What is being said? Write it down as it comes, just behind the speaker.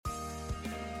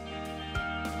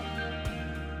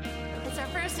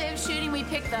active shooting. We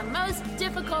picked the most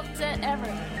difficult set ever.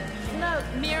 Smoke,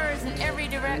 mirrors in every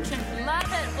direction.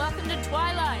 Love it. Welcome to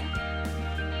Twilight.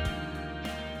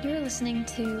 You're listening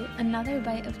to Another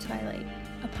Bite of Twilight,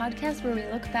 a podcast where we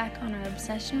look back on our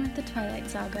obsession with the Twilight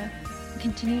Saga and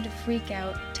continue to freak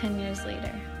out 10 years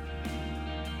later.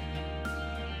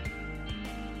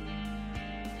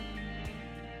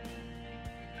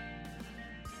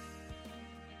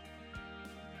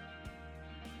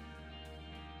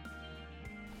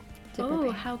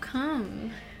 Oh, how come?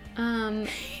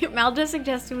 Mel just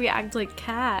suggested we act like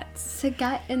cats. To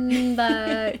get in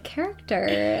the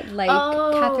character, like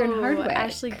Catherine Hardwicke.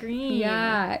 Ashley Greene.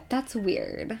 Yeah, that's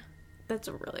weird. That's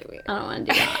really weird. I don't want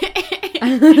to do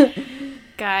that.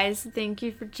 Guys, thank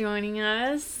you for joining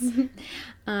us.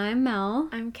 I'm Mel.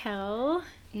 I'm Kel.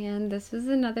 And this is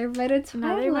Another Bite of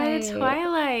Twilight. Another Bite of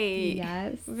Twilight.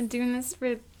 Yes. We've been doing this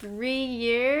for 3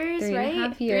 years,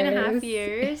 right? 3.5 years. 3.5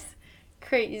 years.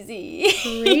 Crazy.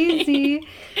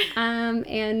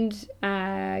 Yeah,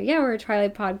 we're a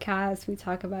Twilight podcast. We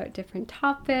talk about different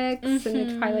topics in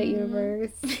the Twilight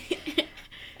universe.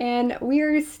 And we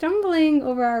are stumbling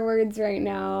over our words right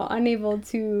now, unable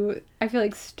to, I feel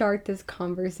like, start this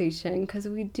conversation because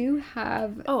we do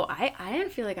have... Oh, I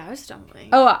didn't feel like I was stumbling.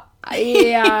 Oh,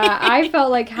 yeah. I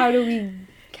felt like, how do we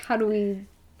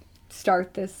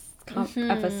start this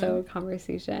episode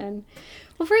conversation?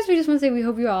 Well, first, we just want to say we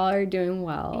hope you all are doing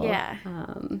well. Yeah.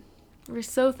 We're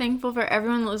so thankful for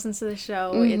everyone that listens to the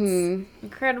show. It's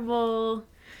incredible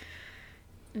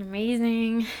and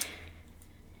amazing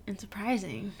and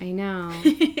surprising. I know.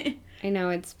 I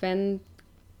know. It's been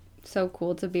so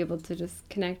cool to be able to just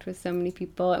connect with so many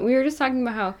people. And we were just talking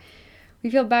about how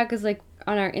we feel bad because, like,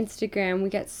 on our Instagram, we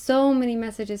get so many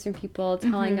messages from people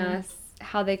telling us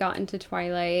how they got into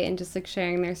Twilight and just, like,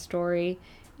 sharing their story.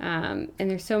 And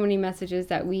there's so many messages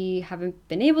that we haven't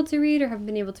been able to read or haven't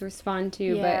been able to respond to.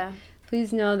 Yeah. But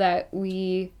please know that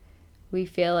we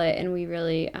feel it and we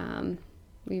really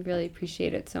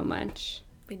appreciate it so much.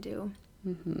 We do.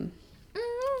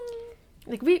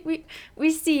 Like we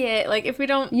see it. Like if we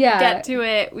don't get to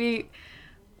it, we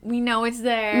know it's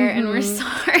there and we're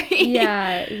sorry.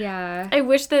 Yeah. I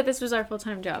wish that this was our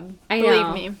full-time job.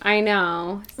 Believe me. I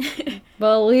know.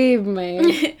 Believe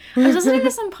me. I was listening to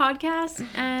some podcasts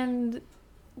and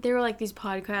they were like these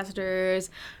podcasters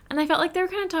and I felt like they were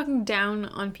kind of talking down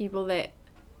on people that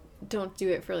don't do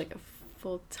it for like a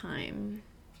full-time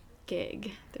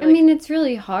gig. I mean, it's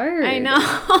really hard. I know.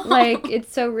 Like,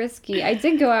 it's so risky. I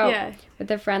did go out with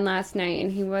a friend last night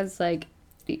and he was like,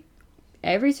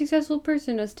 every successful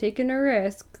person has taken a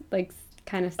risk, like,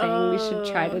 kind of saying we should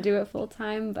try to do it full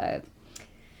time, but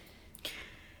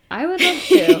I would love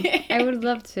to. I would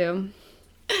love to.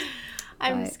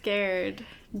 I'm scared.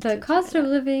 The cost of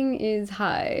living is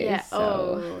high. Yeah.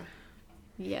 So.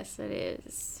 Yes, it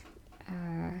is.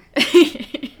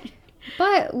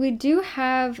 But we do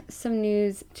have some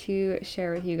news to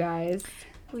share with you guys.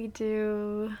 We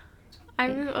do.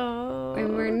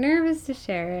 And we're nervous to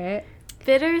share it.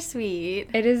 Bittersweet.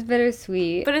 It is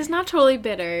bittersweet. But it's not totally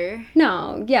bitter.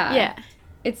 No, yeah. Yeah.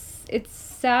 It's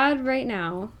sad right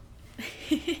now.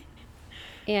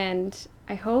 And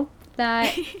I hope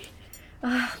that...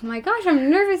 Oh my gosh,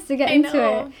 I'm nervous to get into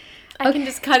it. I can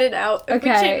just cut it out. If we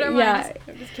change our minds.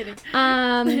 I'm just kidding.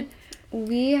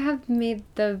 We have made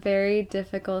the very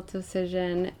difficult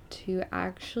decision to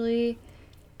actually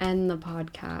end the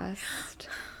podcast.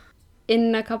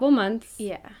 In a couple months.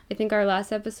 Yeah. I think our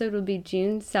last episode will be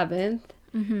June 7th.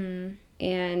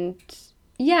 And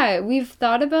yeah, we've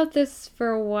thought about this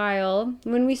for a while.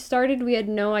 When we started, we had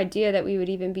no idea that we would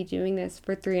even be doing this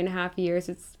for 3.5 years.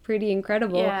 It's pretty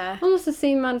incredible. Yeah. Almost the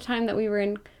same amount of time that we were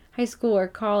in high school or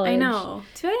college. I know.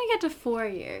 Too bad I didn't get to 4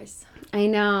 years. I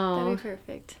know. That'd be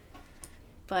perfect.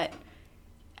 But,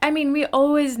 I mean, we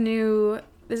always knew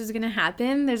this was going to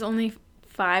happen. There's only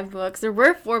 5 books. There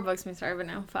were 4 books when we started, but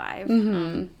now 5. Well,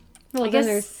 I then guess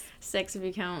there's 6 if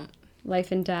you count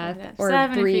Life and Death, or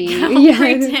 7 Bree. if you count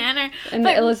Bree Tanner. And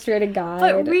the illustrated guide.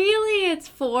 But really, it's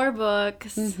 4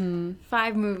 books,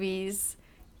 5 movies.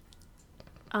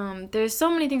 There's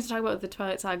so many things to talk about with the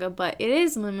Twilight Saga, but it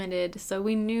is limited, so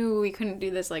we knew we couldn't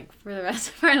do this, like, for the rest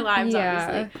of our lives,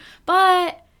 obviously.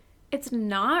 But it's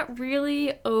not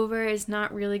really over. It's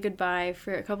not really goodbye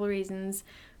for a couple reasons.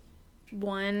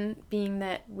 One being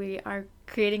that we are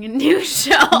creating a new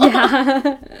show.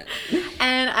 Yeah.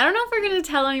 And I don't know if we're going to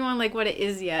tell anyone, like, what it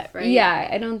is yet, right? Yeah,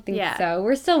 I don't think so.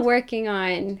 We're still working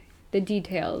on the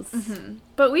details.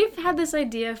 But we've had this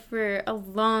idea for a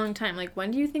long time. Like,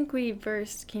 when do you think we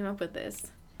first came up with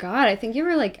this? God, I think you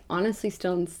were, like, honestly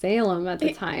still in Salem at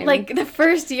the time. Like, the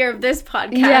first year of this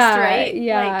podcast, Yeah, right?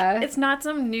 yeah. Like, it's not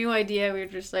some new idea. We were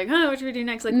just like, what should we do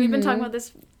next? Like, we've been talking about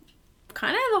this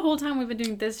kind of the whole time we've been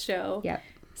doing this show. Yep.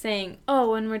 Saying,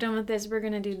 oh, when we're done with this, we're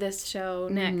going to do this show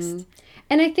next.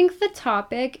 And I think the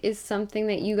topic is something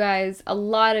that you guys, a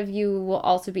lot of you will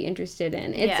also be interested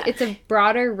in. It's a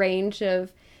broader range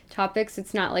of topics.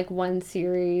 It's not like one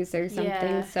series or something.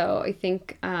 Yeah. So I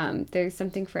think there's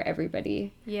something for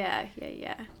everybody. Yeah.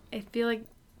 I feel like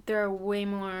there are way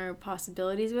more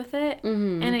possibilities with it.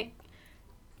 And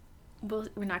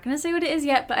we're not going to say what it is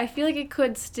yet, but I feel like it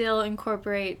could still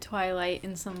incorporate Twilight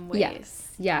in some ways. Yes.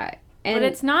 Yeah. And but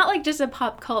it's not like just a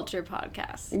pop culture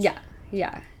podcast.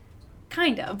 Yeah.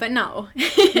 Kind of, but no.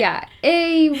 Yeah.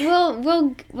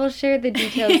 We'll share the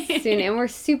details soon, and we're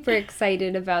super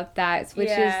excited about that, which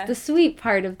is the sweet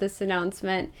part of this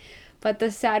announcement. But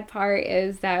the sad part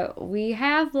is that we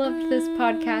have loved this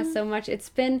podcast so much. It's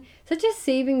been such a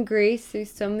saving grace through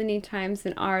so many times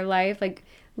in our life, like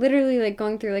literally like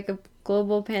going through like a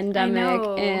global pandemic,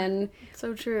 and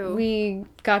so true. We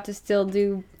got to still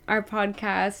do our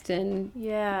podcast and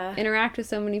interact with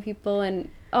so many people, and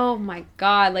oh my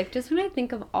God, like just when I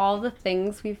think of all the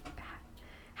things we've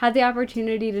had the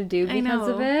opportunity to do because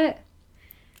of it.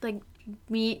 Like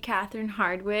meet Catherine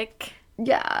Hardwick.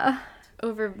 Yeah.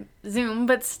 Over Zoom,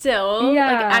 but still.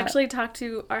 Yeah. Like actually talk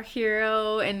to our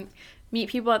hero and meet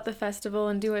people at the festival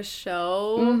and do a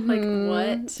show. Like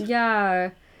what?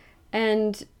 Yeah.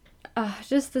 And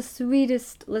just the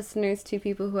sweetest listeners to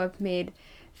people who have made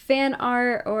fan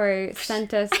art or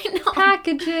sent us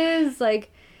packages,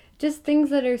 like just things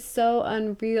that are so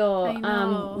unreal. I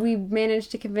know. We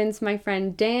managed to convince my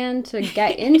friend Dan to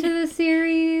get into the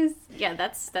series. Yeah,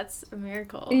 that's a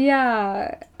miracle.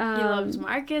 Yeah. He loves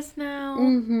Marcus now.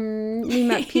 We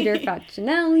met Peter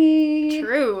Facinelli.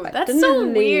 True. That's so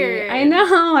weird. I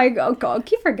know. I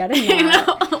keep forgetting that.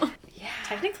 I know. Yeah.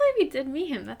 Technically, we did meet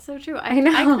him. That's so true. I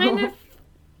know. I kind of...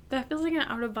 That feels like an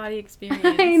out-of-body experience.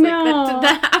 I know. Like,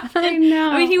 that happen. I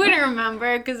know. I mean, he wouldn't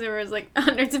remember because there was, like,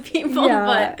 hundreds of people,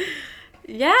 but...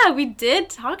 Yeah, we did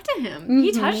talk to him.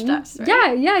 He touched us,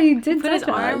 right? Yeah, he did He put his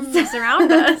arms us.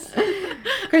 around us.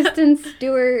 Kristen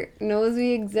Stewart knows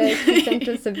we exist. He sent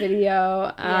us a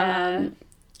video.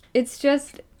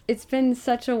 It's been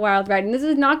such a wild ride. And this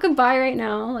is not goodbye right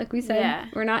now. Like we said,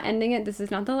 we're not ending it. This is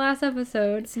not the last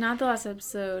episode. It's not the last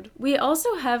episode. We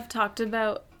also have talked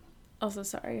about... Also,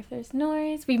 sorry if there's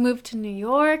noise. We moved to New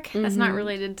York. That's not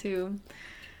related to...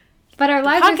 But our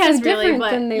lives are so different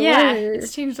than they were.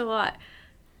 It's changed a lot.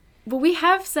 But we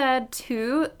have said,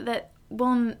 too, that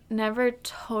we'll never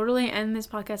totally end this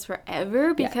podcast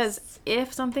forever because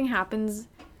if something happens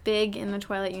big in the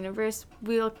Twilight universe,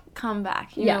 we'll come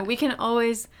back. You know, we can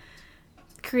always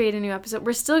create a new episode.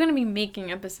 We're still going to be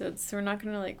making episodes, so we're not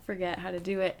going to, like, forget how to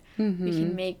do it. We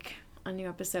can make a new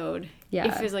episode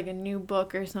if there's, like, a new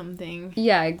book or something.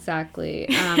 Yeah, exactly.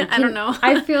 I don't know.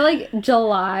 I feel like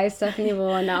July, Stephanie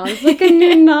will announce, like, a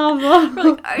new novel.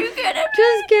 We're like, are you kidding me?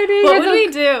 Just kidding. What would we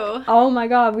do? Oh, my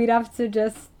God. We'd have to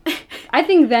just... I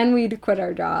think then we'd quit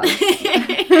our jobs.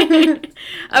 Okay,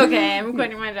 I'm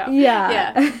quitting my job.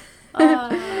 Yeah.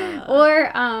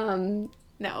 Or,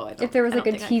 no, I don't, if there was, like,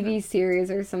 a TV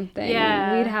series or something, we'd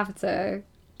have to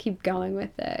keep going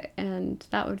with it, and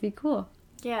that would be cool.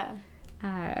 Yeah.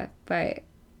 But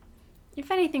if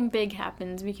anything big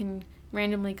happens, we can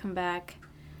randomly come back.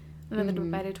 Another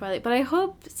Goodbye to Twilight. But I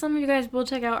hope some of you guys will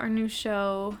check out our new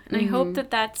show. And I hope that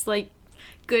that's, like,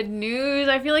 good news.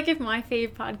 I feel like if my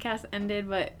fave podcast ended,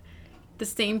 but the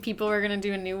same people were going to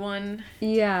do a new one.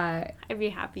 Yeah. I'd be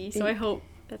happy. So I hope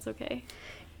that's okay.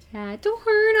 Yeah, don't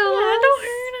hurt us. Yeah, don't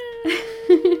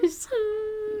hurt us.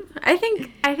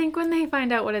 I think when they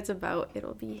find out what it's about,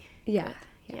 it'll be good.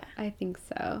 Yeah, I think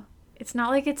so. It's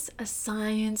not like it's a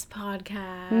science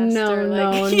podcast. No, or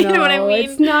like, no, you know what I mean?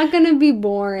 It's not going to be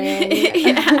boring.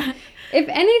 Yeah. If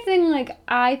anything, like,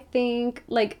 I think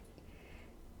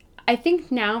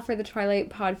now for the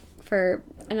Twilight pod, for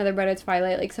Another Bite of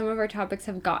Twilight, like, some of our topics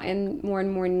have gotten more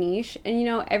and more niche. And, you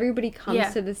know, everybody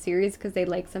comes to the series because they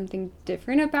like something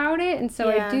different about it. And so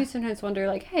I do sometimes wonder,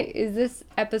 like, hey, is this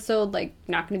episode, like,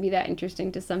 not going to be that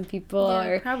interesting to some people? Yeah,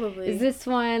 or probably. Is this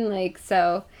one, like,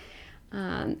 so...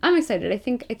 I'm excited. I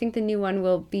think the new one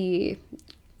will be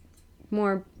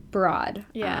more broad.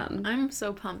 Yeah, I'm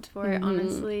so pumped for it,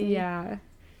 honestly. Yeah.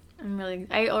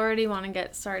 I already want to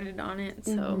get started on it,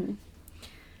 so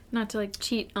not to, like,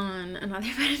 cheat on Another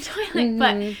Bite of Twilight,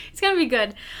 but it's gonna be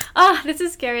good. This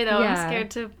is scary, though. Yeah. I'm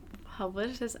scared to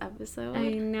publish this episode.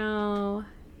 I know.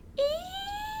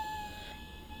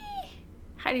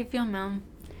 How do you feel, Mel?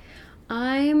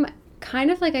 I'm kind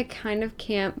of I kind of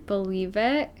can't believe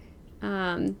it.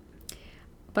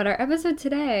 But our episode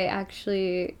today,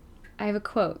 actually, I have a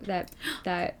quote that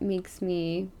reminds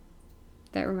me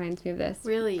of this.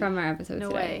 Really? From our episode No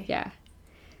today. way. Yeah.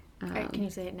 All right, can you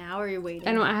say it now, or are you waiting?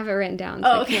 I don't have it written down,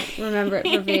 so okay. I can't remember it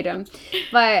verbatim.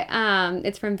 But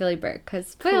it's from Billy Burke, because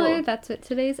spoiler, Cool. that's what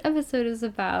today's episode is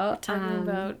about. Talking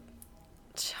about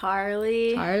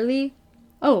Charlie. Charlie?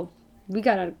 Oh, we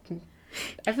gotta...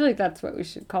 I feel like that's what we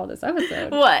should call this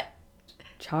episode. What?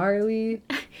 Charlie?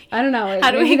 I don't know.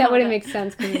 How do Maybe we that call wouldn't it? make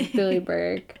sense because it's Billy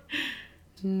Burke.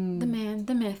 The man,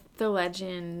 the myth, the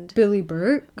legend. Billy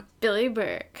Burke? Billy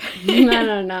Burke. I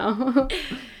don't know.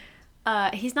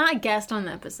 He's not a guest on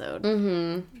the episode.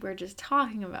 Mm-hmm. We're just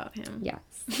talking about him. Yes.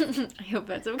 I hope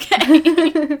that's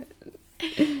okay.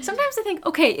 Sometimes I think,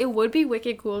 okay, it would be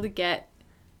wicked cool to get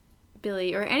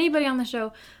Billy or anybody on the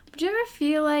show, but do you ever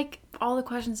feel like all the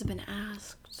questions have been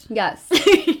asked? Yes.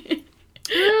 I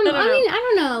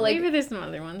I don't know. Like, maybe there's some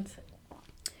other ones.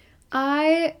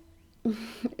 I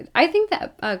think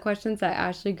that questions that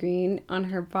Ashley Green on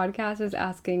her podcast was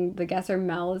asking, the guest or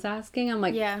Mel is asking, I'm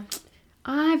like, Yeah.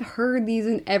 I've heard these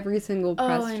in every single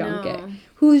press I junket. know.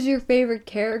 Who's your favorite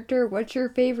character? What's your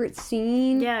favorite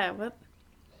scene? Yeah,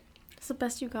 what's the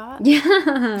best you got? Yeah.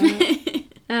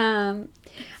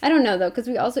 I don't know though, because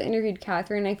we also interviewed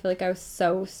Catherine. I feel like I was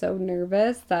so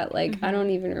nervous that I don't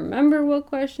even remember what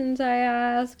questions I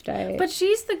asked. But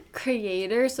she's the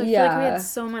creator, so I feel like we Yeah. had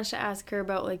so much to ask her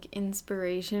about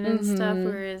inspiration and stuff.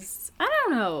 Whereas I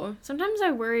don't know. Sometimes I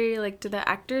worry do the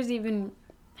actors even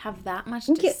have that much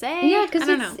to say? Yeah, because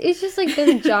it's just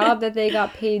their job that they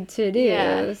got paid to do.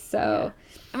 Yeah. So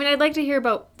I mean, I'd like to hear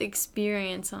about the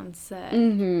experience on set.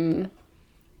 Mm-hmm.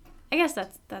 I guess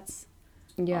that's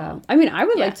yeah. I mean, I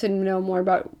would Yeah. like to know more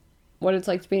about what it's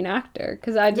like to be an actor,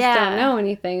 because I just don't know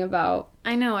anything about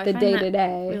I know I the find day-to-day.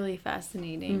 that really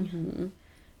fascinating.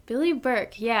 Billy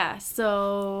Burke, yeah.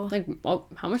 So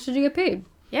How much did you get paid?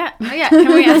 yeah, oh yeah.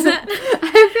 Can we ask that?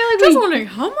 I feel Just wondering,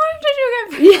 how much did you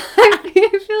get paid?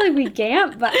 yeah, I feel like we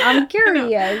can't, but I'm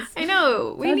curious. I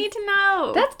know. We need to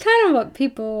know. That's kind of what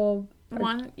people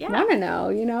want to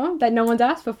know, that no one's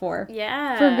asked before.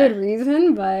 Yeah. For good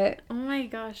reason, but... Oh my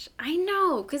gosh. I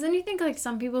know. Because then you think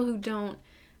some people who don't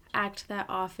act that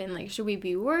often, should we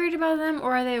be worried about them,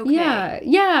 or are they okay?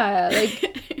 Yeah.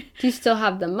 Do you still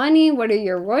have the money? What are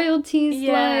your royalties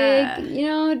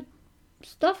like?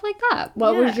 Stuff like that.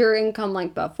 What was your income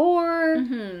like before?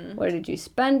 Mm-hmm. What did you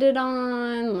spend it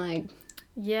on?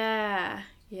 Yeah.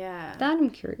 That I'm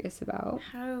curious about.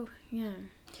 How, yeah.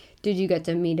 Did you get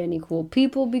to meet any cool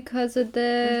people because of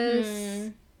this? Mm-hmm.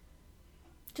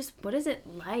 Just what is it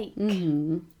like?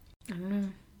 Mm-hmm. I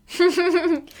don't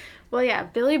know. Well, yeah,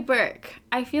 Billy Burke.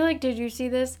 I feel did you see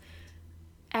this?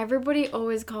 Everybody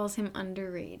always calls him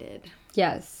underrated.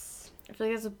 Yes. I feel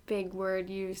that's a big word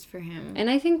used for him. And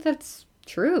I think that's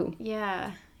true.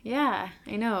 Yeah,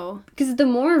 I know. Because the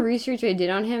more research I did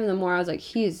on him, the more I was like,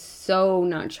 he is so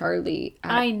not Charlie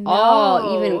at know.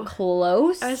 all, even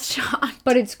close. I was shocked.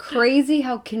 But it's crazy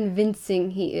how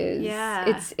convincing he is.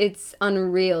 Yeah. It's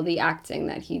unreal, the acting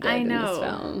that he did I in know. this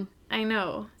film. I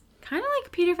know. Kind of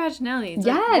like Peter Facinelli. It's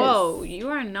Yes. whoa, you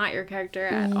are not your character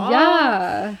at all.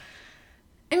 Yeah.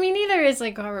 I mean, neither is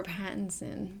Robert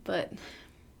Pattinson, but...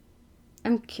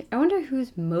 I wonder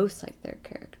who's most like their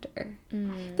character.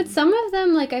 But some of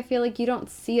them, I feel like you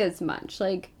don't see as much.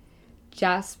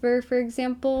 Jasper, for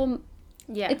example.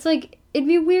 Yeah. It's it'd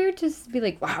be weird to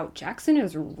be wow, Jackson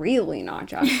is really not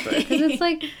Jasper. Because it's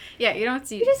yeah, you don't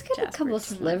see you just get Jasper a couple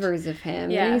too slivers of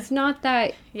him. Yeah. And he's not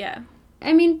that... Yeah.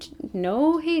 I mean,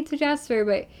 no hate to Jasper,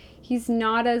 but he's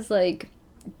not as,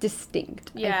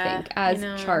 distinct, I think,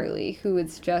 as Charlie, who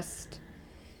is just...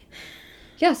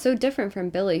 Yeah, so different from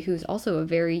Billy, who's also a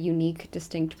very unique,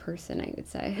 distinct person, I would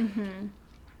say.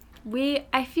 Mm-hmm.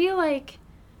 I feel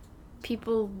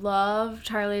people love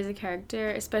Charlie as a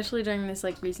character, especially during this,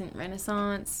 recent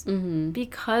Renaissance,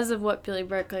 because of what Billy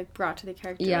Burke, brought to the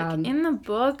character. Yeah. In the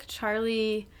book,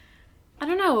 Charlie, I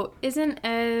don't know, isn't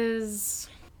as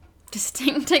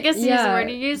distinct, I guess is the word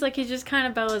to use. He's just kind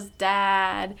of Bella's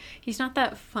dad. He's not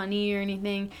that funny or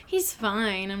anything. He's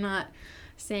fine. I'm not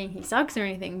saying he sucks or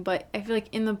anything, but I feel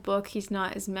in the book he's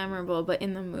not as memorable, but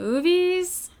in the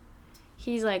movies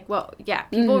he's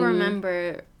people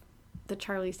remember the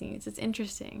Charlie scenes. It's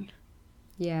interesting.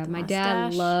 Yeah, my mustache.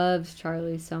 dad loves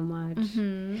Charlie so much.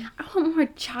 Mm-hmm. I want more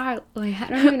Charlie. I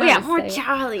don't even know how to more say it.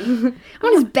 Charlie. I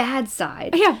want his bad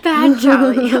side. Yeah, bad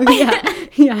Charlie.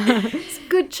 yeah. It's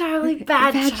good Charlie,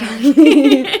 bad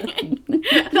Charlie.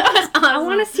 That was I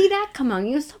want to see that come on.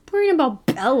 You stop worrying about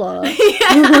Bella.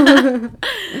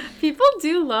 People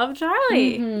do love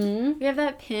Charlie. Mm-hmm. We have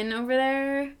that pin over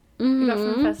there. We got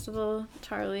from Festival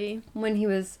Charlie. When he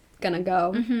was gonna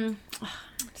go. Mm-hmm. Oh,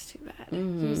 it's too bad.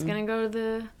 He was gonna go to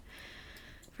the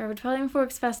Forever Twilight and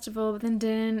Forks Festival, but then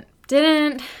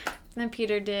didn't. Then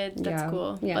Peter did. That's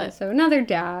cool. Yeah, so another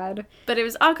dad. But it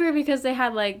was awkward because they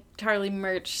had, like, Charlie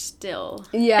merch still.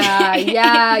 Yeah,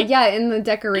 and the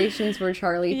decorations were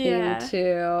Charlie themed, too.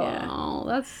 Yeah. Oh,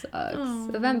 that sucks.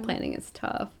 Oh. Event planning is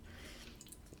tough.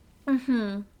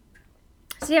 Mm-hmm.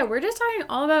 So, yeah, we're just talking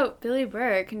all about Billy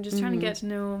Burke and just trying to get to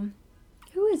know him.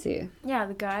 Who is he? Yeah,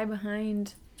 the guy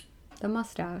behind... the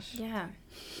mustache. Yeah.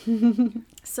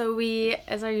 So we,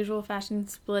 as our usual fashion,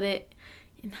 split it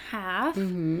in half.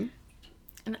 Mm-hmm.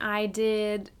 And I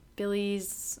did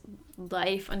Billy's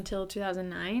life until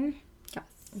 2009. Yes.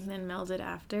 And then Mel did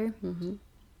after. Mm-hmm.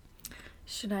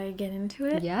 Should I get into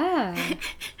it? Yeah.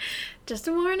 Just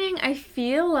a warning, I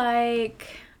feel like...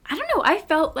 I don't know, I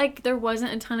felt like there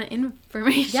wasn't a ton of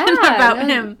information about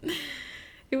him.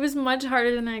 It was much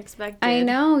harder than I expected. I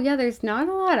know, yeah, there's not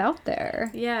a lot out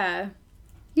there. Yeah.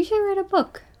 You should write a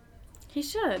book. He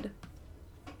should.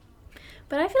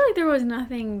 But I feel like there was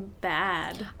nothing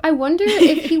bad. I wonder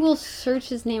if he will search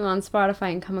his name on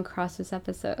Spotify and come across this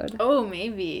episode. Oh,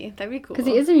 maybe. That'd be cool.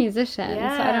 Because he is a musician, so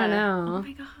I don't know. Oh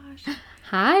my gosh.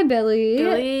 Hi,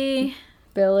 Billy.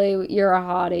 Billy, you're a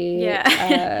hottie.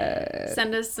 Yeah.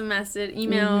 Send us a message.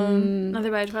 Email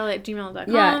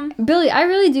otherbytwilight@gmail.com. Yeah. Billy, I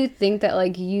really do think that,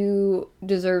 like, you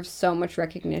deserve so much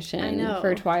recognition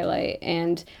for Twilight.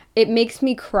 And it makes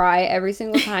me cry every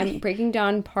single time. Breaking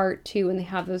Dawn Part 2 when they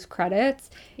have those credits.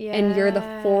 Yeah. And you're the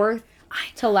fourth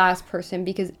to last person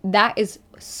because that is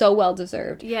so well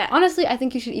deserved. Yeah. Honestly, I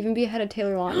think you should even be ahead of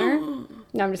Taylor Lautner.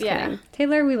 No, I'm just kidding.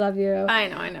 Taylor, we love you. I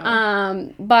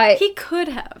know. But he could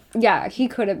have. Yeah, he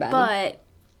could have been. But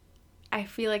I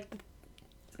feel like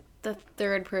the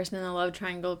third person in the love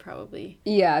triangle probably.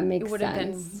 Yeah, it makes sense. It would have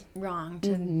been wrong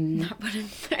to not put him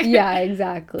there. Yeah,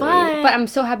 exactly. But I'm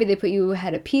so happy they put you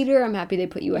ahead of Peter. I'm happy they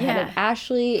put you ahead of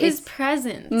Ashley. His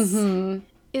presence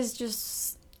is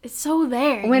just... It's so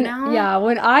there, you know? Yeah,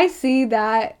 when I see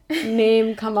that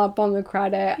name come up on the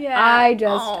credit, I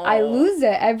lose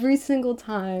it every single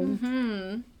time.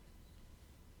 Mm-hmm.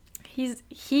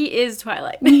 He is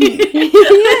Twilight. He is.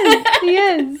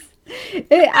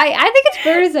 I think it's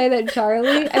fair to say that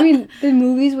Charlie, I mean, the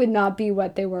movies would not be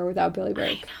what they were without Billy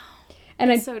Burke. I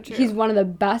know. And so true. He's one of the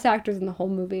best actors in the whole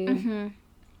movie. Mm-hmm.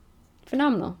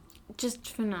 Phenomenal. Just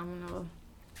phenomenal.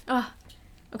 Oh.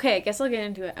 Okay, I guess I'll get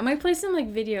into it. I might play some, like,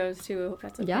 videos, too. I hope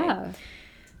that's okay. Yeah.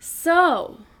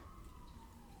 So,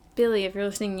 Billy, if you're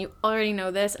listening, you already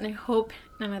know this, and I hope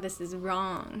none of this is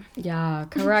wrong. Yeah,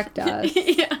 correct us.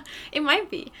 Yeah, it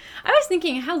might be. I was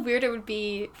thinking how weird it would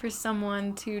be for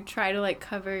someone to try to, like,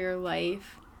 cover your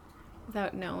life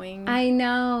without knowing. I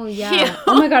know, yeah. You know?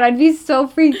 Oh, my God, I'd be so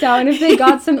freaked out if they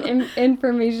got some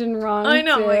information wrong, I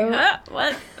know, too. I'm like, huh?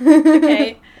 What?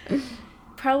 Okay.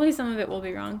 Probably some of it will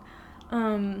be wrong.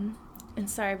 And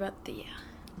sorry about the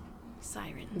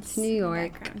sirens. It's New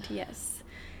York. Background. Yes.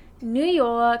 New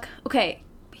York. Okay.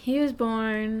 He was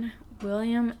born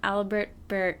William Albert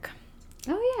Burke.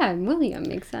 Oh, yeah. William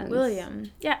makes sense.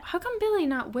 William. Yeah. How come Billy,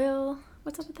 not Will?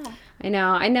 What's up with that? I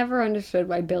know. I never understood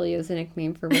why Billy is a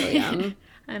nickname for William.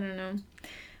 I don't know.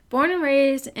 Born and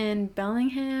raised in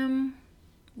Bellingham,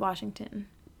 Washington.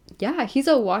 Yeah. He's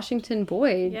a Washington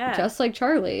boy. Yeah. Just like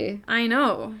Charlie. I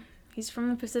know. He's from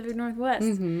the Pacific Northwest.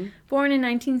 Mm-hmm. Born in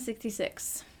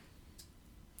 1966.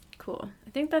 Cool. I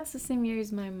think that's the same year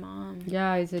as my mom.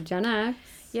 Yeah, he's a Gen X.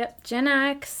 Yep, Gen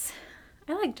X.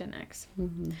 I like Gen X.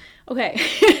 Mm-hmm. Okay.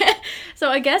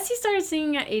 So I guess he started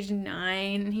singing at age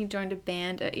 9. And he joined a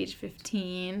band at age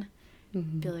 15.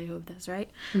 Mm-hmm. Billy, I hope that's right.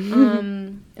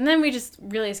 And then we just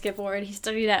really skip forward. He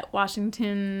studied at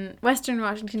Western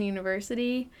Washington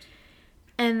University.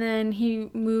 And then he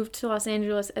moved to Los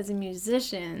Angeles as a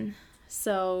musician.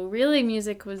 So really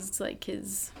music was like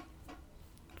his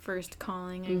first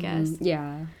calling, I guess.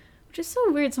 Yeah. Which is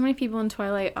so weird. So many people in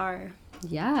Twilight are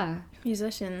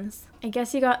musicians. I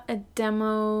guess he got a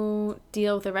demo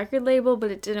deal with a record label, but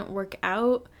it didn't work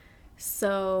out.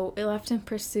 So it left him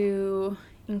pursue,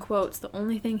 in quotes, the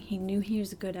only thing he knew he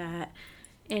was good at.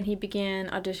 And he began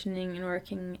auditioning and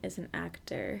working as an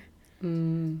actor.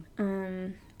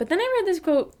 But then I read this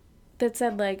quote that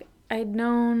said, like, I'd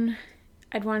known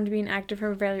I'd wanted to be an actor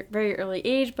from a very, very early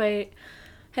age, but I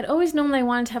had always known that I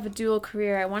wanted to have a dual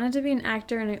career. I wanted to be an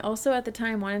actor, and I also, at the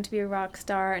time, wanted to be a rock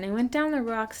star. And I went down the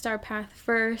rock star path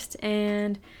first,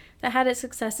 and that had its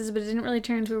successes, but it didn't really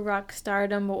turn into a rock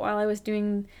stardom. But while I was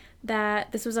doing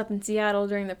that, this was up in Seattle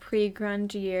during the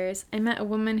pre-grunge years, I met a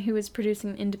woman who was producing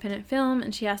an independent film,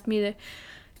 and she asked me to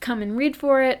come and read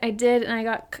for it. I did, and I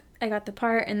got the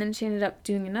part, and then she ended up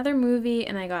doing another movie,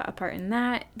 and I got a part in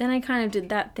that. Then I kind of did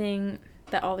that thing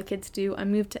that all the kids do. I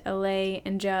moved to LA,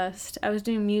 and I was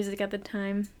doing music at the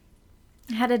time.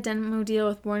 I had a demo deal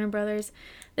with Warner Brothers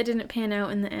that didn't pan out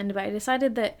in the end, but I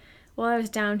decided that while I was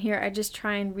down here, I'd just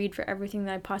try and read for everything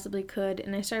that I possibly could,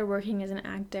 and I started working as an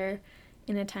actor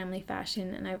in a timely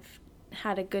fashion, and I've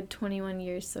had a good 21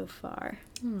 years so far.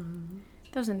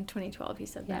 That was in 2012 he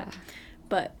said that.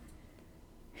 But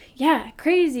yeah,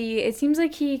 crazy. It seems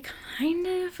like he kind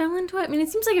of fell into it. I mean, it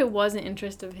seems like it was an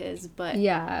interest of his, but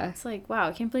yeah, it's like, wow,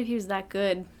 I can't believe he was that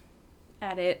good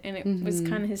at it, and it was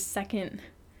kind of his second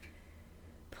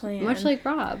plan. Much like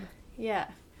Rob. Yeah.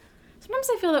 Sometimes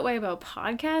I feel that way about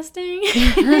podcasting.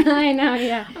 I know,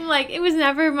 yeah. I'm like, it was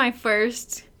never my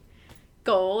first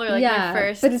goal or like my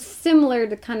first. But it's similar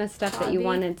to kind of stuff hobby that you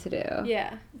wanted to do.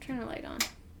 Yeah. I'm turning the light on.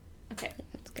 Okay.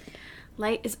 That's good.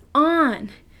 Light is on.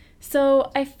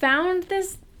 So I found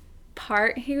this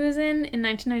part he was in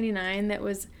 1999 that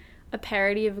was a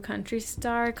parody of a country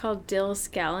star called Dill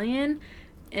Scallion.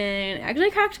 And it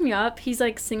actually cracked me up. He's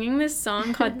like singing this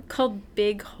song called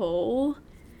Big Hole.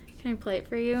 Can I play it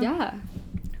for you? Yeah.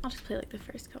 I'll just play like the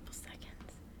first couple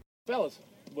seconds. Fellas,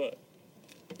 what?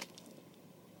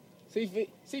 See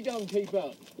if y'all can keep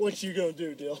up. What you gonna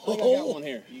do, Dill? I got one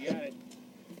here. You got it.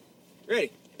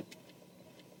 Ready?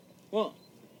 1,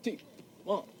 2,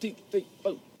 1, 2, 3,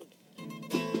 4.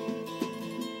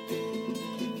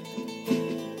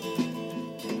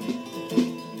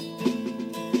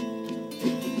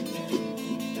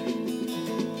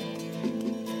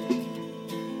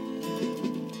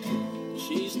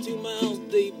 She's 2 miles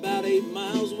deep, about 8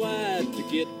 miles wide. To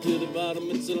get to the bottom,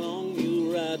 it's a long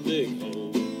mule ride. Big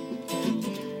hole.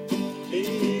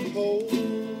 Big hole.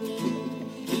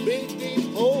 Big,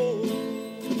 deep hole.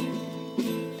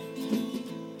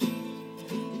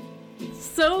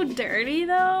 So dirty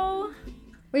though.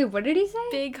 Wait, what did he say?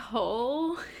 Big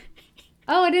hole.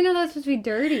 Oh, I didn't know that was supposed to be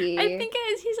dirty. I think it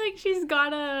is. He's like, she's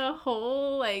got a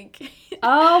hole, like.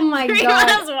 Oh my 3 god.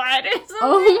 miles wide or something.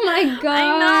 Oh my god.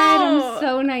 I know. I'm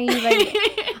so naive.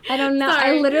 I don't know.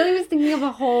 Sorry. I literally was thinking of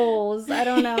holes. I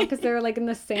don't know, because they were like in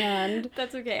the sand.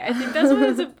 That's okay. I think that's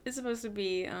what it's supposed to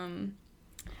be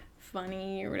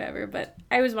funny or whatever. But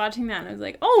I was watching that and I was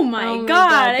like, oh my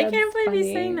god, I can't believe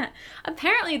he's saying that.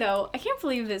 Apparently, though, I can't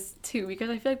believe this too because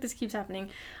I feel like this keeps happening.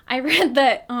 I read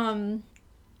that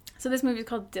so this movie is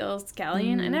called Dill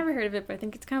Scallion. I never heard of it, but I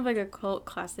think it's kind of like a cult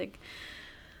classic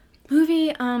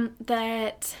movie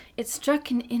that it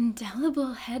struck an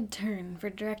indelible head turn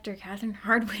for director Catherine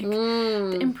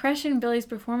Hardwicke. The impression Billy's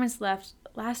performance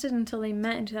lasted until they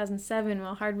met in 2007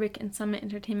 while Hardwicke and Summit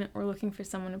Entertainment were looking for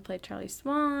someone to play Charlie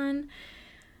Swan.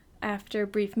 After a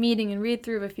brief meeting and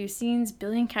read-through of a few scenes,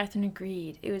 Billy and Catherine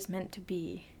agreed it was meant to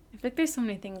be. I feel like there's so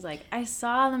many things like, I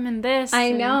saw them in this.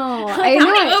 I know. Like,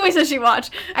 how many movies does she watch?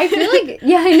 I feel like,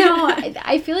 yeah, I know.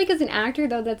 I feel like as an actor,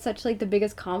 though, that's such, like, the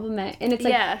biggest compliment. And it's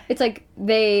like, it's like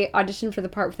they auditioned for the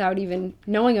part without even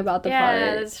knowing about the part.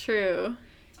 Yeah, that's true.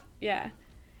 Yeah.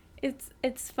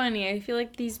 It's funny. I feel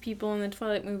like these people in the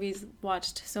Twilight movies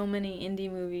watched so many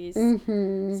indie movies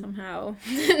somehow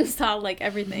and saw, like,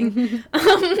 everything.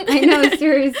 I know,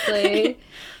 seriously.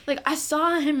 Like, I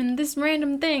saw him in this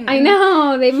random thing. I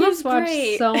know. They must watch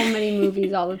great. so many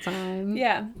movies all the time.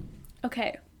 Yeah.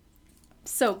 Okay.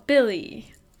 So,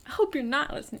 Billy, I hope you're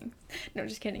not listening. No,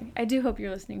 just kidding. I do hope you're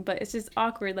listening, but it's just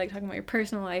awkward, like, talking about your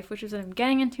personal life, which is what I'm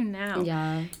getting into now.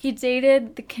 Yeah. He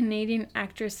dated the Canadian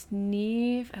actress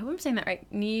Neve, I hope I'm saying that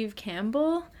right, Neve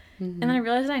Campbell. And then I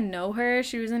realized I know her.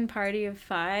 She was in Party of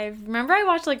Five. Remember I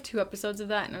watched, like, 2 episodes of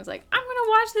that, and I was like, I'm gonna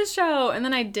watch this show! And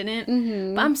then I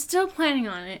didn't. But I'm still planning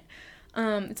on it.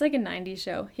 It's like a 90s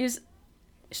show.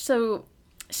 So,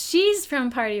 she's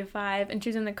from Party of Five, and she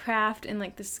was in The Craft and,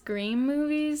 like, the Scream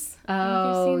movies.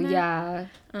 Oh, yeah.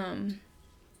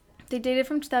 They dated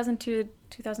from 2002 to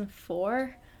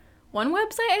 2004. One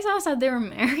website I saw said they were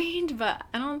married, but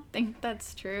I don't think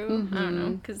that's true. I don't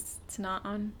know, because it's not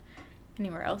on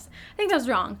anywhere else. I think that was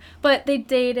wrong. But they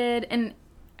dated, and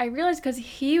I realized because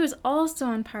he was also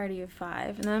on Party of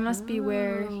Five, and that must be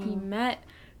where he met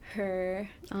her.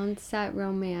 On-set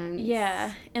romance.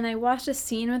 Yeah, and I watched a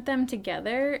scene with them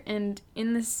together, and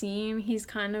in the scene, he's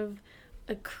kind of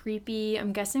a creepy,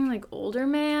 I'm guessing, like, older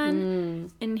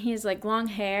man, and he has, like, long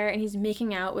hair, and he's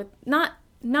making out with, not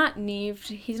Neve,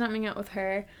 he's not making out with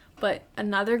her, but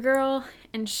another girl,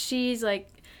 and she's like,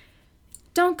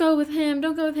 don't go with him,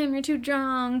 you're too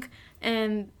drunk,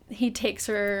 and he takes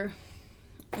her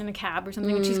in a cab or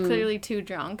something, and she's clearly too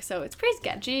drunk, so it's pretty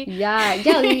sketchy. Yeah,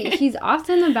 he's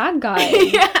often the bad guy.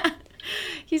 Yeah.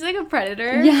 He's like a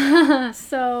predator. Yeah.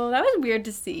 So that was weird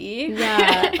to see.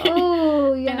 Yeah.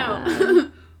 Oh, yeah. I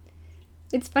know.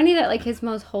 It's funny that, like, his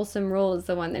most wholesome role is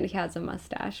the one that he has a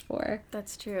mustache for.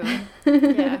 That's true.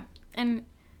 Yeah. And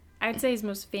I'd say his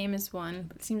most famous one,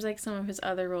 but it seems like some of his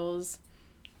other roles,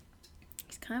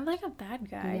 he's kind of like a bad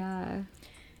guy. Yeah.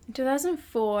 In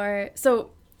 2004,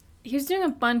 so he was doing a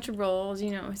bunch of roles,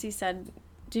 you know, as he said,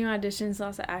 doing auditions,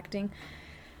 lots of acting.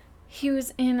 He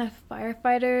was in a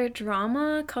firefighter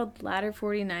drama called Ladder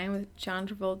 49 with John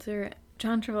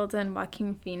Travolta and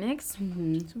Joaquin Phoenix.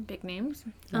 Mm-hmm. Some big names.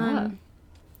 Yeah.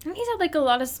 And he's had like a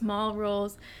lot of small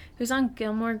roles. He was on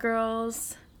Gilmore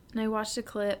Girls, and I watched a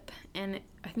clip, and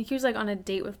I think he was like on a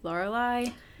date with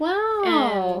Lorelai.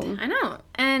 Wow. And I know.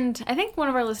 And I think one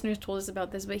of our listeners told us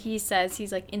about this, but he says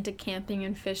he's like into camping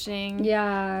and fishing.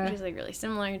 Yeah. Which is like really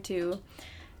similar to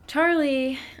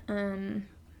Charlie.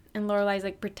 And Lorelai's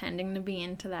like pretending to be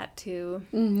into that too.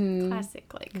 Mm-hmm.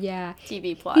 Classic like Yeah.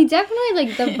 TV plot. He definitely,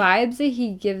 like, the vibes that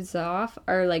he gives off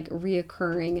are, like,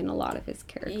 reoccurring in a lot of his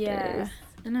characters. Yeah.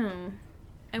 I know.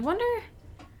 I wonder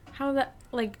how that,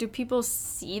 like, do people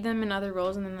see them in other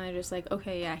roles and then they're just like,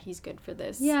 okay, yeah, he's good for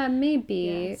this. Yeah, maybe.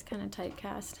 Yeah, it's kind of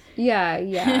typecast.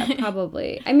 Yeah,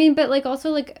 probably. I mean, but, like,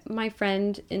 also, like, my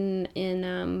friend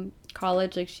in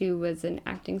college, like, she was an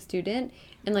acting student,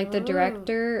 and, like, the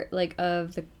director, like,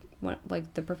 of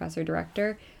the professor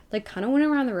director, like, kind of went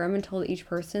around the room and told each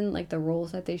person, like, the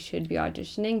roles that they should be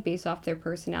auditioning based off their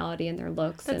personality and their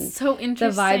looks. That's and so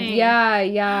interesting. the vibe.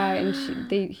 Yeah. And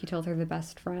he told her the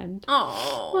best friend.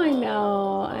 Oh. I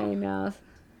know.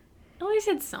 At least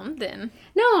it's something.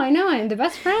 No, I know. I'm the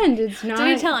best friend. It's not.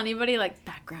 Did he tell anybody, like,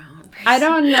 background? I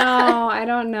don't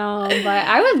know. But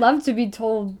I would love to be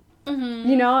told. Mm-hmm.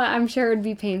 You know, I'm sure it would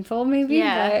be painful, maybe.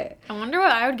 Yeah. But I wonder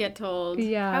what I would get told.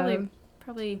 Yeah.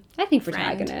 Probably I think friend.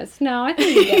 protagonist. No, I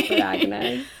think you get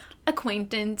protagonist.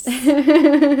 Acquaintance.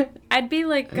 I I'd be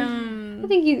like,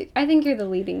 think you're the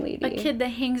leading lady. a kid that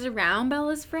hangs around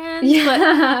Bella's friends,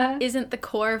 Yeah. but isn't the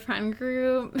core friend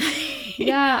group.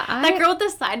 Yeah, That girl with the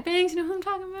side bangs, you know who I'm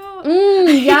talking about?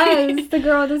 Yes, the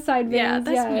girl with the side bangs.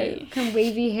 Yeah, that's me. Kind of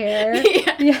wavy hair.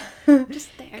 Yeah. Yeah. Just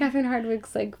there. Catherine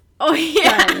Hardwicke's, like, Oh,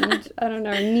 yeah. friend. I don't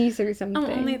know, niece or something. I'm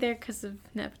only there because of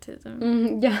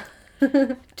nepotism. Yeah.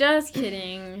 Just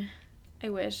kidding. I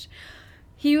wish.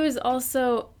 He was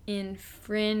also in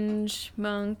Fringe,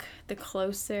 Monk, The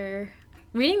Closer.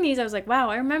 Reading these, I was like, wow,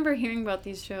 I remember hearing about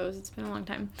these shows. It's been a long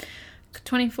time.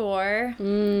 24.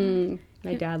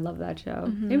 My dad loved that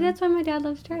show. Maybe that's why my dad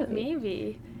loves Charlie.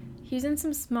 Maybe. He was in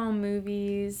some small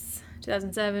movies.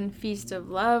 2007, Feast of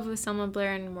Love with Selma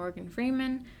Blair and Morgan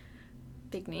Freeman.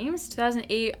 Big names.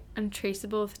 2008,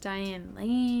 Untraceable with Diane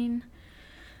Lane.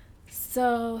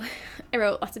 So, I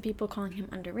wrote lots of people calling him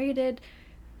underrated.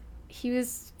 He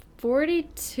was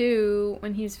 42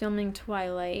 when he was filming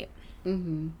Twilight.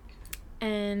 Mm-hmm.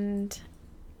 And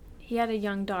he had a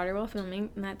young daughter while filming,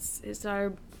 and that's his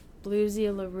daughter,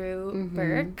 Bluesy LaRue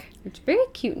Burke. It's a very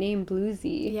cute name,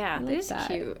 Bluesy. Yeah, I that like is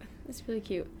cute. It's really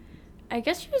cute. I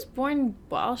guess she was born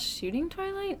while shooting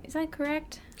Twilight. Is that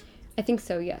correct? I think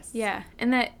so, yes. Yeah,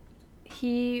 and that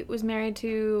he was married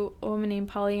to a woman named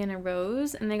Pollyanna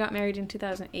Rose, and they got married in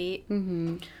 2008.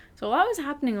 Mm-hmm. So a lot was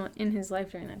happening in his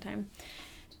life during that time.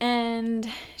 And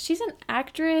she's an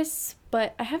actress,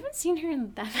 but I haven't seen her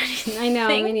in that many I know,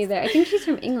 things. me neither. I think she's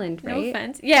from England, right? No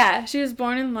offense. Yeah, she was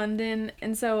born in London,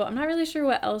 and so I'm not really sure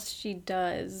what else she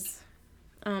does.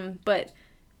 But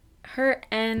her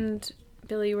and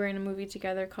Billy were in a movie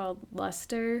together called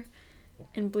Luster,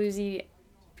 and Bluesy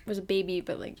was a baby,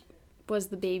 but, like, was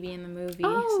the baby in the movie.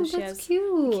 Oh, so she that's has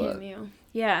cute. A cameo.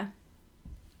 Yeah.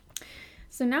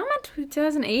 So now I'm at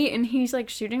 2008, and he's, like,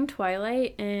 shooting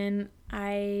Twilight, and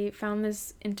I found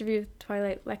this interview with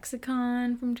Twilight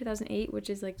Lexicon from 2008, which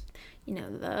is, like, you know,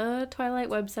 the Twilight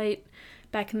website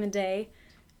back in the day.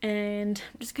 And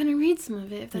I'm just going to read some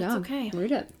of it, if that's okay.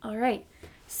 Read it. All right.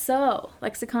 So,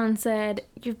 Lexicon said,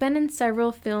 you've been in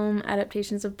several film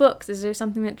adaptations of books. Is there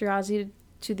something that draws you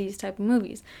to these type of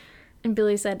movies? And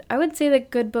Billy said, I would say that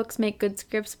good books make good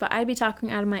scripts, but I'd be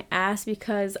talking out of my ass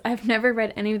because I've never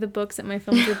read any of the books that my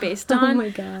films are based on. Oh my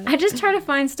God. I just try to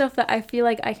find stuff that I feel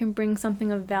like I can bring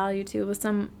something of value to with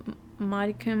some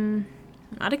modicum?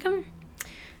 I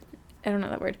don't know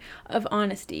that word. Of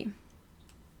honesty.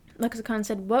 Lexicon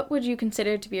said, what would you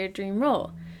consider to be your dream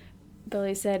role?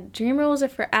 Billy said, dream roles are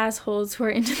for assholes who are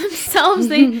into themselves.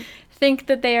 They think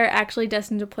that they are actually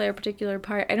destined to play a particular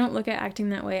part. I don't look at acting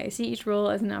that way. I see each role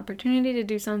as an opportunity to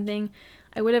do something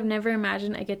I would have never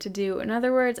imagined I get to do. In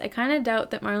other words, I kind of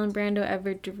doubt that Marlon Brando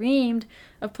ever dreamed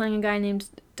of playing a guy named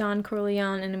Don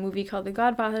Corleone in a movie called The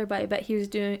Godfather, but I bet as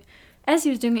he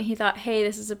was doing it, he thought, hey,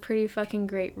 this is a pretty fucking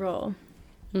great role.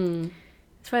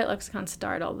 Twilight Lexicon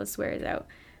starred all the swears out.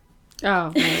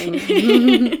 Oh,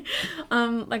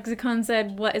 Lexicon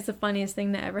said, what is the funniest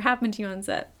thing that ever happened to you on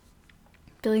set?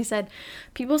 Billy said,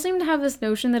 people seem to have this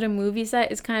notion that a movie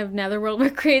set is kind of netherworld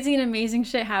where crazy and amazing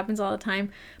shit happens all the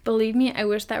time. Believe me, I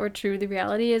wish that were true. The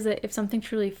reality is that if something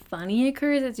truly funny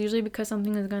occurs, it's usually because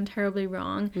something has gone terribly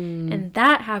wrong. And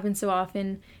that happens so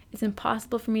often, it's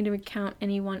impossible for me to recount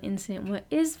any one incident. What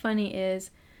is funny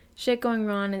is shit going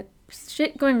wrong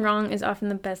is often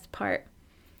the best part.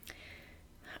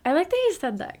 I like that he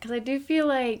said that, because I do feel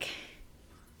like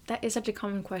that is such a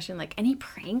common question. Like, any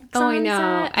pranks on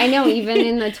set? I know, even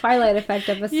in the Twilight Effect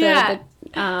episode that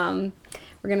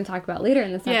we're going to talk about later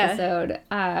in this episode,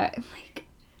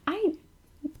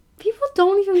 people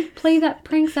don't even play that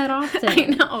pranks that often. I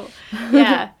know.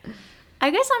 Yeah. I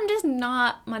guess I'm just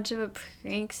not much of a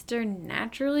prankster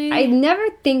naturally. I never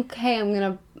think, hey, I'm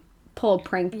going to pull a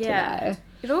prank today.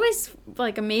 It always,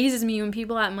 like, amazes me when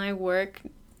people at my work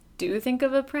do think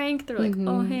of a prank. They're like,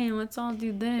 oh, hey, let's all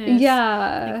do this.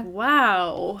 Yeah. Like,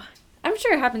 wow. I'm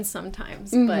sure it happens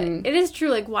sometimes, but it is true.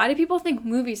 Like, why do people think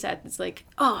movie sets is like,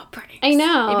 oh, pranks? I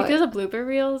know. Maybe because of blooper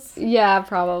reels? Yeah,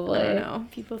 probably. I don't know.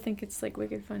 People think it's, like,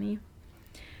 wicked funny.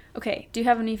 Okay, do you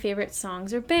have any favorite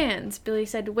songs or bands? Billy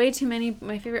said, way too many.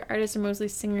 My favorite artists are mostly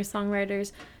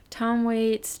singer-songwriters. Tom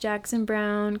Waits, Jackson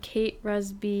Browne, Kate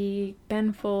Rusby,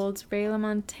 Ben Folds, Ray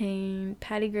LaMontagne,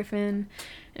 Patty Griffin,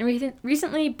 and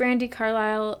recently Brandi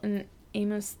Carlile and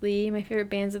Amos Lee. My favorite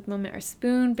bands at the moment are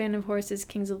Spoon, Band of Horses,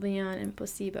 Kings of Leon, and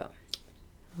Placebo.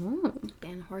 Oh.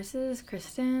 Band of Horses,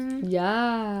 Kristen.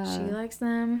 Yeah. She likes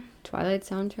them. Twilight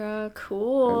soundtrack.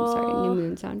 Cool. Or, I'm sorry, New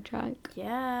Moon soundtrack.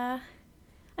 Yeah.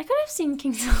 I could have seen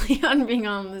Kings of Leon being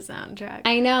on the soundtrack.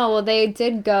 I know. Well, they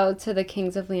did go to the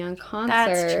Kings of Leon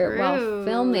concert while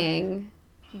filming.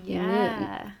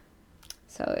 Yeah.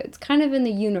 So it's kind of in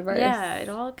the universe. Yeah, it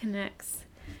all connects.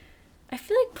 I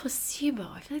feel like Placebo.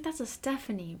 I feel like that's a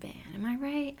Stephanie band. Am I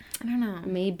right? I don't know.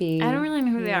 Maybe. I don't really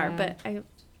know who they are, but I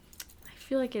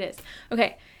feel like it is.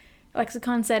 Okay.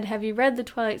 Lexicon said, have you read the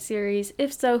Twilight series?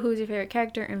 If so, who's your favorite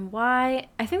character and why?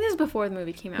 I think this is before the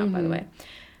movie came out, by the way.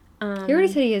 He already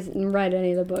said he hasn't read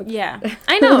any of the books. Yeah,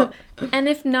 I know. And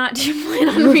if not, do you plan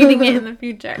on reading it in the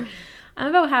future? I'm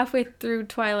about halfway through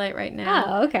Twilight right now.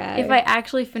 Oh, okay. If I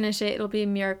actually finish it, it'll be a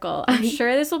miracle. I'm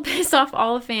sure this will piss off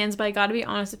all the fans, but I gotta be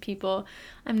honest with people.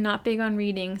 I'm not big on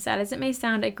reading. Sad as it may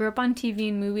sound, I grew up on TV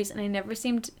and movies, and I never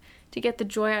seemed to get the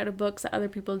joy out of books that other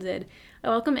people did. I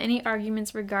welcome any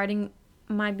arguments regarding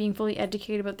my being fully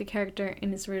educated about the character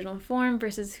in its original form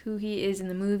versus who he is in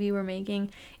the movie we're making.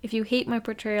 If you hate my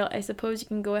portrayal, I suppose you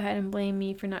can go ahead and blame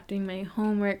me for not doing my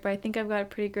homework, but I think I've got a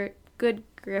pretty good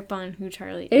grip on who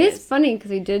Charlie is. It is funny because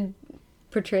he did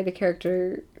portray the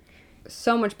character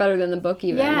so much better than the book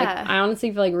even. Yeah. Like, I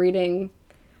honestly feel like reading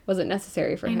wasn't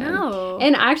necessary for him. I know.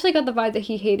 And I actually got the vibe that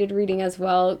he hated reading as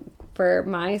well for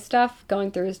my stuff,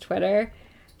 going through his Twitter.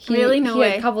 He had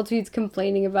a couple tweets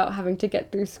complaining about having to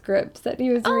get through scripts that he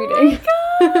was reading.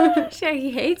 Oh my gosh! Yeah, he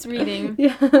hates reading.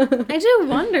 Yeah. I do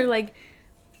wonder, like,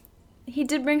 he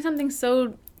did bring something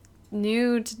so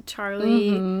new to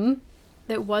Charlie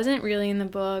that wasn't really in the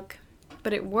book,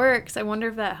 but it works. I wonder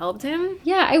if that helped him.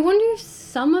 Yeah, I wonder if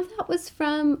some of that was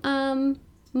from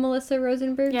Melissa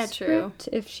Rosenberg's script,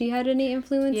 if she had any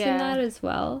influence in that as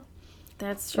well.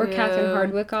 That's true. Or Catherine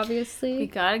Hardwicke, obviously. We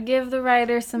gotta give the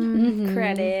writer some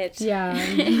credit.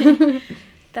 Yeah.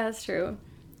 That's true.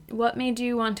 What made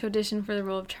you want to audition for the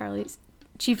role of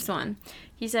Chief Swan?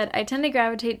 He said, I tend to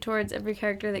gravitate towards every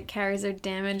character that carries their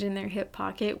damage in their hip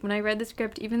pocket. When I read the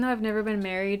script, even though I've never been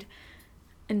married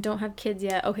and don't have kids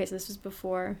yet, okay, so this was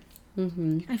before,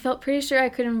 I felt pretty sure I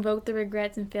could invoke the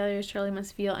regrets and failures Charlie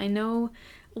must feel. I know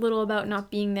little about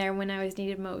not being there when I was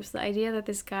needed most. The idea that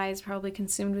this guy is probably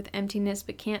consumed with emptiness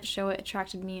but can't show it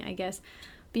attracted me, I guess.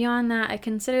 Beyond that, I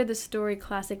consider the story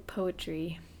classic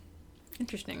poetry.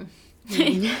 Interesting.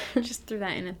 Just threw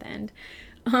that in at the end.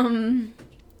 Can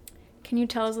you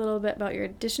tell us a little bit about your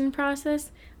audition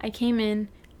process? I came in,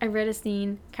 I read a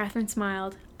scene, Catherine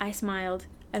smiled, I smiled.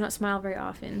 I don't smile very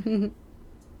often.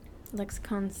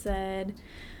 Lexicon said,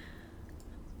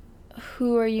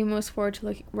 who are you most forward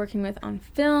to working with on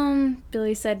film?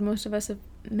 Billy said most of us have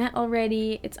met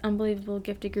already. It's an unbelievable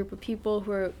gifted group of people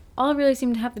who are all really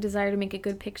seem to have the desire to make a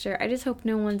good picture. I just hope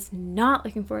no one's not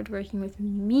looking forward to working with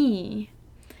me.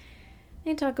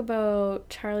 They talk about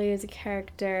Charlie as a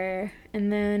character,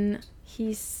 and then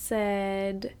he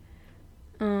said,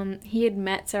 he had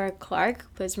met Sarah Clark, who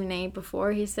plays Renee,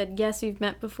 before. He said, yes, we've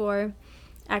met before.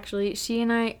 Actually, she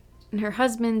and I and her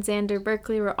husband, Xander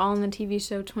Berkeley, were all on the TV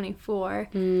show 24.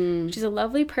 She's a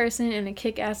lovely person and a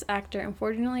kick-ass actor.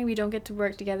 Unfortunately, we don't get to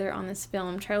work together on this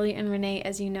film. Charlie and Renee,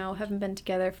 as you know, haven't been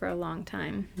together for a long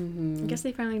time. I guess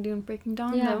they finally doing Breaking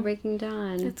Dawn, Yeah, though. Breaking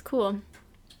Dawn. It's cool.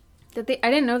 I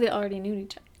didn't know they already knew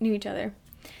each other.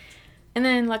 And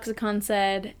then Lexicon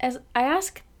said, as I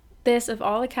ask this of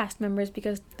all the cast members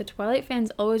because the Twilight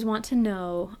fans always want to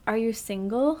know, are you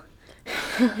single?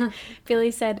 Billy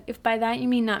said, if by that you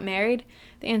mean not married,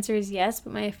 the answer is yes,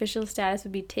 but my official status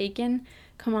would be taken.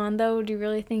 Come on, though, do you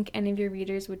really think any of your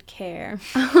readers would care?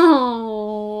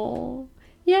 Oh,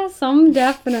 yeah, some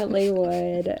definitely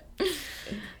would.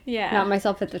 Yeah. Not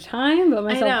myself at the time, but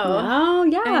myself now.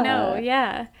 Yeah. I know,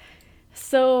 yeah.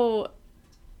 So,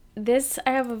 I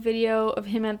have a video of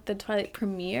him at the Twilight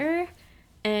premiere,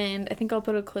 and I think I'll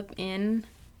put a clip in,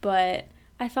 but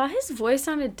I thought his voice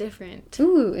sounded different.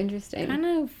 Ooh, interesting. Kind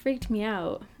of freaked me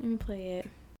out. Let me play it.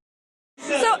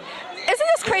 So, isn't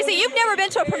this crazy? You've never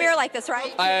been to a premiere like this,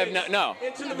 right? I have no.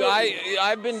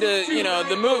 I've been to,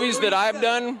 the movies that I've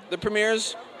done, the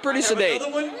premieres, pretty sedate,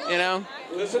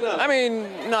 I mean,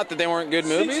 not that they weren't good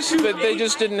movies, but they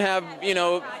just didn't have,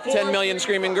 10 million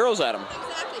screaming girls at them.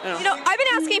 I've been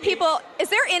asking people, is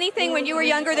there anything when you were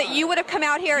younger that you would have come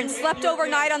out here and slept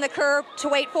overnight on the curb to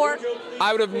wait for?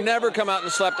 I would have never come out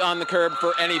and slept on the curb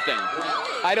for anything.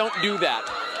 I don't do that.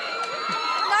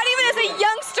 Not even as a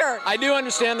youngster. I do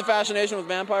understand the fascination with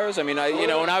vampires. I mean,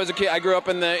 when I was a kid, I grew up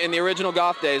in the original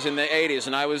goth days in the 80s,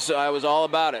 and I was all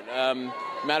about it.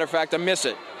 Matter of fact, I miss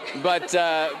it. But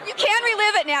you can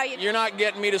relive it now. You're not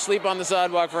getting me to sleep on the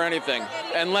sidewalk for anything,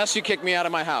 unless you kick me out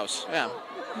of my house. Yeah.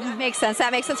 That makes sense.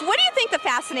 What do you think the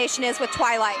fascination is with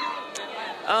Twilight?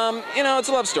 It's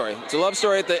a love story. It's a love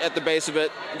story at the base of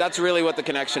it. That's really what the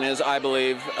connection is, I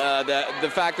believe. The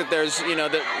fact that there's,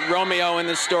 that Romeo in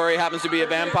this story happens to be a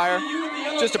vampire,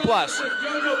 just a plus.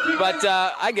 But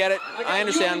I get it. I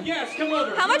understand.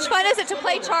 How much fun is it to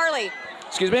play Charlie?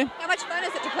 Excuse me? How much fun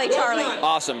is it to play Charlie?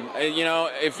 Awesome.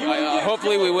 If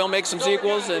hopefully we will make some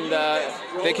sequels, and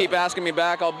they keep asking me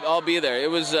back, I'll be there.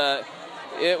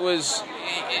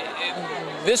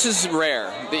 This is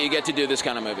rare that you get to do this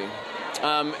kind of movie.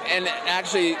 And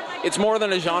actually, it's more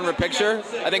than a genre picture.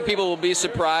 I think people will be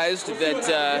surprised that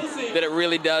it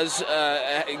really does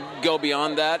go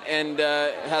beyond that, and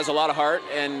has a lot of heart,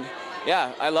 and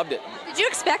yeah, I loved it. Did you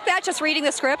expect that just reading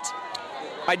the script?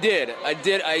 I did. If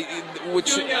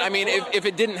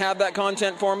it didn't have that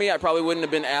content for me, I probably wouldn't have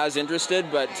been as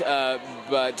interested. But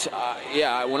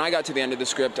yeah, when I got to the end of the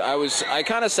script, I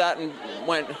kind of sat and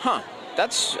went,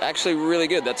 that's actually really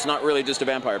good. That's not really just a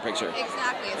vampire picture.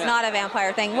 Exactly. It's not a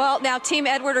vampire thing. Well, now, Team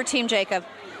Edward or Team Jacob?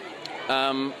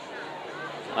 I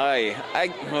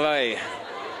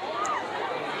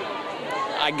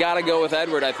gotta go with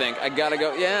Edward, I think. I gotta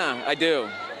go. Yeah, I do.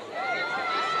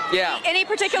 Yeah. Any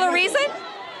particular reason?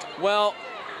 Well,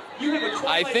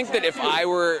 I think that if I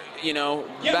were,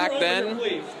 back then,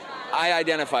 I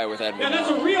identify with Edward. And that's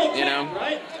a real thing,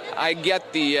 right? I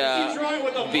get the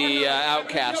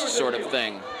outcast sort of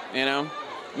thing,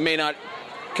 May not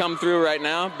come through right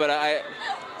now, but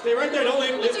Stay right there, don't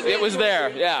leave. It was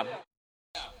there, yeah.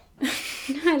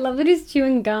 I love that he's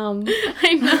chewing gum.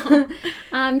 I know.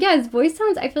 Yeah, his voice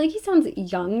I feel like he sounds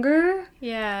younger.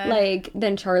 Yeah.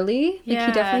 Than Charlie. He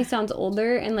Yeah. definitely sounds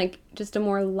older and just a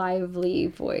more lively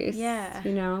voice. Yeah.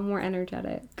 More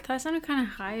energetic. I thought it sounded kind of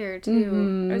higher,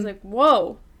 too. I was like,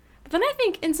 whoa. But then I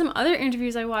think in some other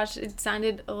interviews I watched, it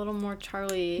sounded a little more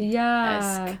Charlie-esque.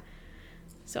 Yeah.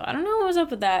 So I don't know what was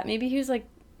up with that. Maybe he was,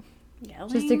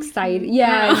 yelling? Just excited.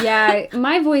 Yeah, yeah.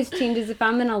 My voice changes if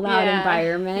I'm in a loud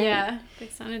environment. Yeah,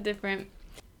 it sounded different.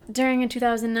 During a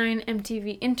 2009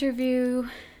 MTV interview,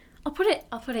 I'll put it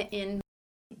in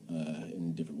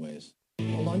different ways.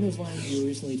 Along those lines, you were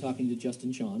recently talking to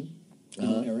Justin Sean,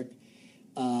 Eric,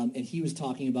 and he was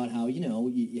talking about how,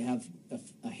 you have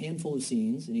a handful of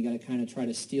scenes, and you got to kind of try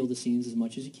to steal the scenes as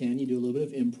much as you can. You do a little bit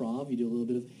of improv. You do a little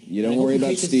bit of... You don't worry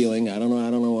about stealing. I don't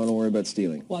worry about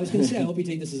stealing. Well, I was going to say, I hope you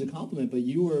take this as a compliment, but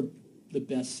you were the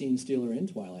best scene stealer in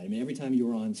Twilight. I mean, every time you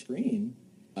were on screen...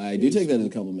 I do take that as a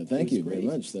compliment. Thank you very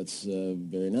much. That's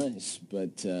very nice.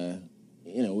 But,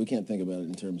 we can't think about it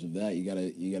in terms of that. You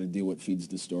gotta do what feeds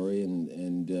the story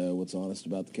and what's honest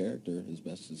about the character as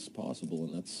best as possible,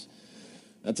 and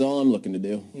that's all I'm looking to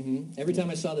do. Mm-hmm. Every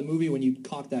time I saw the movie, when you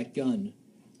cocked that gun,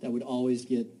 that would always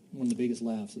get one of the biggest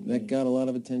laughs. That got a lot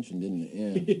of attention, didn't it?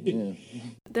 Yeah. Yeah.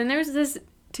 Then there was this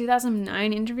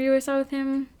 2009 interview I saw with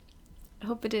him. I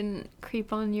hope it didn't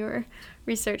creep on your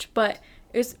research, but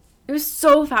it was It was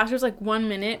so fast. It was like 1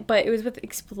 minute, but it was with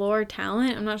Explore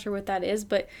Talent. I'm not sure what that is,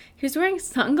 but he was wearing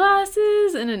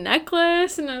sunglasses and a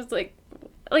necklace, and I was like,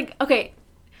 okay,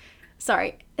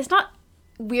 sorry. It's not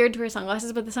weird to wear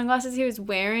sunglasses, but the sunglasses he was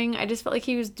wearing, I just felt like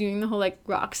he was doing the whole like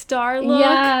rock star look.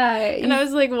 Yeah. And I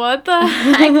was like, what the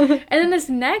heck? And then this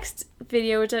next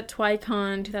video, which at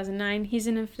TwiCon 2009, he's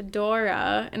in a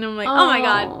fedora, and I'm like, oh my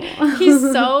god, he's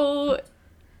so,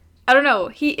 I don't know,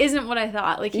 he isn't what I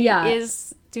thought. Like, he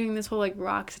is doing this whole like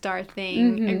rock star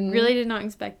thing. I really did not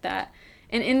expect that.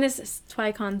 And in this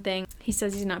TwiCon thing, he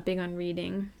says he's not big on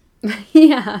reading.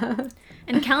 Yeah.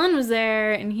 And Kellen was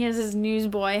there, and he has his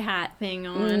newsboy hat thing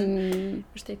on,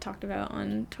 which they talked about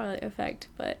on Twilight Effect,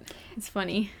 but it's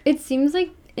funny. It seems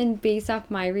like, based off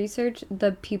my research,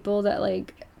 the people that,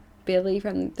 like, Billy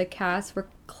from the cast were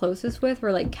closest with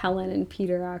were, like, Kellen and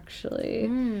Peter, actually.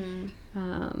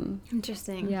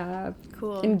 Interesting. Yeah.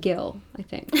 Cool. And Gil, I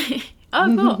think. Oh,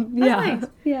 cool. That's nice.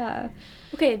 Yeah.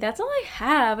 Okay, that's all I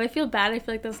have. I feel bad. I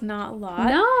feel like that's not a lot.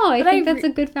 No, I think that's a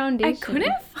good foundation. I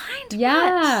couldn't find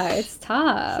Yeah, much. it's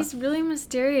tough. He's really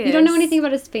mysterious. You don't know anything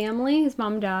about his family? His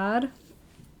mom, dad?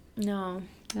 No.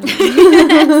 No.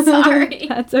 Sorry.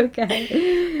 That's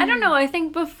okay. I don't know. I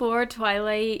think before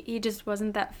Twilight, he just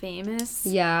wasn't that famous.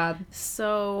 Yeah.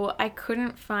 So I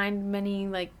couldn't find many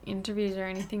like interviews or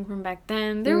anything from back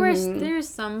then. There's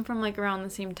some from like around the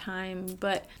same time,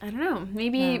 but I don't know.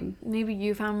 Maybe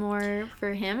you found more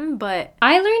for him, but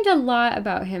I learned a lot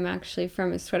about him actually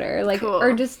from his Twitter, like cool.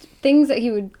 or just things that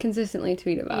he would consistently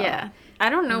tweet about. Yeah. I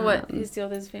don't know what his deal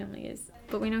with his family is.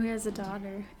 But we know he has a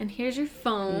daughter. And here's your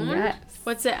phone. Yes.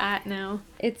 What's it at now?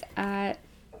 It's at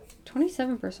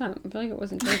 27%. I feel like it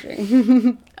wasn't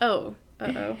charging. Oh.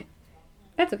 Uh-oh.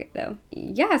 That's okay, though.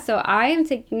 Yeah, so I am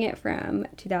taking it from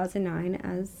 2009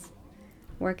 as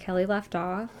where Kelly left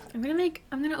off. I'm gonna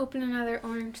open another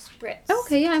orange spritz.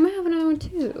 Okay, yeah, I might have another one,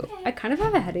 too. Okay. I kind of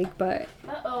have a headache, but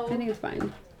I think it's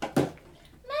fine.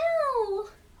 No!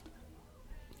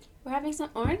 We're having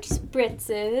some orange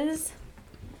spritzes.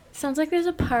 Sounds like there's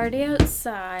a party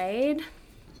outside.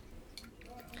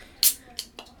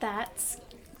 That's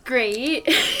great.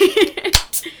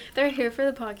 They're here for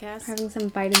the podcast. We're having some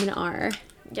vitamin R.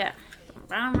 Yeah.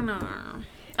 Vitamin R.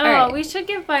 Oh, right. We should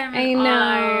get vitamin R. I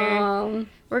know.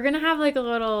 We're going to have like a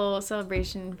little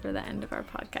celebration for the end of our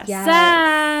podcast. Yes.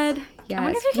 Sad. Yes. I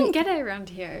wonder if we can get it around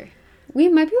here. We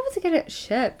might be able to get it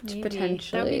shipped, Maybe.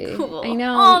 potentially. That'd be cool. I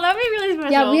know. Oh, that'd be really special.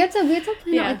 Yeah, we had to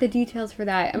plan out like the details for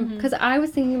that. Because I was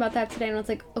thinking about that today, and I was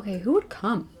like, okay, who would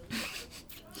come?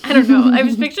 I don't know. I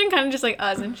was picturing kind of just like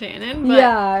us and Shannon. But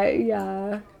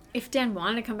yeah. If Dan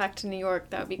wanted to come back to New York,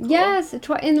 that would be cool. Yes, and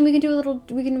then we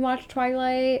can watch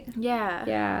Twilight.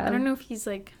 Yeah. I don't know if he's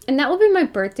like... And that will be my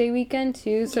birthday weekend,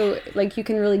 too, so, like, you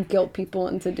can really guilt people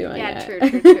into doing it. True.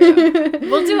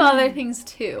 We'll do other things,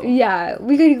 too. Yeah,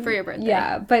 we could... For your birthday.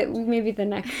 Yeah, but maybe the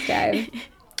next day.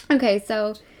 Okay,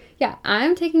 so... Yeah,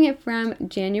 I'm taking it from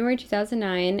January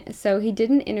 2009. So he did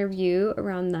an interview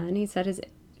around then. He said his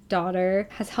daughter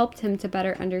has helped him to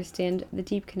better understand the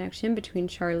deep connection between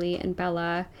Charlie and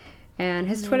Bella. And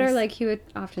his Twitter, like, he would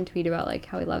often tweet about, like,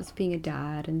 how he loves being a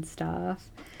dad and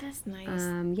stuff. That's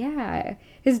nice. Yeah.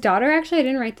 His daughter, actually, I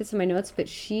didn't write this in my notes, but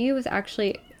she was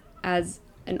actually, as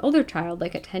an older child,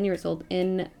 like at 10 years old,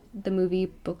 in the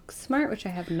movie Booksmart, which I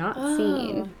have not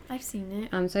seen. I've seen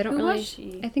it. So I don't Who really... was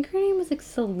she? I think her name was like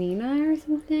Selena or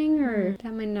something, or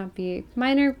that might not be.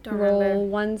 Minor role,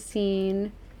 one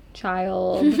scene,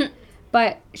 child.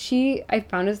 But I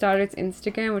found his daughter's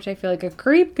Instagram, which I feel like a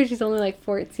creep because she's only like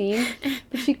 14.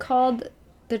 But she called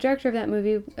the director of that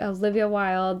movie, Olivia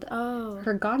Wilde,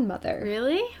 her godmother.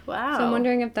 Really? Wow. So I'm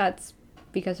wondering if that's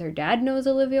because her dad knows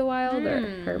Olivia Wilde or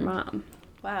her mom.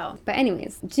 Wow. But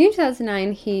anyways, June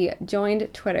 2009, he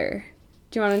joined Twitter.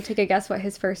 Do you want to take a guess what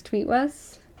his first tweet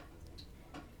was?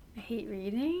 I hate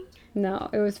reading? No,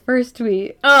 it was first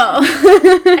tweet. Oh.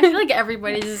 I feel like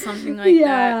everybody's is something like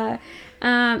that.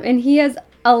 And he has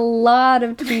a lot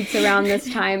of tweets around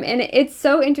this time. And it's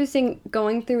so interesting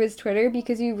going through his Twitter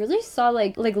because you really saw,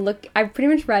 look, I've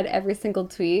pretty much read every single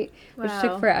tweet, which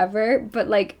took forever. But,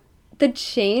 like, the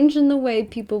change in the way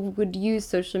people would use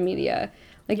social media.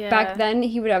 Like, back then,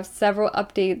 he would have several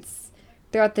updates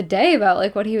throughout the day about,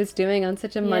 like, what he was doing on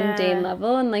such a mundane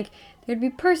level. And, like, there'd be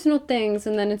personal things.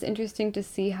 And then it's interesting to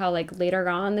see how, like, later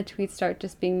on, the tweets start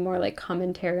just being more, like,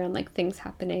 commentary on, like, things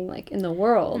happening, like, in the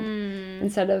world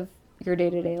instead of your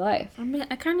day-to-day life.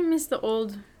 I kind of miss the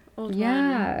old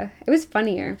Yeah, it was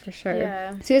funnier, for sure.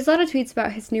 Yeah. So he has a lot of tweets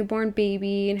about his newborn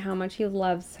baby and how much he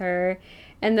loves her.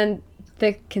 And then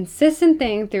the consistent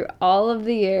thing through all of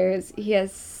the years, he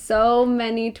has so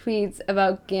many tweets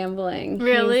about gambling.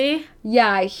 Really?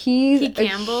 He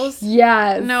gambles?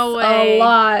 Yes. No way. A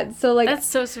lot. So, like... That's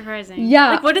so surprising.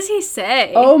 Yeah. Like, what does he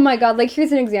say? Oh, my God. Like,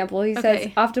 here's an example. He says,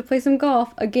 Okay. off to play some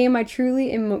golf, a game I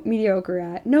truly am mediocre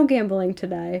at. No gambling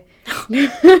today.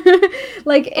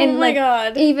 Like, and, Oh my like,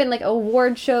 God. even, like,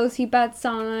 award shows he bets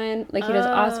on. Like, he does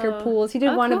Oscar pools. He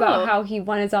did one about cool. how he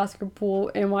won his Oscar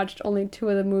pool and watched only 2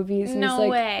 of the movies. And No he's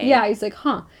like, way. Yeah, he's like,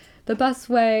 the best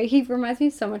way. He reminds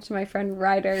me so much of my friend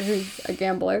Ryder, who's a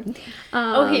gambler.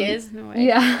 He is? No way.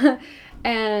 Yeah.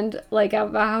 And, like,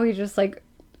 about how he just, like,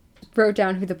 wrote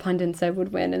down who the pundit said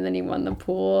would win, and then he won the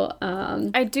pool.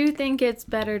 I do think it's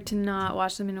better to not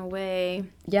watch them in a way.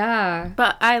 Yeah.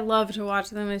 But I love to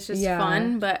watch them. It's just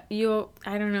fun. But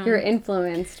I don't know. You're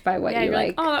influenced by what you you're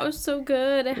like. Oh, that was so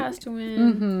good. It has to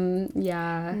win. Mm-hmm.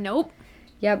 Yeah. Nope.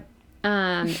 Yep.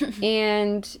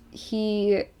 And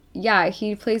he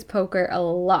plays poker a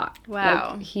lot.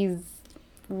 Wow. Like, he's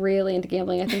really into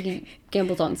gambling. I think he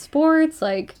gambles on sports.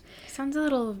 Like, sounds a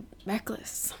little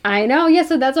reckless. I know. Yeah.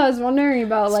 So that's what I was wondering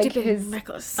about, like, Stupid his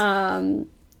reckless.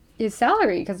 His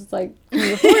salary, because it's like, can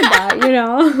you afford that? You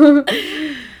know.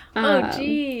 Oh,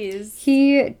 jeez.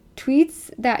 He tweets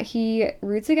that he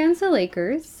roots against the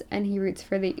Lakers and he roots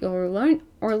for the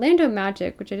Orlando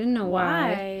Magic, which I didn't know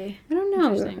why. I don't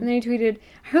know. And then he tweeted,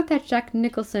 I hope that Jack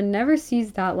Nicholson never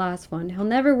sees that last one. He'll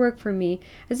never work for me,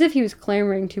 as if he was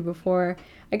clamoring to before.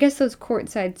 I guess those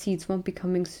courtside seats won't be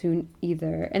coming soon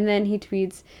either. And then he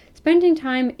tweets, spending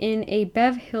time in a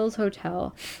Bev Hills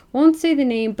hotel. Won't say the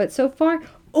name, but so far,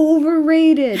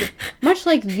 overrated. Much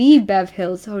like the Bev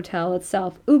Hills Hotel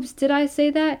itself. Oops, did I say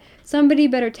that? Somebody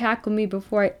better tackle me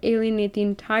before I alienate the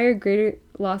entire greater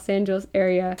Los Angeles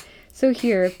area. So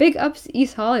here, big ups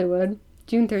East Hollywood,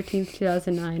 June 13th,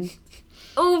 2009.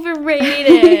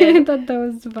 Overrated. I thought that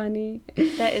was funny.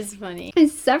 That is funny.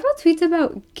 There's several tweets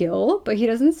about Gil, but he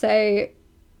doesn't say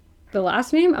the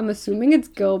last name. I'm assuming it's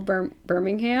Gil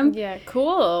Birmingham. Yeah,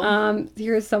 cool.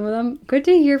 Here's some of them. Good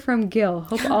to hear from Gil.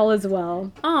 Hope all is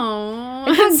well.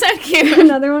 Oh, that's so cute.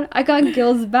 Another one. I got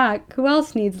Gil's back. Who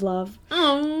else needs love?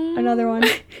 Oh. Another one.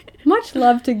 Much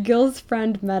love to Gil's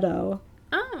friend Meadow.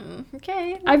 Oh,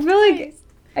 okay. I feel like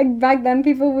back then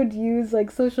people would use,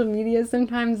 like, social media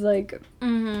sometimes, like...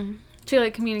 Mm-hmm. To,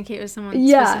 like, communicate with someone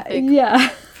specific. Yeah.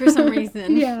 For some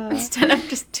reason. Yeah. Instead of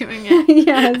just doing it.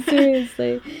 Yeah,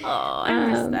 seriously. Oh, I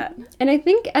miss that. And I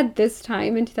think at this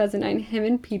time in 2009, him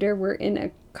and Peter were in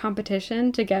a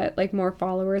competition to get, like, more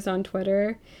followers on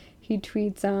Twitter. He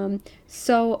tweets,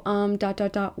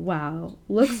 wow.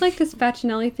 Looks like this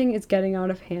Facinelli thing is getting out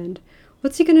of hand.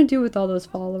 What's he gonna do with all those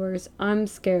followers? I'm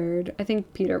scared. I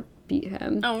think Peter beat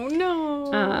him. Oh,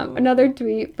 no. Another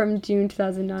tweet from June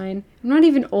 2009. I'm not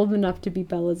even old enough to be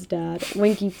Bella's dad.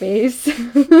 Winky face. I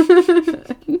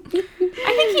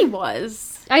think he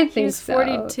was. I think he was so.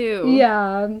 42.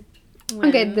 Yeah.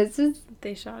 Okay, this is...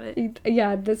 They shot it.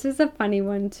 Yeah, this is a funny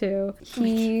one, too.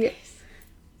 He...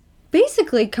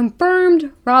 basically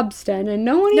confirmed Robston, and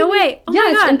no one... No way! Oh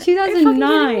yes, my God. in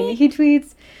 2009, he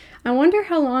tweets, I wonder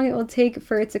how long it will take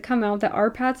for it to come out that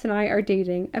Arpats and I are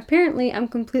dating. Apparently, I'm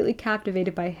completely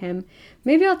captivated by him.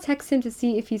 Maybe I'll text him to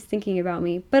see if he's thinking about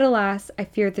me. But alas, I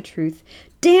fear the truth.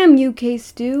 Damn you,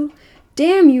 K-Stu.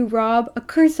 Damn you, Rob. A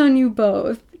curse on you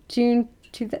both. June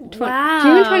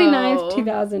 29th,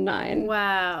 2009.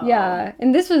 Wow. Yeah,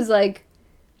 and this was, like,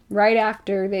 right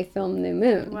after they filmed New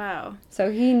Moon. Wow.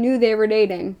 So he knew they were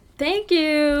dating. Thank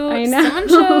you. I know. Someone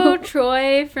show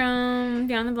Troy from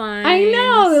Beyond the Blinds. I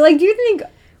know. Like, do you think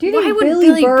why would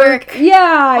Billy Burke?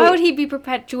 Yeah. Why would he be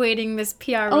perpetuating this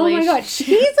PR relationship? Oh my god,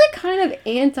 he's like kind of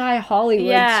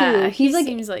anti-Hollywood too.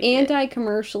 He's like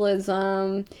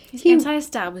anti-commercialism. He's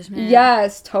anti-establishment.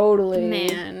 Yes, totally.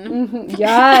 Man. Mm-hmm.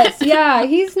 Yes, yeah.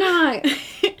 He's not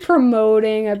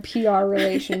promoting a PR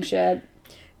relationship.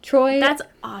 Troy. That's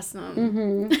awesome.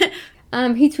 Mm-hmm.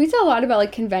 He tweets a lot about,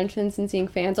 like, conventions and seeing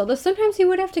fans, although sometimes he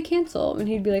would have to cancel, and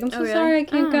he'd be like, I'm so sorry I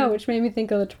can't go, which made me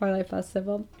think of the Twilight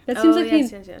Festival. It seems like he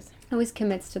always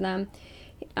commits to them.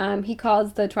 He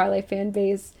calls the Twilight fan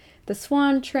base the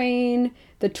Swan Train,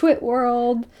 the Twit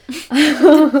World.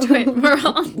 Twit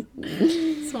World.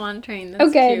 Swan Train,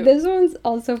 that's cute. This one's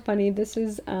also funny. This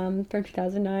is from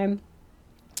 2009.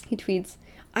 He tweets,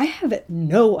 I have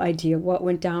no idea what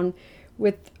went down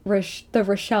with the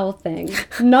Rochelle thing.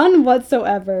 None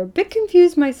whatsoever. Bit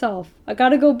confused myself. I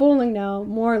gotta go bowling now.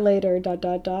 More later, ... I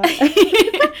gotta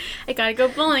go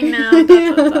bowling now, ...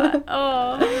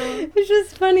 Oh. It's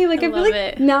just funny. Like, I feel like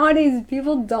it. nowadays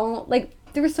people don't, like,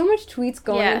 there was so much tweets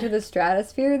going into the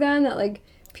stratosphere then that, like,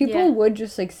 people would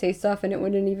just like say stuff and it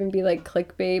wouldn't even be like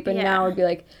clickbait, but Yeah. now it'd be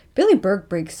like Billy Burke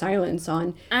breaks silence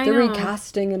on I the know.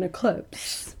 recasting in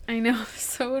Eclipse. I know,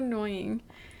 so annoying.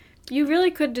 You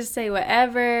really could just say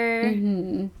whatever.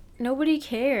 Mm-hmm. Nobody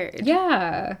cared.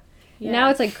 Yeah. Now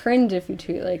it's like cringe if you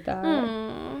tweet like that.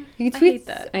 Aww, He tweets. I hate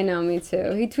that. I know, me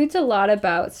too. He tweets a lot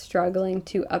about struggling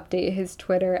to update his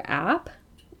Twitter app.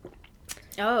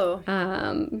 Oh.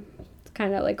 It's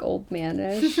kind of like old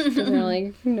manish. Doesn't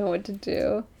really know what to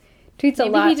do. Tweets a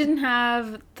Maybe lot. he didn't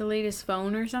have the latest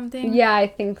phone or something. Yeah, I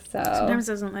think so. Sometimes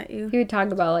it doesn't let you. He would talk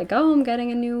about like, oh, I'm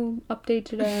getting a new update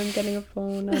today. I'm getting a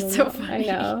phone. I That's don't so know. funny.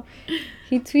 I know.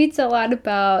 He tweets a lot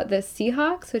about the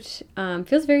Seahawks, which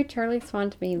feels very Charlie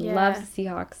Swan to me. He Yeah. loves the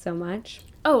Seahawks so much.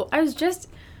 Oh, I was just,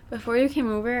 before you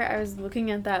came over, I was looking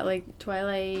at that, like,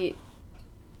 Twilight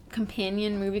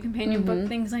movie companion book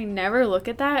things. I never look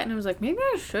at that, and I was like, maybe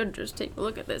I should just take a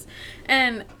look at this.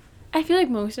 And I feel like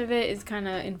most of it is kind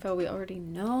of info we already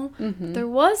know. There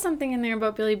was something in there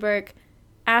about Billy Burke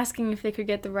asking if they could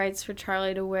get the rights for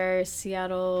Charlie to wear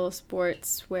Seattle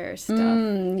sportswear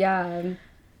stuff. Yeah.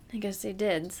 I guess they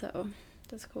did, so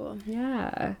that's cool.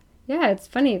 Yeah. Yeah, it's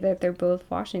funny that they're both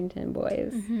Washington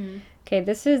boys. Okay,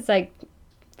 this is like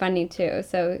funny too.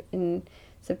 So in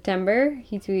September,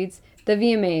 he tweets, "The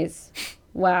VMAs.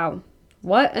 Wow.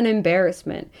 What an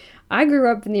embarrassment. I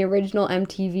grew up in the original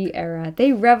MTV era.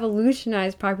 They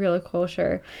revolutionized popular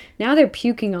culture. Now they're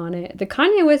puking on it. The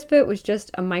Kanye West bit was just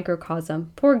a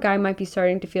microcosm. Poor guy might be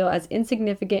starting to feel as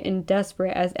insignificant and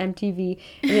desperate as MTV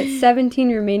and its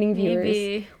 17 remaining viewers.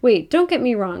 Maybe. Wait, don't get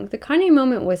me wrong. The Kanye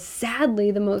moment was sadly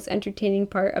the most entertaining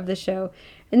part of the show.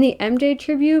 And the MJ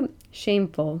tribute,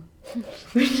 shameful."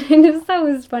 Which I just thought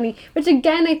was funny. Which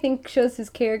again, I think shows his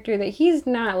character that he's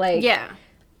not like... Yeah.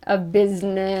 a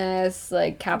business,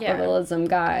 like, capitalism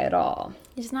guy at all.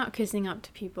 He's not kissing up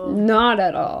to people. Not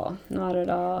at all. Not at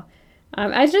all.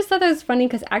 I just thought that was funny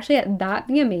because actually at that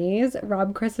VMAs,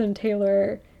 Rob, Chris, and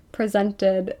Taylor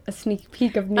presented a sneak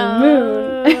peek of New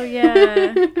Moon. Oh,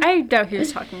 yeah. I doubt he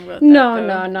was talking about that, No, though.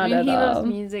 no, not at he all. loves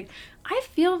music. I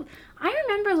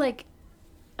remember, like,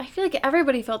 I feel like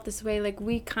everybody felt this way. Like,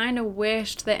 we kind of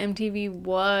wished that MTV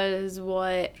was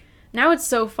what... Now it's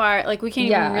so far, like, we can't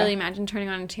even really imagine turning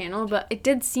on a channel, but it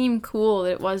did seem cool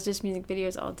that it was just music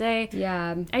videos all day.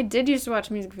 Yeah. I did used to watch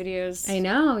music videos. I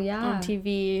know, yeah. On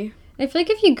TV. I feel like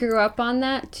if you grew up on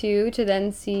that, too, to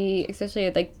then see, especially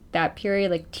at, like, that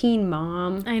period, like, Teen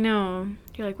Mom. I know.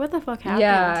 You're like, what the fuck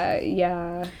happened?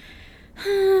 Yeah.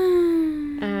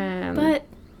 But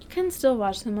you can still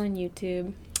watch them on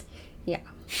YouTube. Yeah.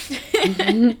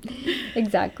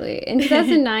 Exactly. In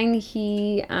 2009,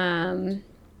 he...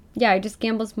 he just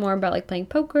gambles more about, like, playing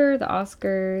poker, the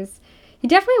Oscars. He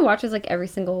definitely watches, like, every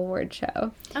single award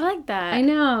show. I like that. I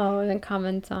know, and then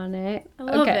comments on it. I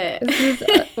love it. This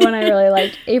is one I really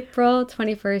liked. April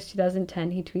 21st,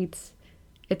 2010, he tweets,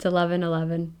 "It's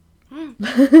 11/11."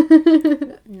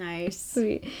 Nice.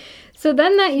 Sweet. So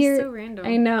then that year... so random.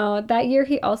 I know. That year,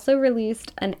 he also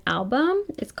released an album.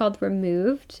 It's called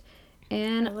Removed.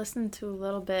 And I listened to a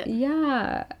little bit.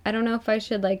 yeah, I don't know if I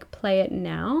should, like, play it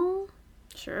now.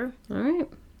 Sure. All right.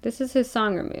 This is his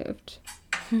song Removed.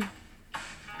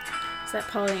 Is that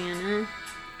Pollyanna?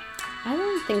 I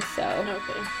don't think so.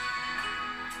 Okay.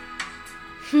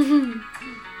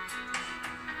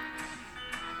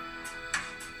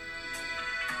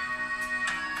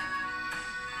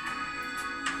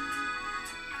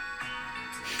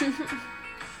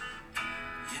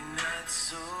 You're not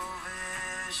so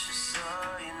vicious,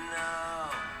 are you now?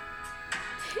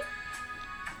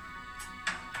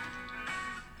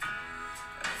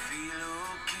 I feel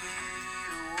okay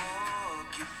to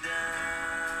walk you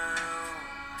down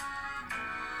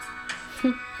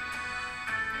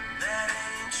that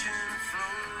ancient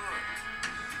floor.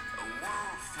 I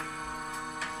won't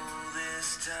fall this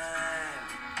time,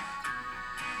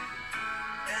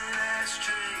 and that's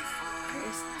straight for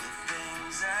the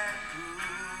things I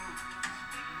proved.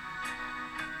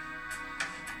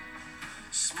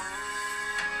 Smoldering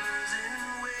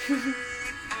way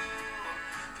for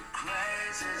the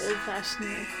crisis.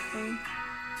 Old-fashioned thing.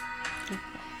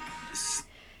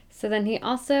 So then he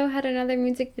also had another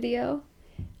music video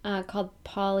called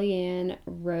Pollyann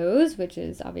Rose, which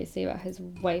is obviously about his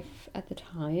wife at the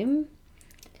time.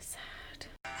 Sad.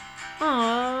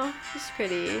 Aw, she's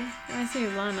pretty. Reminds me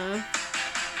of Lana.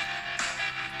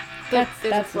 That's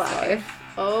There's a his flower. wife.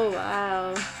 Oh,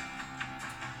 wow.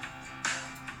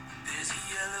 There's a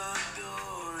yellow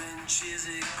door in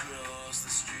Chiswick across the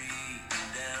street and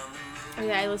down the road. Oh,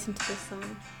 yeah, I listened to this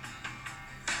song.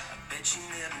 I bet you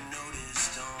never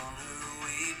noticed on her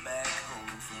way back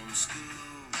home from school.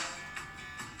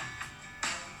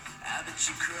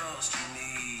 She crossed her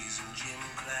knees in gym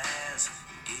class,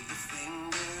 gave the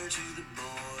finger to the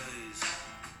boys.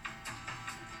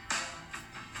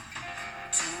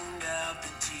 Tuned out the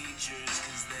teachers,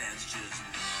 cause that's just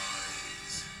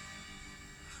noise.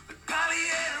 But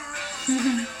Pollyanna Rose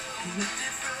knows the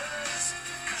difference,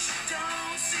 cause she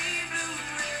don't see blue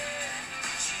and red.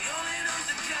 She only knows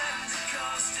the kinds of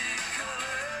caustic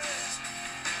colors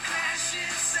that crash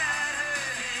inside her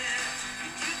head.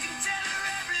 And you can tell her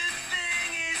everything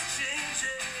is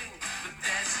changing, but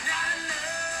that's not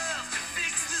enough to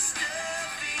fix the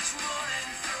stuff each morning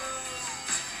throws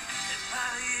at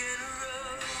Pollyanna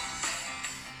Rose.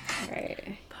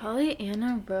 Right.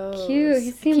 Pollyanna Rose. Cute. He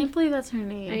I seemed... can't believe that's her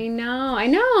name. I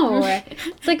know.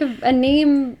 It's like a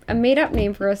name, a made-up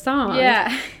name for a song.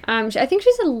 Yeah. I think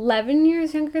she's 11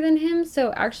 years younger than him,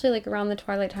 so actually, like, around the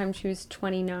Twilight time, she was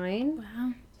 29.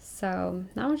 Wow. So,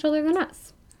 not much older than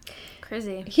us.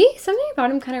 Crazy. Something about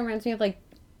him kind of reminds me of, like,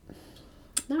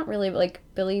 not really, but, like,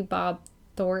 Billy Bob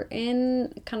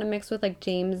Thornton, kind of mixed with, like,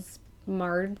 James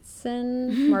Marsden.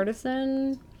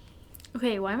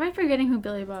 Okay, why am I forgetting who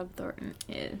Billy Bob Thornton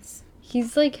is?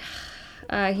 He's, like,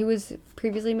 he was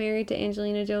previously married to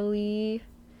Angelina Jolie.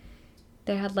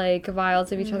 They had, like,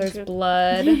 vials of each other's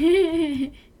blood.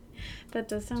 That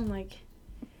does sound like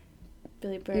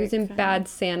Billy Burke. He was in Bad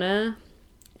Santa.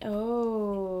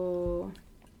 Oh.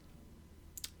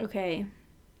 Okay.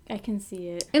 I can see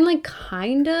it. And, like,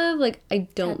 kind of, like, I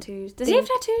don't... Tattoos. Does he have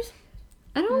tattoos?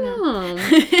 I don't know.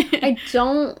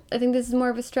 I think this is more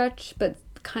of a stretch, but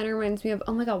kind of reminds me of,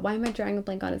 oh my god, why am I drawing a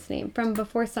blank on his name? From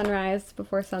Before Sunrise,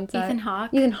 Before Sunset. Ethan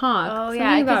Hawke? Ethan Hawke. Oh, Something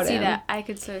yeah, I could see him. that. I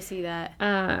could so see that.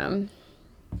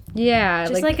 Yeah.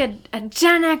 Just like a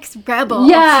Gen X rebel.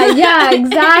 Yeah,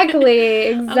 exactly.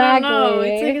 I don't know.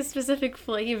 It's like a specific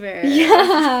flavor.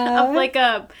 Yeah. Of like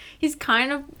he's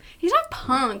not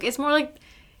punk. It's more like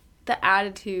the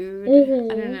attitude.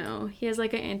 Mm-hmm. I don't know. He has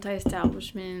like an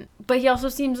anti-establishment. But he also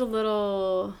seems a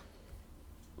little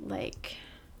like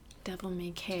devil may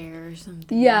care or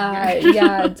something.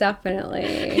 Yeah,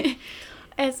 definitely.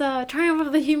 It's a triumph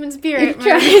of the human spirit.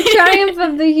 Triumph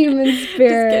of the human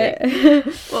spirit.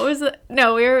 What was it?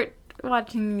 No, we were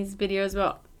watching these videos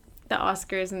about the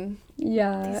Oscars and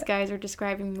these guys are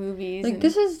describing movies. Like,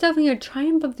 this is definitely a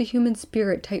triumph of the human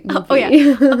spirit type movie. Oh,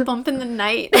 yeah. A Bump in the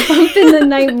Night. A Bump in the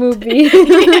Night movie.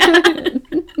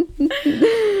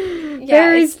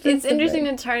 Yeah, it's interesting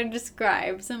to try to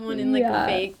describe someone in like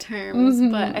vague terms,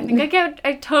 but I think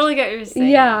I totally get what you're saying.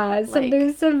 Yeah, so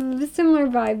there's a similar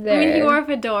vibe there. I mean, he wore a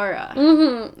fedora.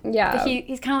 Mm-hmm. Yeah. But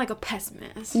he's kind of like a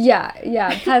pessimist. Yeah,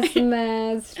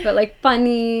 pessimist, but like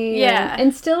funny. Yeah.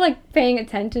 And still like paying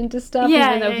attention to stuff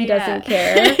even though he doesn't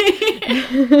care.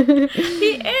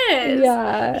 He is.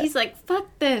 Yeah. He's like, fuck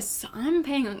this. I'm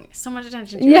paying so much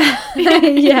attention to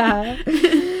it. Yeah.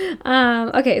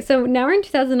 Okay, so now we're in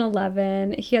 2011.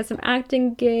 He has some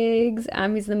acting gigs.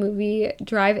 He's in the movie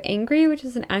Drive Angry, which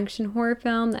is an action horror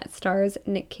film that stars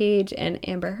Nick Cage and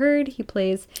Amber Heard. He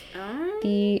plays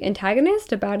the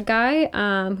antagonist, a bad guy,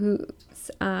 who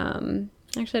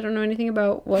actually I don't know anything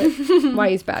about why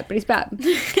he's bad, but he's bad.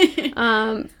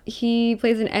 He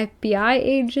plays an FBI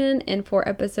agent in 4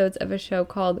 episodes of a show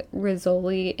called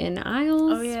Rizzoli in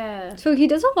Isles. Oh yeah. So he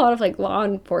does a lot of like law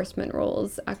enforcement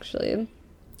roles, actually.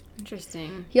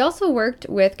 Interesting. He also worked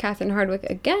with Catherine Hardwicke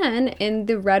again in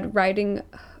the Red Riding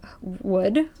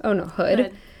Hood.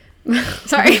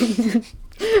 Sorry.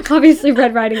 Obviously,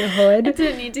 Red Riding Hood. I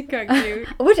didn't need to correct you.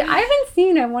 Which I haven't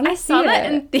seen. I want to see it. I saw that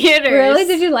in theaters. Really?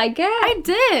 Did you like it? I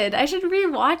did. I should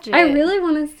rewatch it. I really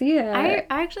want to see it. I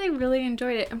actually really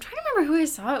enjoyed it. I'm trying to remember who I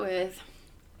saw it with.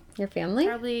 Your family?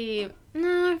 Probably.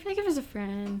 No, I feel like it was a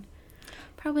friend.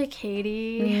 Probably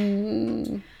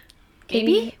Katie.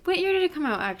 Maybe? What year did it come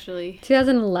out, actually?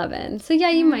 2011. So, yeah,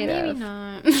 you might have. Maybe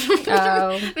not.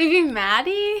 Oh. Maybe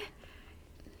Maddie?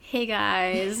 Hey,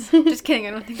 guys. Just kidding.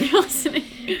 I don't think they're listening.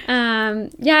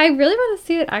 Yeah, I really want to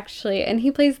see it, actually. And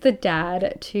he plays the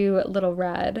dad to Little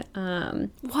Red.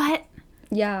 What?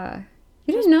 Yeah.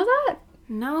 You didn't know that?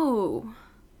 No.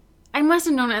 I must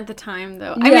have known it at the time,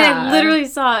 though. Yeah. I mean, I literally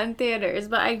saw it in theaters,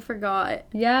 but I forgot.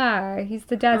 Yeah, he's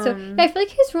the dad. So, yeah, I feel like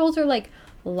his roles are, like,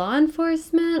 law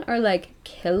enforcement or like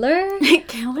killer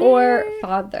or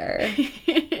father.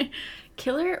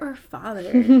 Killer or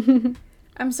father?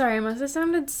 I'm sorry, I must have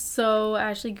sounded so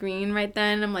Ashley Greene right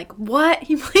then. I'm like, what?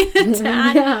 He played the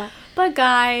dad? Yeah. But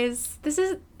guys, this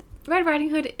is Red Riding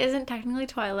Hood isn't technically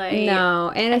Twilight.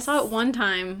 No, and I saw it one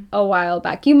time. A while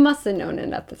back. You must have known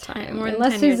it at the time. More than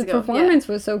unless 10 years his ago. performance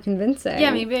was so convincing.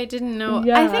 Yeah, maybe I didn't know.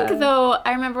 Yeah. I think, though,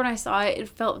 I remember when I saw it, it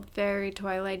felt very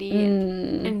Twilight-y.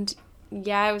 And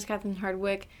yeah, it was Catherine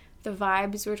Hardwicke. the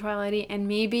vibes were Twilighty, and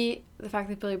maybe the fact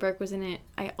that Billy Burke was in it,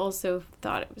 I also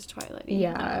thought it was Twilighty.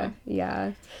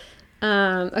 Yeah.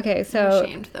 Okay, so I'm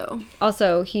ashamed though.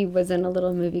 Also, he was in a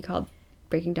little movie called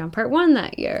Breaking Down Part 1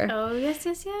 that year. Oh, yes.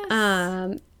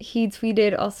 He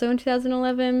tweeted also in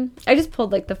 2011. I just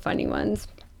pulled like the funny ones.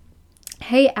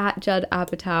 Hey, at Judd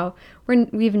Apatow,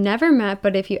 we've never met,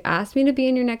 but if you asked me to be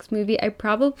in your next movie, I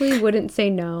probably wouldn't say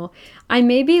no. I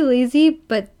may be lazy,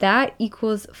 but that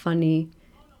equals funny.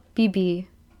 BB.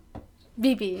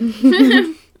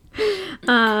 BB.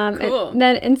 Cool. And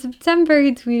then in September,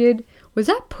 he tweeted, was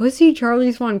that Pussy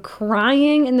Charlie Swan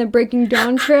crying in the Breaking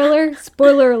Dawn trailer?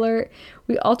 Spoiler alert.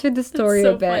 We altered the story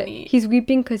a bit. Funny. He's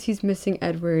weeping because he's missing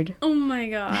Edward. Oh my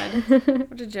god.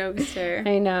 What a jokester.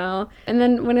 I know. And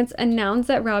then when it's announced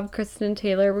that Rob, Kristen, and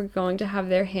Taylor were going to have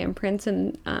their handprints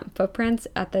and footprints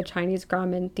at the Chinese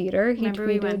Grauman Theater, he Remember tweeted,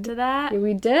 we went to that? Yeah,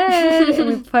 we did. And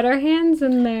we put our hands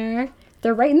in there.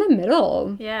 They're right in the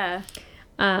middle. Yeah.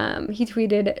 He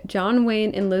tweeted, John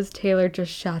Wayne and Liz Taylor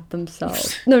just shot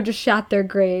themselves. No, just shot their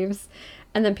graves.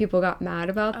 And then people got mad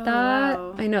about that.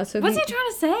 Wow. I know. So what's he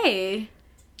trying to say?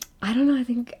 I don't know. I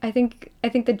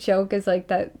think the joke is like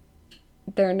that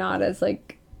they're not as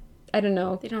like, I don't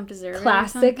know, they don't deserve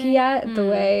classic it yet the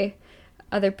way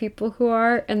other people who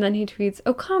are. And then he tweets,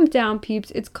 oh, calm down,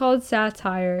 peeps. It's called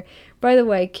satire. By the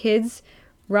way, kids,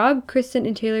 Rob, Kristen,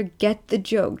 and Taylor get the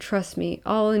joke. Trust me,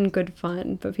 all in good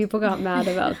fun. But people got mad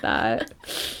about that.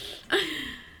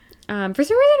 For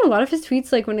some reason, a lot of his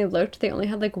tweets, like when I looked, they only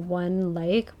had like 1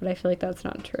 like, but I feel like that's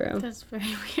not true. That's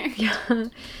very weird. Yeah.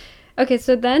 Okay,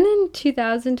 so then in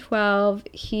 2012,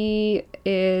 he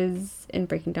is in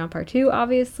Breaking Down Part 2,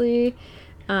 obviously.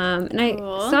 And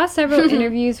Cool. I saw several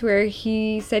interviews where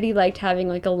he said he liked having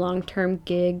like a long-term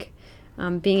gig,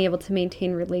 being able to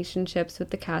maintain relationships with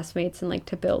the castmates and like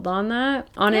to build on that.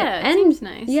 It seems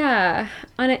nice. Yeah.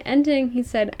 On an ending, he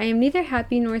said, I am neither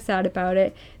happy nor sad about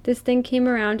it. This thing came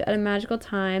around at a magical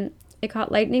time. It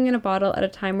caught lightning in a bottle at a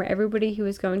time where everybody who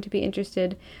was going to be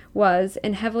interested was,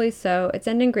 and heavily so. It's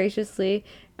ending graciously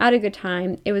at a good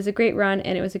time. It was a great run,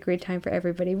 and it was a great time for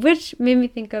everybody, which made me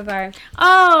think of our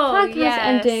podcast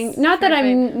ending. Not that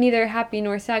I'm neither happy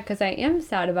nor sad, because I am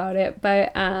sad about it,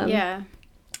 but yeah,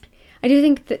 I do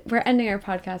think that we're ending our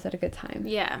podcast at a good time.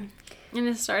 Yeah, and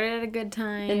it started at a good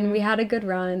time, and we had a good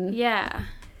run. Yeah,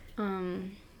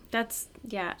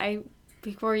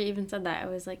 before you even said that, I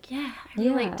was like, yeah, I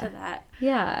relate to that.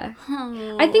 Yeah.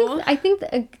 Aww. I think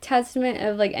a testament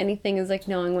of like anything is like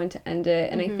knowing when to end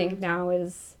it, and I think now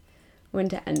is when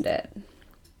to end it.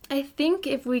 I think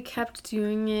if we kept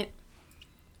doing it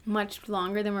much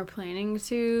longer than we're planning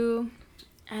to,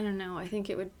 I don't know, I think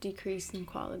it would decrease in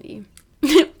quality.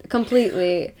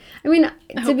 Completely. I mean,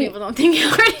 I hope people don't think it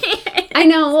already. I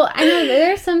know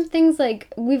there are some things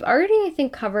like we've already, I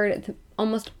think, covered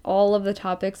almost all of the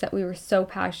topics that we were so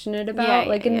passionate about.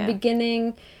 In the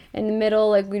beginning, in the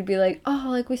middle, like we'd be like, oh,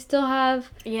 like we still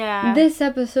have this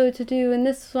episode to do and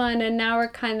this one, and now we're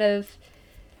kind of,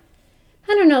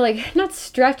 I don't know, like not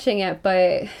stretching it,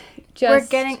 but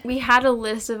just we had a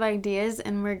list of ideas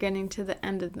and we're getting to the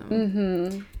end of them.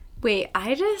 Mm-hmm. Wait,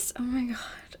 oh my god.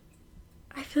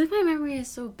 I feel like my memory is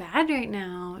so bad right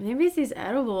now. Maybe it's these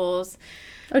edibles.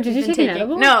 Oh, did you take an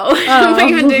edible? No. I've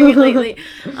been doing it lately.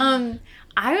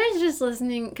 I was just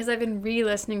listening, because I've been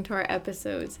re-listening to our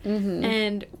episodes. Mm-hmm.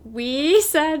 And we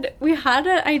said we had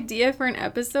an idea for an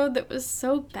episode that was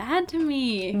so bad to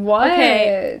me. What?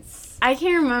 Okay. I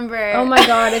can't remember. Oh my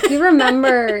god, if you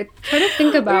remember, try to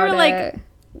think about it. We were like,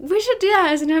 we should do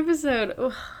that as an episode.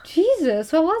 Ugh.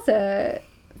 Jesus, what was it?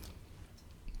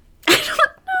 I don't know.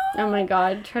 Oh my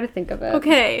god, try to think of it.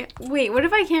 Okay, wait, what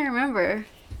if I can't remember?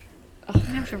 I'm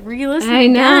gonna have to re-listen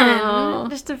again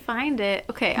just to find it.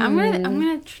 Okay, I'm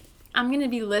gonna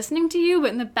be listening to you,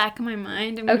 but in the back of my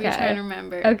mind, I'm gonna be trying to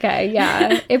remember. Okay,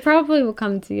 yeah, it probably will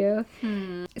come to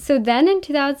you. So then in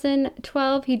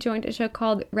 2012, he joined a show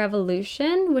called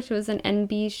Revolution, which was an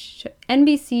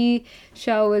NBC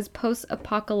show. It was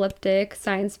post-apocalyptic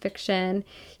science fiction.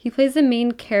 He plays the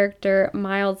main character,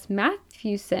 Miles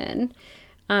Mathewson.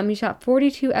 He shot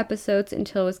 42 episodes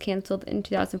until it was canceled in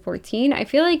 2014. I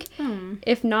feel like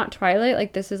if not Twilight,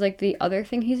 like this is like the other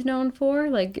thing he's known for.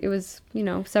 Like it was,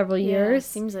 several years.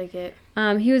 Seems like it.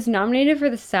 He was nominated for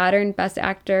the Saturn Best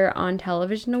Actor on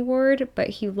Television Award, but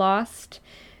he lost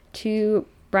to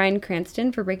Bryan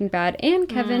Cranston for Breaking Bad and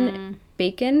Kevin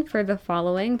Bacon for The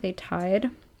Following. They tied.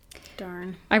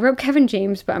 Darn. I wrote Kevin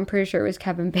James, but I'm pretty sure it was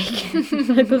Kevin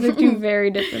Bacon. Like those are two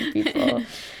very different people.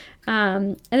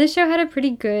 And the show had a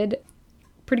pretty good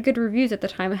reviews at the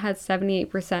time. It had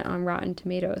 78% on Rotten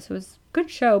Tomatoes. So it was a good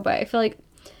show, but I feel like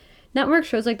network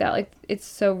shows like that, like, it's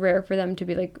so rare for them to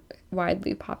be, like,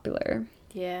 widely popular.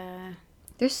 Yeah.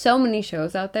 There's so many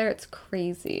shows out there. It's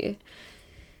crazy.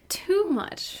 Too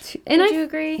much. And Would you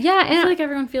agree? Yeah. I feel like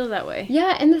everyone feels that way.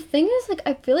 Yeah, and the thing is, like,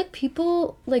 I feel like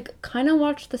people, like, kind of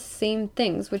watch the same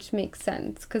things, which makes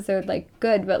sense, because they're, like,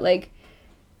 good, but, like,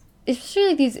 especially,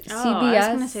 like, these CBS... I was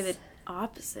going to say the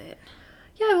opposite.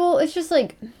 Yeah, well, it's just,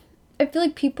 like, I feel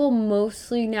like people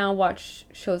mostly now watch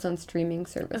shows on streaming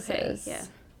services. Okay, yeah.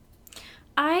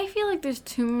 I feel like there's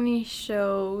too many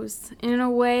shows. In a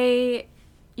way,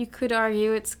 you could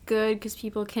argue it's good because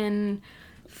people can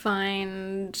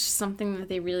find something that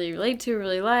they really relate to,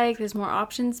 really like. There's more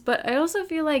options. But I also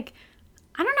feel like,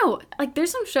 I don't know, like,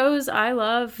 there's some shows I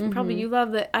love, and probably you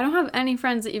love, that I don't have any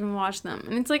friends that even watch them.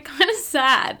 And it's, like, kind of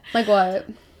sad. Like what?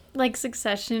 Like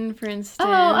Succession, for instance.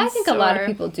 Oh, I think a lot of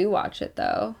people do watch it,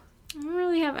 though. I don't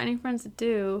really have any friends that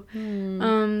do. I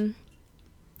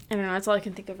don't know, that's all I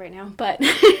can think of right now. But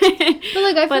like,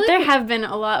 I feel there have been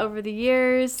a lot over the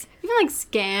years. Even like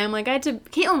Scam, like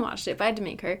Caitlin watched it, but I had to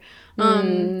make her.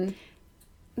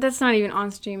 That's not even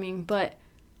on streaming, but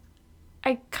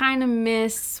I kind of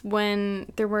miss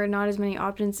when there were not as many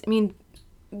options. I mean,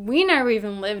 we never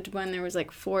even lived when there was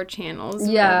like 4 channels.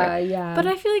 Yeah, yeah. But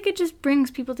I feel like it just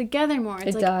brings people together more.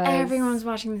 It's It like does. everyone's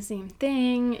watching the same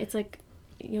thing. It's like,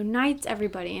 unites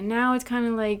everybody. And now it's kind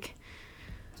of like,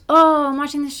 oh, I'm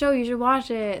watching this show, you should watch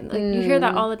it. Like, you hear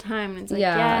that all the time, and it's like,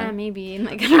 yeah maybe. And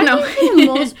like, I don't know. For the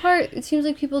most part, it seems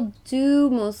like people do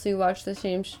mostly watch the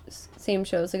same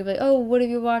shows. Like, if like, oh, what have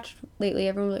you watched lately?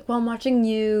 Everyone's like, well, I'm watching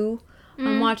You.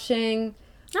 I'm watching...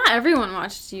 Not everyone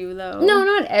watched You, though. No,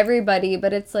 not everybody,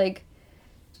 but it's like,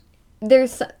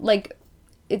 there's, like,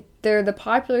 they're the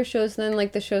popular shows, and then,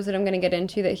 like, the shows that I'm going to get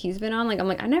into that he's been on, like, I'm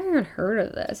like, I never even heard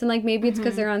of this. And, like, maybe it's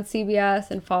because they're on CBS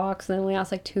and Fox, and they only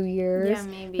last, like, 2 years. Yeah,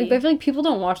 maybe. Like, but I feel like people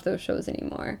don't watch those shows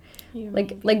anymore. Yeah,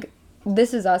 like,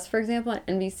 This Is Us, for example, on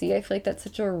NBC, I feel like that's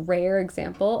such a rare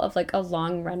example of, like, a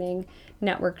long-running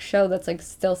network show that's, like,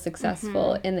 still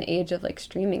successful in the age of, like,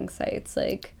 streaming sites.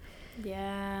 Like,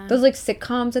 yeah. those, like,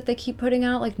 sitcoms that they keep putting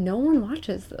out, like, no one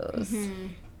watches those.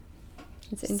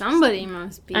 Somebody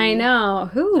must be. I know.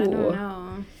 Who? I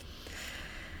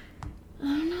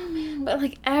don't know, man. But,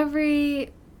 like,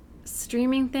 every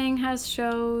streaming thing has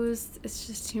shows. It's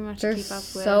just too much to keep up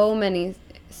with. There's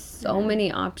so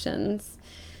many options.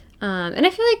 And I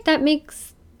feel like that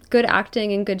makes good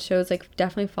acting and good shows, like,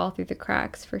 definitely fall through the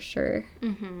cracks, for sure.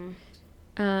 In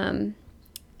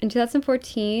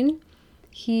 2014...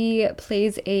 he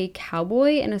plays a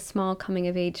cowboy in a small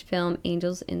coming-of-age film,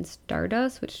 Angels in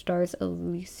Stardust, which stars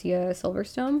Alicia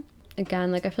Silverstone.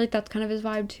 Again, like, I feel like that's kind of his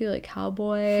vibe, too, like,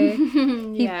 cowboy.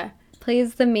 Yeah. He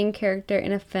plays the main character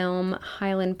in a film,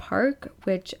 Highland Park,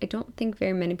 which I don't think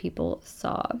very many people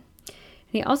saw. And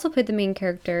he also played the main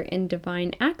character in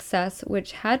Divine Access,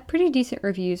 which had pretty decent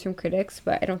reviews from critics,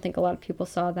 but I don't think a lot of people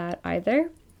saw that either.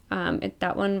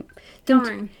 That one...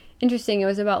 Darn. Interesting. It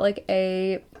was about, like,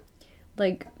 I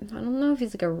don't know if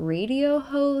he's, like, a radio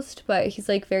host, but he's,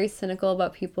 like, very cynical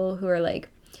about people who are, like,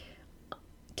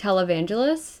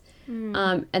 televangelists.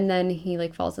 And then he,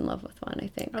 like, falls in love with one, I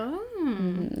think.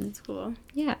 Oh, that's cool.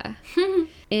 Yeah.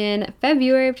 In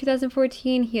February of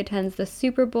 2014, he attends the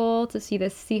Super Bowl to see the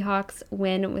Seahawks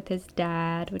win with his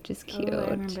dad, which is cute. Oh, I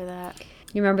remember that.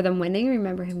 You remember them winning, or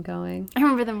remember him going? I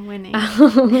remember them winning.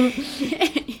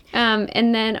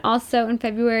 And then also in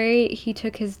February, he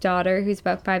took his daughter, who's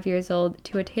about 5 years old,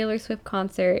 to a Taylor Swift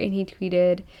concert, and he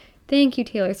tweeted, "Thank you,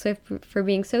 Taylor Swift, for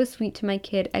being so sweet to my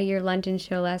kid at your London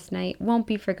show last night. Won't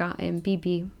be forgotten,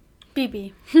 BB."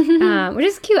 BB. Which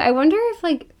is cute. I wonder if,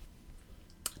 like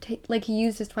he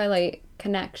used his Twilight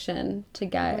connection to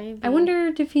get... Maybe. I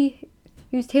wonder if he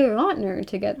used Taylor Lautner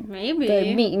to get Maybe.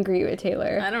 the meet and greet with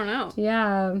Taylor. I don't know.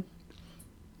 Yeah.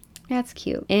 That's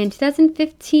cute. In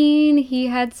 2015, he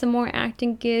had some more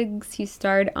acting gigs. He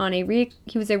starred on he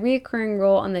was a reoccurring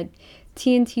role on the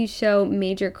TNT show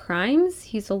Major Crimes.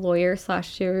 He's a lawyer /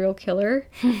 serial killer.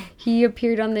 He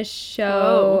appeared on this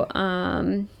show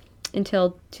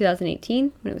until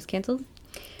 2018 when it was canceled.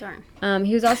 Darn.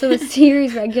 He was also a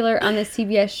series regular on the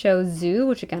CBS show Zoo,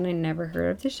 which again I never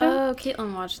heard of the show. Oh,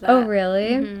 Caitlin watched that. Oh,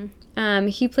 really?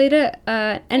 He played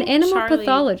an animal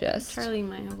pathologist. Charlie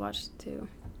might have watched it too.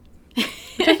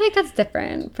 Which I feel like that's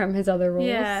different from his other roles.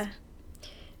 Yeah.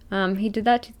 He did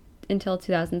that until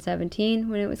 2017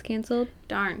 when it was canceled.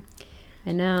 Darn.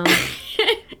 I know.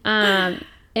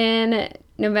 In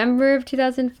November of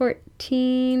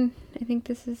 2014, I think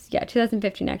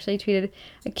 2015 actually, he tweeted,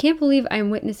 "I can't believe I'm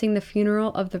witnessing the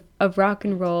funeral of rock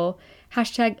and roll.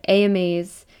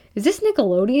 #AMAs. Is this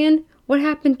Nickelodeon? What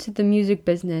happened to the music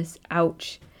business?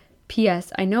 Ouch.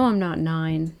 P.S. I know I'm not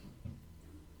 9.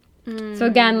 So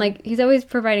again, like, he's always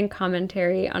providing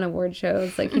commentary on award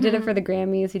shows. Like, he did it for the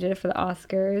Grammys, he did it for the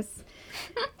Oscars.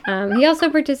 He also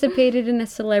participated in a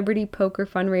celebrity poker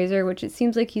fundraiser, which it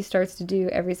seems like he starts to do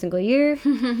every single year.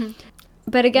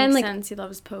 But again, Makes like, sense. He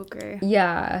loves poker.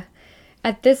 yeah,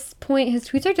 at this point, his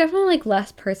tweets are definitely, like,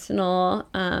 less personal,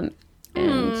 and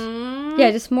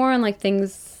yeah, just more on, like,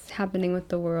 things happening with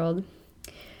the world.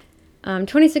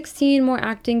 2016, more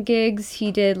acting gigs.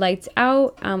 He did Lights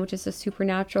Out, which is a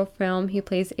supernatural film. He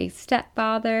plays a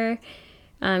stepfather.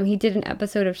 He did an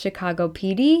episode of Chicago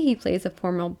PD. He plays a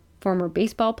former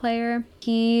baseball player.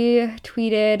 He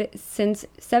tweeted, "Since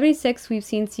 76, we've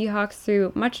seen Seahawks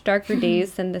through much darker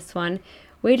days than this one.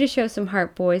 Way to show some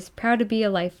heart, boys. Proud to be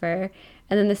a lifer."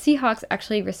 And then the Seahawks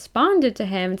actually responded to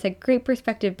him and said, "Great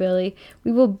perspective, Billy.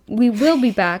 We will be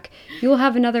back. You will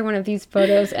have another one of these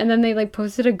photos." And then they, like,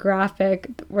 posted a graphic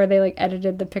where they, like,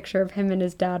 edited the picture of him and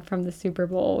his dad from the Super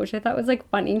Bowl, which I thought was, like,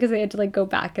 funny because they had to, like, go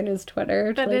back in his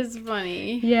Twitter. That is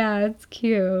funny. Yeah, it's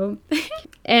cute.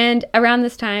 And around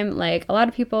this time, like, a lot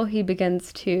of people, he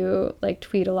begins to, like,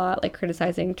 tweet a lot, like,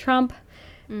 criticizing Trump.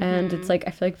 And it's, like,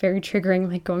 I feel like very triggering,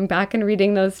 like, going back and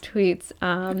reading those tweets.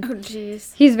 Oh,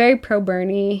 jeez. He's very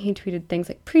pro-Bernie. He tweeted things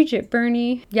like, "Preach it,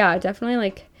 Bernie." Yeah, definitely,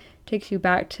 like, takes you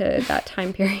back to that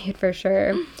time period for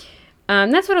sure.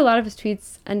 That's what a lot of his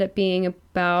tweets end up being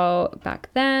about back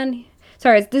then.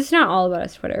 Sorry, this is not all about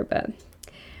his Twitter, but...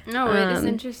 No, it is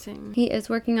interesting. He is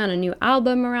working on a new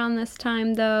album around this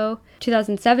time, though.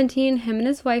 2017, him and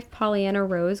his wife, Pollyanna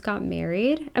Rose, got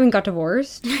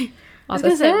divorced.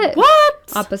 Opposite. Say, what?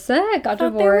 Opposite. Got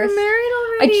divorced. They were married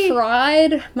already. I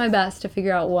tried my best to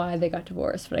figure out why they got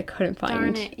divorced, but I couldn't find.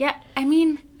 Darn it. Yeah, I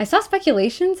mean... I saw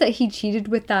speculations that he cheated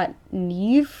with that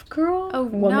Neve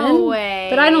woman. No way.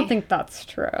 But I don't think that's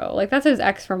true. Like, that's his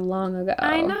ex from long ago.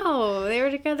 I know. They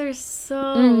were together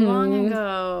so long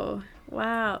ago.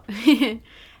 Wow.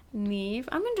 Neve,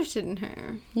 I'm interested in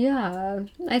her. Yeah,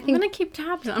 I think I'm gonna keep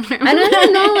tabs on her. And I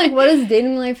don't know, like, what his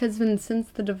dating life has been since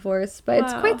the divorce, but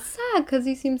it's quite sad because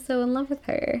he seems so in love with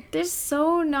her. There's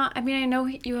so not. I mean, I know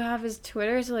you have his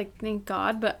Twitter, so, like, thank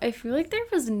God, but I feel like there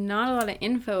was not a lot of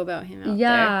info about him out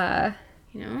there.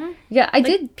 You know? Yeah, I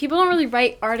did. People don't really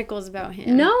write articles about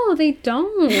him. No, they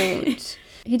don't.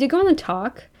 He did go on The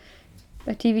Talk,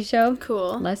 a TV show.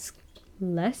 Cool. Less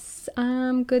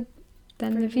good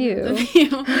than The View.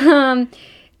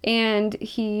 And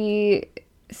he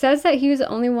says that he was the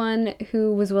only one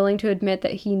who was willing to admit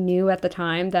that he knew at the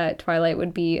time that Twilight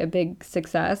would be a big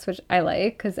success, which I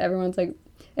like, because everyone's like,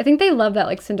 I think they love that,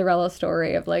 like, Cinderella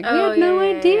story of, like, we had no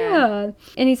idea. Yeah.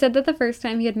 And he said that the first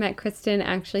time he had met Kristen,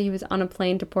 actually, he was on a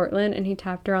plane to Portland, and he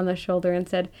tapped her on the shoulder and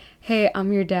said, "Hey,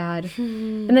 I'm your dad."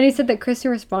 And then he said that Kristen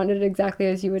responded exactly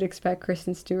as you would expect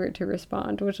Kristen Stewart to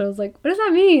respond, which I was like, what does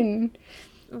that mean?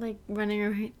 Like, running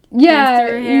her hands yeah,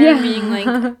 through her hair yeah. and being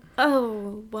like,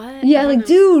 oh, what? Yeah, like,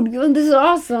 dude, this is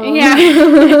awesome. Yeah.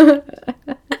 I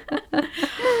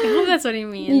hope that's what he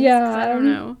means. Yeah. I don't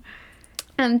know.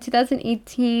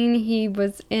 2018, he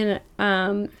was in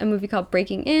a movie called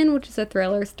Breaking In, which is a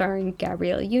thriller starring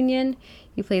Gabrielle Union.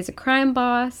 He plays a crime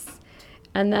boss.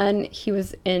 And then he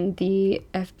was in the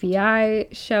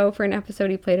FBI show for an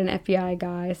episode. He played an FBI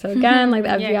guy. So again, like the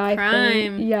FBI crime.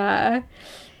 thing. Yeah.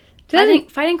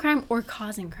 Fighting crime or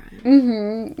causing crime.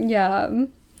 Mm-hmm. Yeah.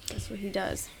 That's what he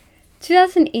does.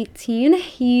 2018,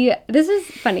 this is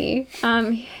funny.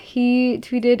 He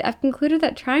tweeted, "I've concluded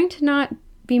that trying to not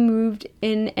be moved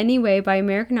in any way by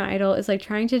American Idol is like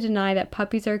trying to deny that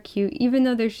puppies are cute even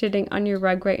though they're shitting on your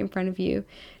rug right in front of you.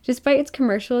 Despite its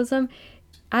commercialism,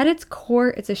 at its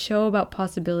core, it's a show about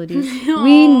possibilities."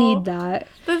 We need that.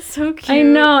 That's so cute. I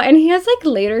know. And he has, like,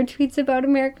 later tweets about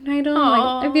American Idol.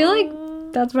 Like, I feel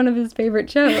like that's one of his favorite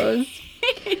shows.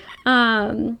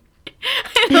 I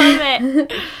love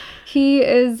it. He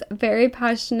is very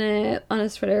passionate on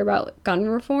his Twitter about gun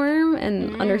reform,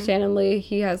 and understandably,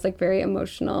 he has, like, very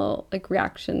emotional, like,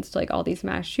 reactions to, like, all these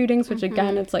mass shootings, which,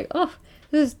 again, it's like, oh,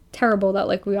 this is terrible that,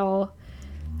 like, we all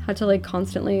had to, like,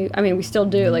 constantly, I mean, we still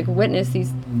do, like, witness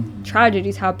these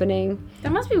tragedies happening.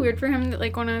 That must be weird for him that,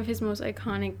 like, one of his most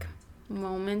iconic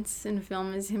moments in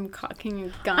film is him cocking a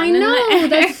gun. I know,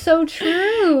 that's so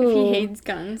true. If he hates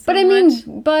guns so but I mean,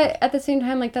 much. But at the same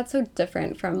time, like, that's so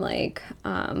different from, like,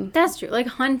 that's true. Like,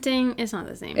 hunting is not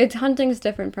the same. Hunting's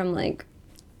different from, like,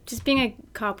 just being a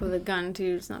cop with a gun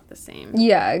too is not the same.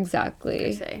 Yeah, exactly.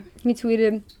 Per se. He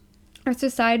tweeted, "Our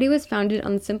society was founded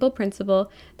on the simple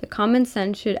principle that common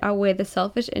sense should outweigh the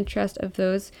selfish interest of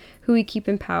those who we keep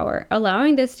in power.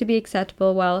 Allowing this to be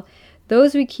acceptable while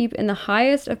Those we keep in the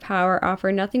highest of power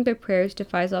offer nothing but prayers,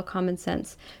 defies all common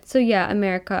sense. So yeah,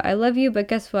 America, I love you, but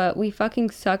guess what? We fucking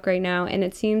suck right now, and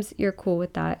it seems you're cool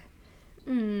with that.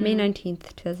 May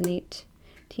 19th,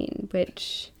 2018,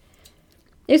 which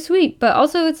is sweet, but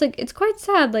also it's like, it's quite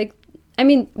sad. Like, I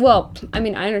mean,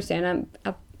 I understand, I'm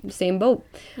up in the same boat.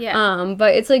 Yeah.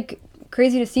 But it's like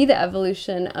crazy to see the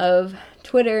evolution of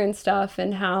Twitter and stuff,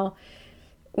 and how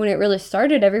when it really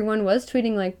started, everyone was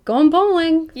tweeting like, going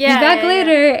bowling, be back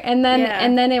later. And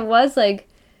then it was like,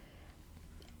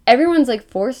 everyone's like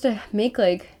forced to make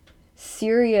like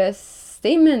serious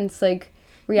statements, like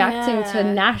reacting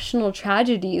to national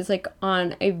tragedies, like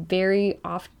on a very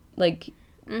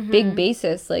big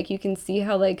basis. Like you can see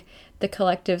how like the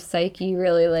collective psyche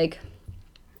really like,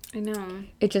 I know.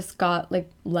 It just got like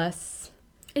less.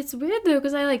 It's weird though,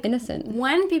 because I like innocent.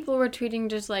 When people were tweeting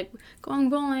just like going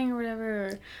bowling or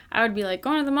whatever, I would be like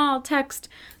going to the mall, text.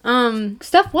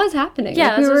 Stuff was happening.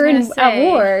 Yeah, like, we were at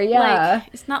war. Yeah, like,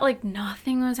 it's not like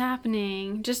nothing was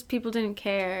happening. Just people didn't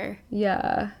care.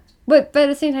 Yeah, but at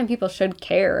the same time, people should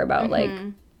care about like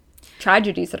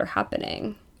tragedies that are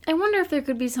happening. I wonder if there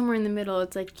could be somewhere in the middle.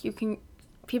 It's like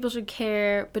people should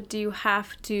care, but do you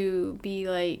have to be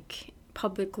like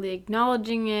publicly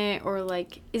acknowledging it, or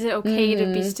like is it okay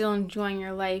to be still enjoying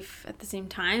your life at the same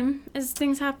time as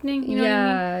things happening, you know what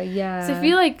I mean? So I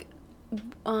feel like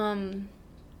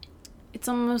it's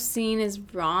almost seen as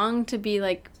wrong to be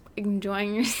like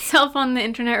enjoying yourself on the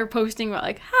internet or posting about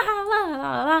like ha la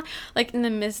la la like in the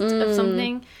midst of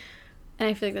something. And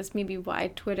I feel like that's maybe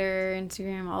why Twitter,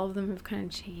 Instagram, all of them have kind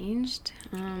of changed.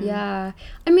 Yeah.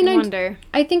 I mean, I wonder.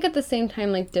 I think at the same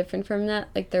time, like, different from that,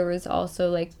 like, there was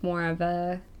also, like, more of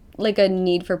a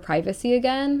need for privacy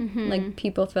again. Like,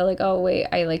 people feel like, oh, wait,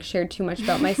 I, like, shared too much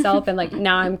about myself, and, like,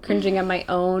 now I'm cringing at my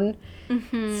own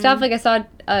stuff. Like, I saw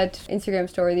an Instagram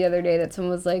story the other day that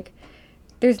someone was like,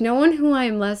 there's no one who I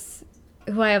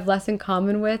have less in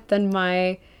common with than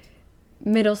my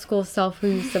middle school self who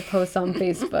used to post on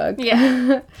Facebook.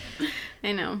 Yeah.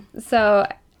 I know. So,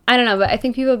 I don't know, but I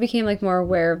think people became, like, more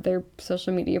aware of their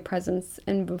social media presence,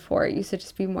 and before it used to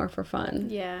just be more for fun.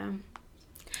 Yeah.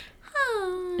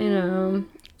 I know.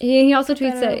 He also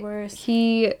tweets that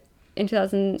he, in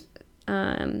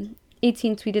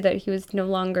 2018, tweeted that he was no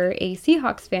longer a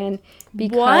Seahawks fan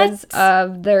because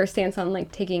of their stance on,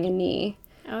 like, taking a knee.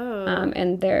 Oh.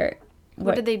 And their...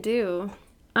 What did they do?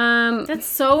 That's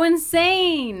so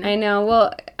insane. I know.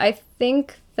 Well, I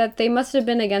think that they must have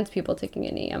been against people taking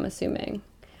a knee, I'm assuming.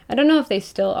 I don't know if they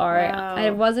still are. Wow. I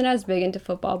wasn't as big into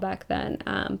football back then,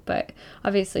 but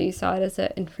obviously you saw it as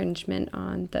an infringement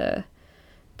on the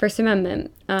First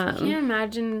Amendment. I can't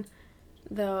imagine,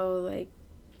 though, like,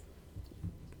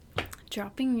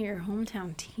 dropping your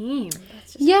hometown team.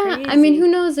 That's just crazy. I mean, who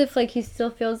knows if, like, he still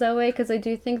feels that way, because I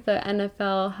do think the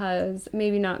NFL has,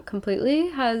 maybe not completely,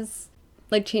 has...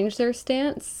 like, change their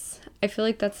stance. I feel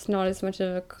like that's not as much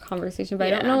of a conversation, but I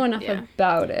don't know enough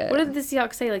about it. What did the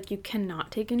Seahawks say? Like, you cannot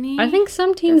take a knee? I think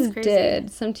some teams did.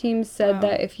 Some teams said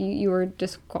that if you were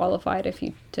disqualified if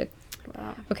you took...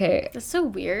 Wow. Okay. That's so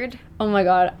weird. Oh my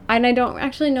god. And I don't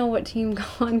actually know what team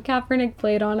Colin Kaepernick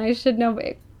played on. I should know,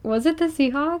 but was it the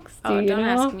Seahawks? Don't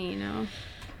ask me, no.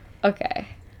 Okay.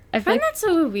 I find that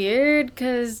so weird,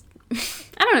 because...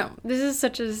 I don't know. This is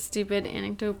such a stupid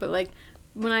anecdote, but, like,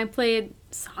 when I played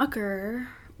soccer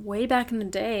way back in the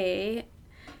day,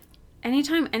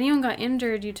 anytime anyone got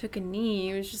injured, you took a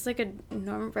knee. It was just like a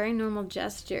very normal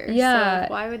gesture. Yeah.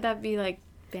 So why would that be like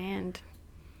banned?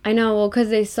 I know. Well, because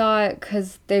they saw it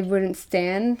because they wouldn't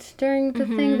stand during the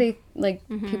thing. They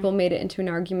people made it into an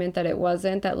argument that it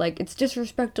wasn't, that like it's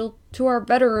disrespectful to our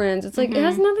veterans. It's like it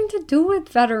has nothing to do with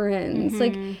veterans.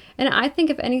 Like, and I think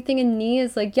if anything, a knee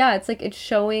is like, yeah, it's like it's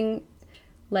showing,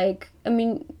 like, I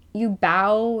mean, you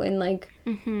bow and like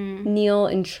kneel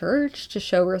in church to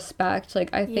show respect.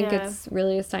 Like, I think it's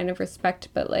really a sign of respect,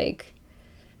 but like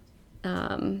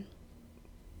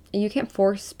you can't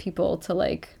force people to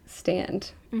like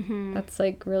stand. That's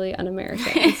like really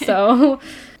un-American. So,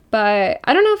 but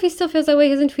I don't know if he still feels that way.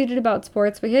 He hasn't tweeted about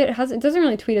sports, but it doesn't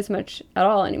really tweet as much at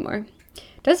all anymore.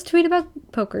 Does tweet about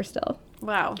poker still.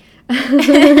 Wow.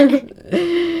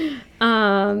 He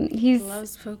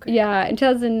loves poker. Yeah, in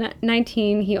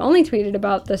 2019, he only tweeted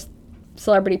about the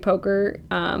celebrity poker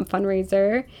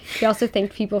fundraiser. He also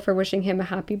thanked people for wishing him a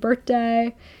happy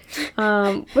birthday, which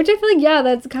I feel like, yeah,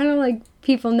 that's kind of like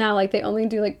people now, like they only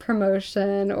do like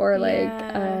promotion or like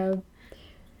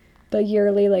the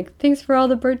yearly like thanks for all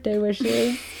the birthday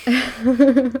wishes.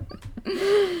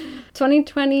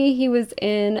 2020, he was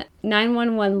in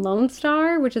 911 Lone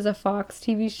Star, which is a Fox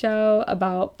TV show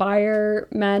about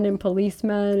firemen and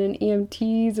policemen and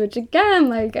EMTs, which again,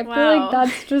 like, I feel like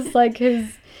that's just like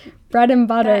his bread and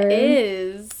butter. That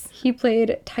is. He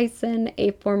played Tyson,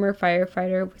 a former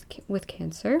firefighter with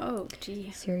cancer. Oh,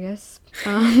 gee. Serious.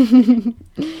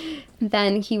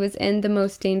 Then he was in The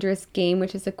Most Dangerous Game,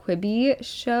 which is a Quibi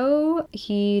show.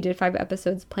 He did 5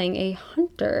 episodes playing a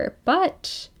hunter,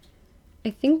 but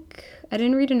I think I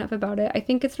didn't read enough about it. I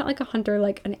think it's not like a hunter,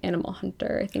 like an animal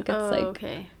hunter. I think it's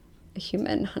a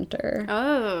human hunter.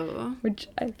 Oh. Which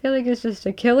I feel like is just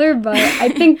a killer, but I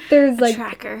think there's like...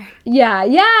 tracker.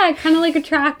 Yeah, kind of like a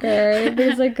tracker.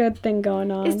 There's like a thing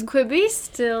going on. Is Quibi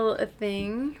still a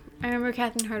thing? I remember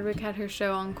Catherine Hardwicke had her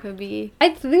show on Quibi. I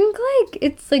think like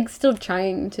it's like still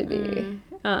trying to be.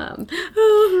 But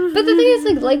the thing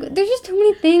is like there's just too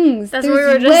many things. That's there's what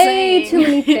we were just saying. Too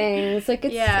many things. Like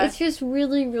it's just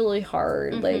really, really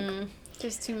hard. Like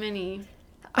there's too many.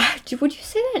 Would you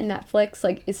say that Netflix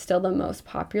like is still the most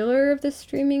popular of the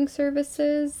streaming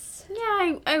services?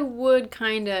 Yeah, I would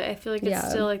kind of. I feel like it's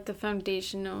still like the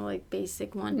foundational, like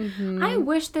basic one. I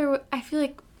wish there were. I feel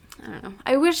like I don't know.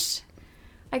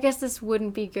 I guess this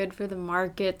wouldn't be good for the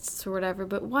markets or whatever,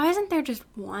 but why isn't there just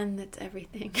one that's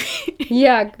everything?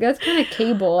 Yeah, that's kind of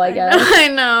cable, I guess. I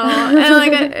know. And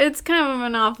like it's kind of a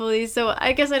monopoly, so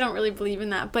I guess I don't really believe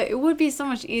in that, but it would be so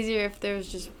much easier if there was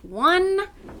just one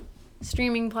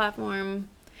streaming platform.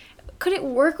 Could it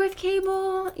work with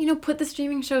cable? You know, put the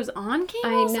streaming shows on cable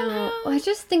I know. somehow? I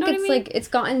just think Know what it's I mean? like it's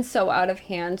gotten so out of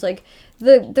hand. Like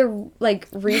the like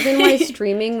reason why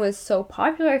streaming was so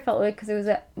popular, I felt like, because it was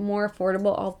a more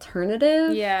affordable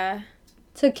alternative. Yeah.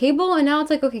 To cable, and now it's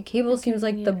like okay, cable seems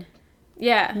like the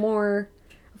more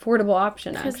affordable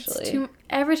option actually.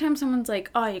 Every time someone's like,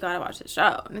 "Oh, you gotta watch this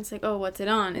show," and it's like, "Oh, what's it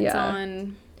on?" It's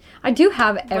on. I do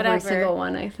have every whatever. single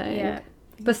one, I think. Yeah.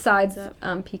 Besides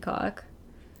Peacock.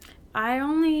 I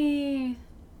use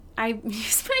my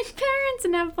parents'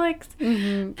 Netflix.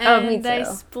 Mm-hmm. And me too. I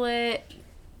split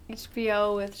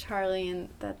HBO with Charlie, and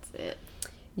that's it.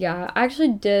 Yeah, I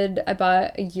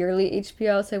bought a yearly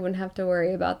HBO so I wouldn't have to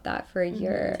worry about that for a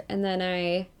year. And then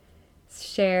I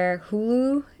share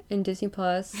Hulu and Disney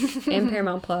Plus and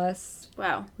Paramount Plus.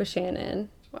 Wow. With Shannon.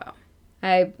 Wow.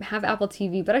 I have Apple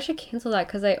TV, but I should cancel that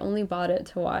because I only bought it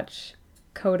to watch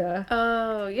Coda.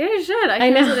 Oh, yeah, you should. I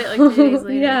canceled it like 2 days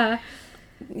later. Yeah.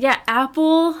 Yeah,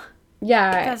 Apple.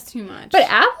 Yeah. That's too much. But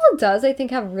Apple does, I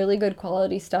think, have really good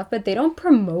quality stuff, but they don't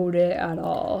promote it at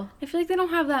all. I feel like they don't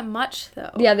have that much,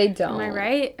 though. Yeah, they don't. Am I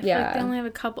right? I feel like they only have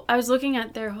a couple. I was looking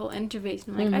at their whole interface,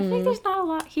 and I'm like, I feel like there's not a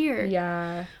lot here.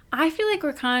 Yeah. I feel like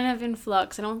we're kind of in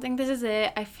flux. I don't think this is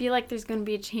it. I feel like there's going to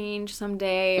be a change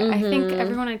someday. I think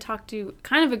everyone I talk to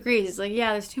kind of agrees. It's like,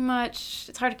 yeah, there's too much.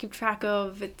 It's hard to keep track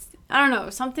of. I don't know.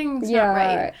 Something's not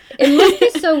right. It must be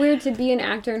so weird to be an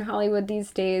actor in Hollywood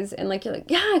these days, and like you're like,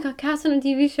 yeah, I got cast on a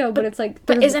TV show, but it's like,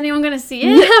 but is anyone gonna see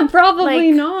it? Yeah,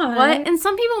 probably not. What? And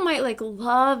some people might like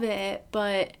love it,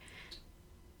 but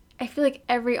I feel like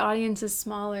every audience is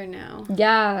smaller now.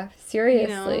 Yeah,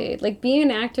 seriously. You know? Like being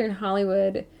an actor in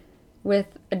Hollywood with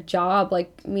a job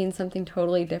like means something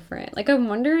totally different. Like I'm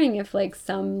wondering if like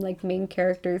some like main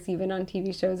characters even on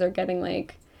TV shows are getting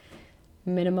like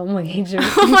minimum wage or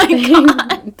something. Oh my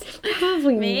god.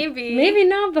 Probably maybe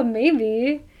not, but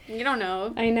maybe. You don't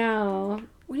know. I know.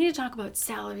 We need to talk about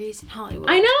salaries in Hollywood.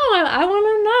 I know. I want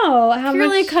to know how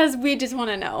purely much. because we just want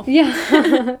to know.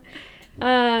 Yeah.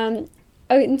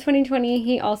 In 2020,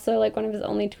 he also like one of his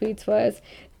only tweets was,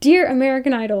 "Dear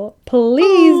American Idol,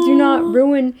 please do not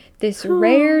ruin this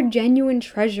rare, genuine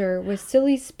treasure with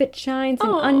silly spit shines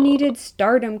and unneeded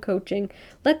stardom coaching.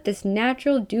 Let this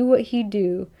natural do what he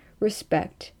do.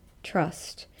 Respect,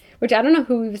 trust." Which I don't know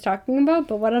who he was talking about,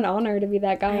 but what an honor to be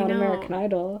that guy on American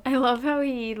Idol. I love how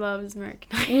he loves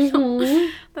American Idol.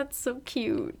 That's so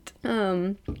cute.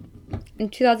 In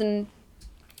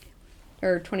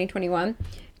 2021,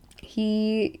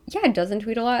 he doesn't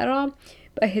tweet a lot at all.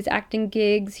 But his acting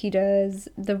gigs, he does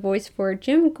the voice for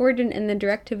Jim Gordon in the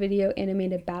direct-to-video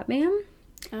animated Batman.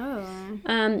 Oh.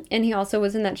 And he also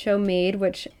was in that show Made,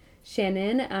 which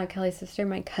Shannon, Kelly's sister,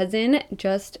 my cousin,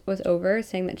 just was over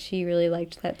saying that she really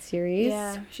liked that series.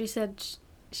 Yeah, she said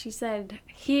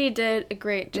he did a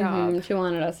great job. She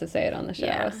wanted us to say it on the show,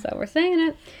 Yeah. so we're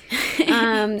saying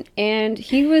it. And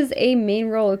he was a main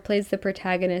role. He plays the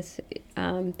protagonist,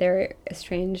 their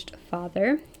estranged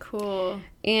father. Cool.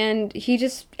 And he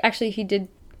did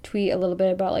tweet a little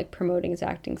bit about like promoting his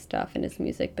acting stuff and his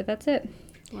music, but that's it.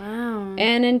 Wow.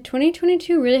 And in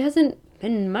 2022 really hasn't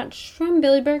been much from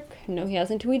Billy Burke. No, he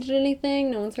hasn't tweeted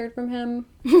anything. No one's heard from him.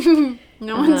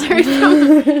 No one's heard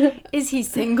from him. Is he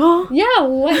single? Yeah,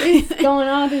 what is going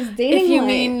on with his dating If you life?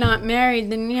 mean not married,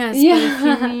 then yes. Yeah.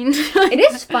 But if you mean... It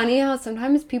is funny how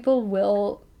sometimes people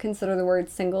will consider the word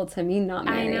single to mean not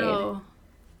married. I know.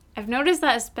 I've noticed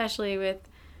that especially with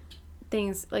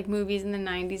things like movies in the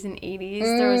 90s and 80s.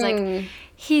 There was like,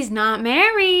 he's not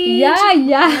married. Yeah,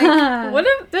 yeah. Like, what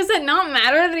if, does it not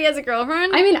matter that he has a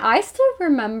girlfriend? I mean, I still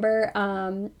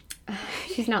remember,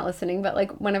 she's not listening, but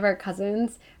like one of our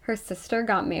cousins, her sister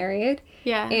got married.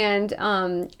 Yeah.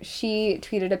 And she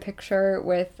tweeted a picture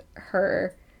with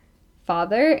her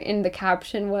father, and the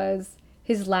caption was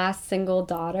his last single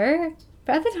daughter.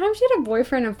 But at the time, she had a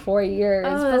boyfriend of 4 years. Oh,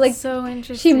 but that's like, so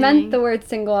interesting. she meant the word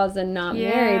single as in not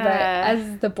married, but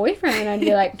as the boyfriend, I'd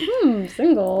be like,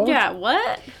 single. Yeah,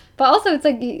 what? But also, it's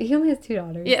like, he only has 2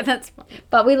 daughters. Yeah, that's fine.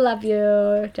 But we love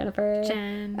you, Jennifer.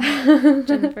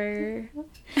 Jennifer.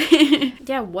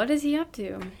 Yeah, what is he up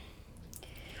to?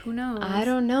 Who knows? I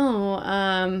don't know.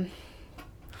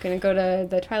 Gonna go to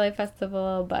the Twilight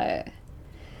Festival, but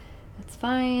that's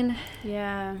fine.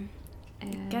 Yeah. I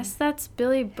guess that's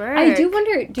Billy Burke. I do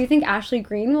wonder, do you think Ashley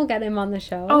Greene will get him on the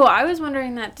show? Oh, I was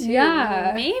wondering that too.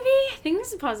 Yeah. Maybe. I think this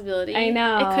is a possibility. I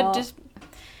know. It could just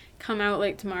come out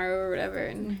like tomorrow or whatever,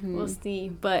 and we'll see.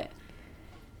 But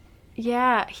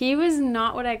yeah, he was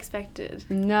not what I expected.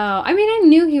 No. I mean, I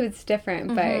knew he was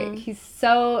different, but he's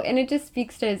so, and it just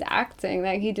speaks to his acting.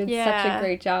 Like, he did such a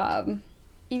great job.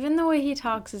 Even the way he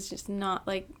talks is just not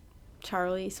like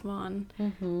Charlie Swan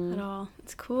at all.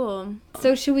 It's cool.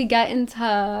 So should we get into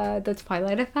the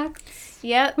Twilight effects?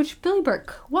 Yeah. Which, Billy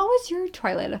Burke, what was your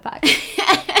Twilight effect?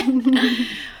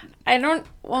 I don't,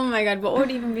 oh my god, what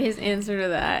would even be his answer to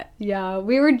that? Yeah,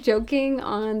 we were joking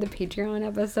on the Patreon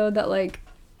episode that, like,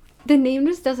 the name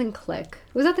just doesn't click.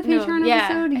 Was that the Patreon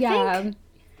episode?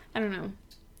 I don't know.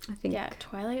 I think. Yeah,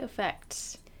 Twilight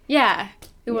Effect. Yeah,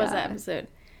 it was Yeah. that episode.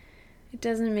 It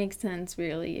doesn't make sense,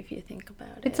 really, if you think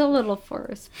about it. It's a little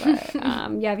forced, but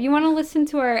yeah, if you want to listen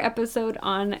to our episode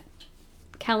on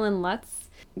Kellen Lutz,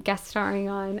 guest starring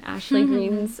on Ashley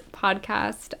Greene's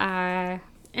podcast.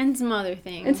 And some other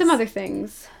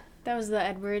things. That was the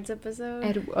Edwards episode.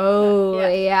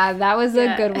 Yeah, that was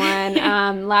a good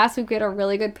one. Last week we had a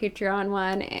really good Patreon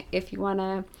one. If you want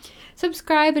to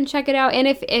subscribe and check it out. And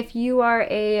if you are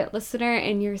a listener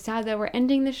and you're sad that we're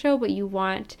ending the show, but you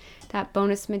want that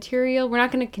bonus material, we're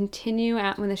not going to continue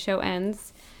when the show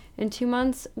ends in 2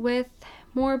 months with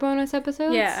more bonus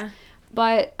episodes. Yeah.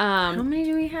 But how many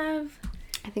do we have?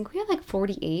 I think we had like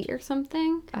 48 or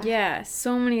something. Yeah,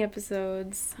 so many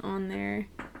episodes on there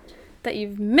that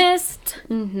you've missed.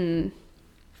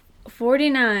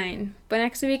 49. But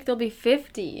next week there'll be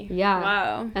 50. Yeah.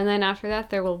 Wow. And then after that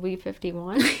there will be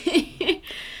 51.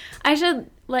 I should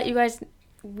let you guys,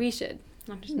 we should,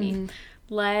 not just me,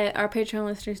 let our Patreon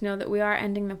listeners know that we are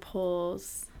ending the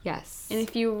polls. Yes. And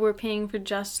if you were paying for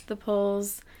just the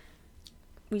polls,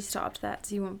 we stopped that,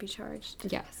 so you won't be charged.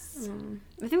 Yes.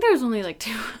 I think there was only like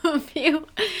 2 of you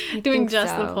doing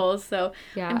just the polls, so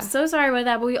yeah. I'm so sorry about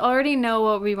that, but we already know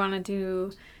what we want to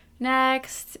do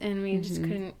next, and we just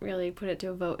couldn't really put it to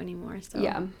a vote anymore, so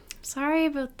yeah. Sorry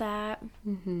about that.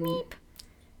 Meep.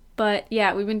 But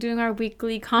yeah, we've been doing our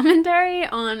weekly commentary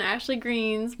on Ashley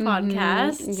Greene's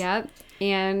podcast. Yep.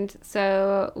 And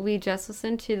so we just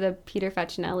listened to the Peter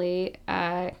Facinelli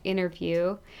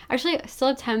interview. Actually, I still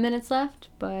have 10 minutes left,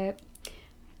 but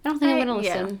I don't think I'm going to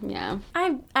listen. Yeah.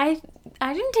 I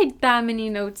didn't take that many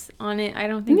notes on it. I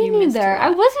don't think Me you missed neither. a I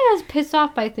lot. wasn't as pissed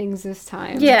off by things this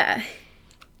time. Yeah.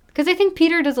 Because I think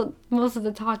Peter does most of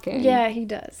the talking. Yeah, he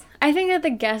does. I think that the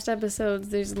guest episodes,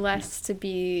 there's less to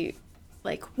be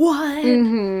like, what? But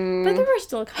there were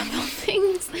still a couple of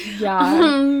things.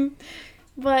 Yeah.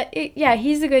 But yeah,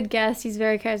 he's a good guest. He's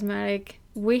very charismatic.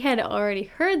 We had already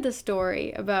heard the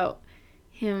story about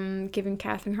him giving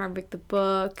Catherine Hardwicke the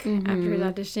book after his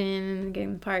audition and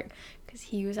getting the part because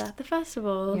he was at the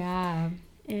festival. Yeah.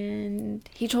 And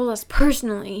he told us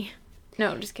personally.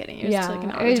 No, just kidding. It was just like an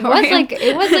It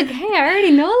auditorium. was like, hey, I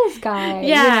already know this guy.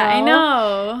 Yeah, you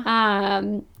know? I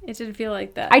know. It did feel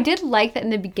like that. I did like that in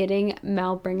the beginning,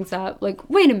 Mel brings up, like,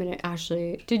 wait a minute,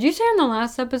 Ashley, did you say on the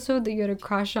last episode that you had a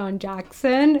crush on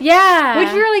Jackson? Yeah.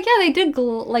 Which we were like, yeah, they did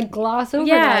gloss over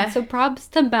that. So props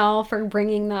to Mel for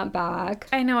bringing that back.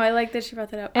 I know. I like that she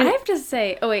brought that up. And I have to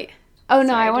say, Oh, no,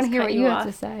 Sorry, I want to just hear cut what you you have off.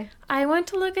 to say. I went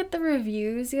to look at the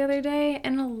reviews the other day,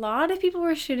 and a lot of people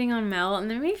were shitting on Mel, and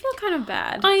they made me feel kind of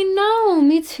bad. I know,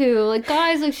 me too. Like,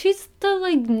 guys, like, she's the,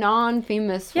 like,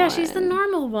 non-famous one. Yeah, she's the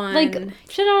normal one. Like,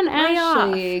 shit on Lay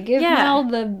Ashley. off. Give Yeah. Mel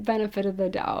the benefit of the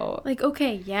doubt. Like,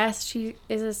 okay, yes, she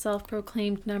is a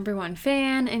self-proclaimed #1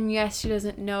 fan, and yes, she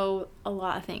doesn't know a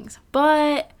lot of things.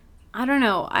 But, I don't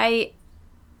know, I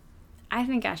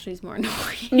think Ashley's more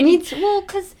annoying. Me too. Well,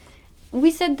 because we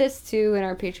said this, too, in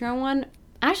our Patreon one.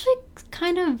 Ashley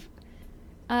kind of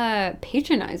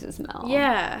patronizes Mel.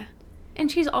 Yeah.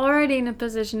 And she's already in a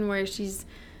position where she's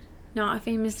not a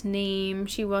famous name.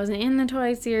 She wasn't in the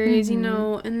Twilight series, you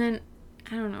know, and then,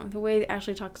 I don't know, the way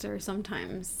Ashley talks to her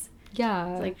sometimes.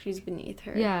 Yeah. It's like she's beneath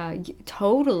her. Yeah,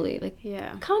 totally. Like,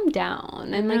 Yeah. calm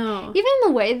down. And, like, know. even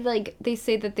the way, like, they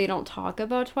say that they don't talk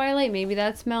about Twilight, maybe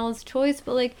that's Mel's choice,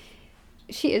 but, like,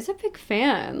 she is a big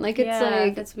fan. Like, it's Yeah,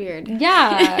 like... that's weird.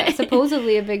 Yeah,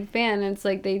 supposedly a big fan. And it's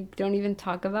like they don't even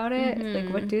talk about it.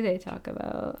 Like, what do they talk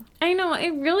about? I know.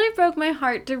 It really broke my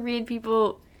heart to read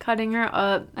people cutting her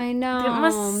up. I know. It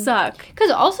must suck.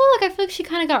 Because also, like, I feel like she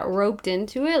kind of got roped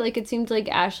into it. Like, it seemed like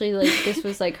Ashley, like, this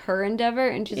was, like, her endeavor.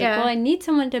 And she's Yeah. like, well, I need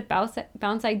someone to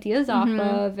bounce ideas off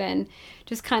of and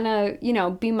just kind of, you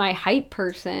know, be my hype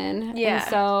person. Yeah. And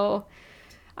so...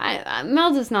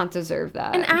 Mel does not deserve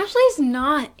that. And Ashley's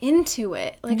not into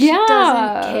it. Like, Yeah. she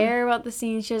doesn't care about the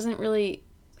scene. She doesn't really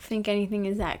think anything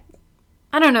is that...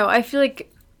 I don't know. I feel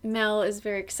like Mel is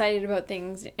very excited about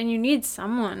things, and you need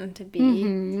someone to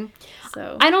be.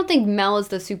 So I don't think Mel is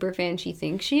the super fan she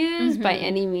thinks she is by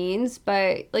any means,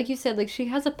 but like you said, like, she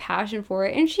has a passion for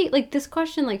it, and she, like, this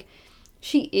question, like,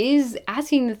 she is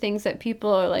asking the things that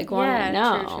people are, like, want to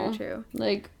know. True.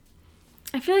 Like,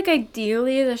 I feel like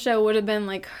ideally the show would have been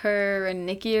like her and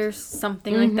Nikki or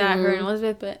something like that, her and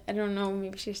Elizabeth, but I don't know,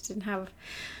 maybe she just didn't have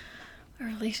a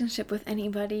relationship with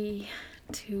anybody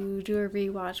to do a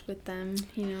rewatch with them,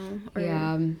 you know,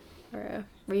 or a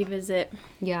revisit.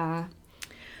 Yeah.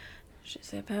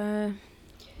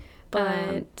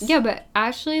 But yeah, but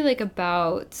Ashley, like,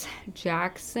 about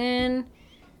Jackson,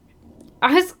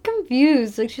 I was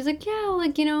confused. Like, she's like, yeah,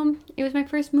 like, you know, it was my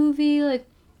first movie, like,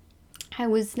 I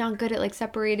was not good at, like,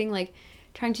 separating, like,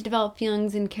 trying to develop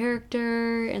feelings in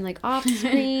character and, like, off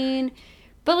screen.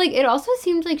 But, like, it also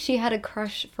seemed like she had a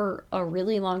crush for a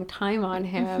really long time on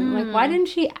him. Like, why didn't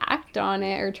she act on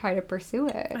it or try to pursue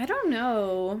it? I don't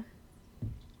know.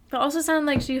 But also sounded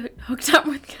like she hooked up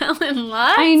with Kellen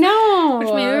Lutz. I know. Which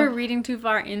maybe we're reading too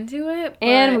far into it. But...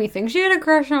 And we think she had a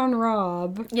crush on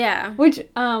Rob. Yeah. Which,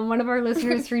 one of our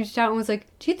listeners reached out and was like,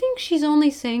 do you think she's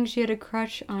only saying she had a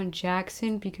crush on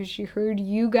Jackson because she heard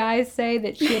you guys say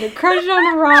that she had a crush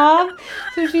on Rob?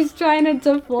 So she's trying to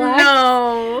deflect?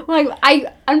 No. Like,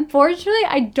 unfortunately,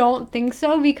 I don't think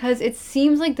so, because it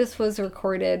seems like this was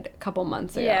recorded a couple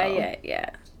months ago.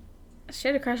 Yeah. She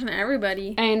had a crush on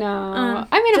everybody. I know.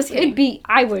 I mean,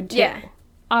 I would too. Yeah.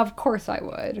 Of course I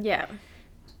would. Yeah.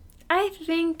 I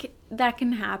think that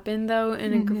can happen, though,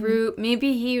 in a group.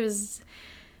 Maybe he was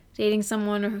dating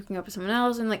someone or hooking up with someone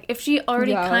else. And, like, if she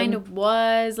already kind of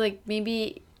was, like,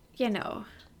 maybe, you know.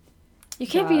 You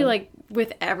can't be, like,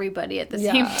 with everybody at the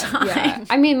same time. Yeah.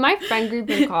 I mean, my friend group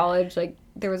in college, like,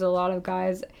 there was a lot of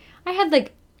guys. I had,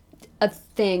 like, a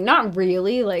thing. Not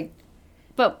really, like,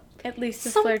 but... At least a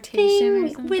flirtation or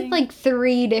something. With, like,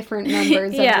 3 different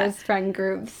members of this friend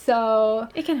group. So...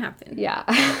 It can happen. Yeah.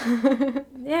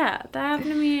 Yeah, that happened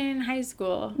to me in high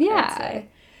school. Yeah.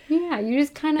 Yeah, you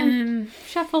just kind of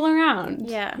shuffle around.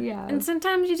 Yeah. Yeah. And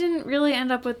sometimes you didn't really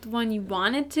end up with the one you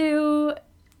wanted to,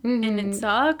 and it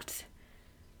sucked,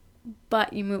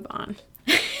 but you move on.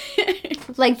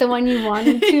 Like the one you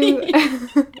wanted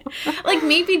to? Like,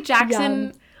 maybe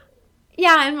Jackson...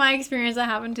 Yeah, in my experience, that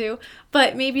happened too.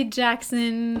 But maybe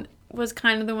Jackson was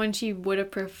kind of the one she would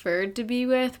have preferred to be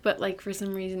with, but, like, for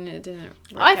some reason it didn't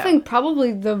work I out. think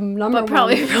probably the number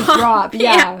probably one was Rob.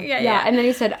 Yeah. And then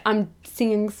he said, I'm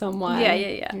seeing someone. Yeah.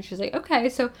 And she's like, okay,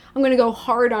 so I'm going to go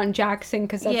hard on Jackson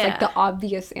because that's, like, the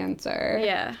obvious answer.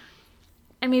 Yeah.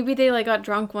 And maybe they, like, got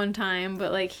drunk one time,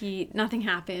 but, like, nothing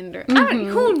happened. Or I don't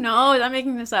know. Who knows? I'm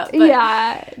making this up. But.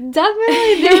 Yeah.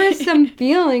 Definitely there were some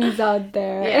feelings out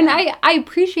there. Yeah. And I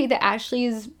appreciate that Ashley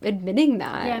is admitting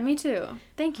that. Yeah, me too.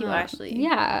 Thank you, Ashley.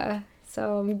 Yeah.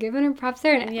 So I'm giving her props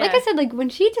there. And like I said, like, when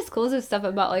she discloses stuff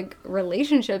about, like,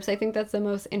 relationships, I think that's the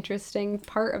most interesting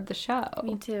part of the show.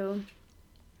 Me too.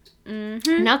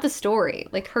 Not the story.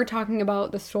 Like, her talking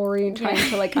about the story and trying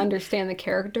to, like, understand the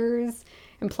characters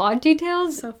and plot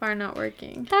details. So far not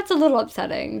working. That's a little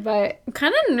upsetting, but... I'm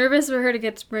kind of nervous for her to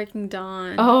get to Breaking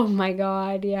Dawn. Oh my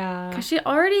god, yeah. Because she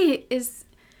already is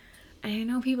I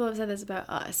know people have said this about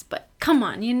us, but come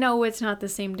on, you know it's not the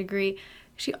same degree.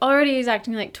 She already is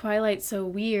acting like Twilight's so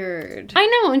weird. I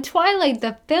know, and Twilight,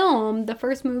 the film, the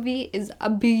first movie, is a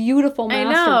beautiful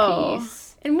masterpiece.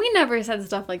 And we never said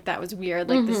stuff like that was weird,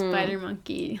 like the spider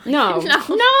monkey. Like, No.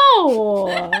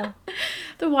 No.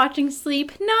 The watching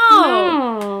sleep.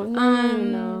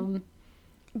 No.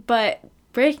 But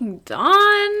Breaking Dawn,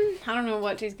 I don't know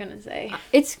what she's gonna say.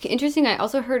 It's interesting. I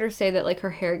also heard her say that, like,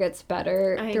 her hair gets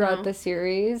better throughout the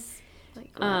series.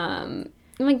 Like, I'm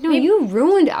like, no, you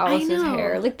ruined Alice's know.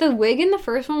 hair. Like, the wig in the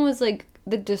first one was, like,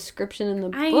 the description in the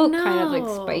book kind of, like,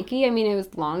 spiky. I mean, it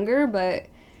was longer, but...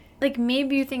 Like,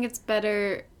 maybe you think it's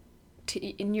better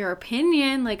in your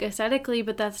opinion, like, aesthetically,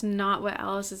 but that's not what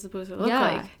Alice is supposed to look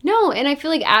like. No, and I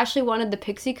feel like Ashley wanted the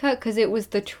pixie cut because it was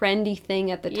the trendy thing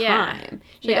at the time.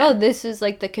 She's like, oh, this is,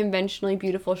 like, the conventionally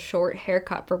beautiful short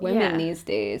haircut for women these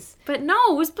days. But no,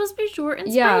 it was supposed to be short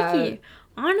and spiky.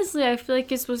 Honestly, I feel like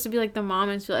it's supposed to be like the Mom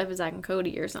and Feel Life of Zack and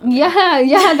Cody or something.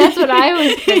 Yeah, that's what I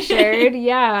was pictured.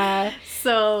 Yeah.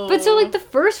 So, like, the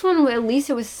first one, at least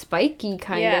it was spiky,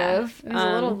 kind of. It was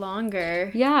a little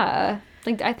longer. Yeah.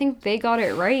 Like, I think they got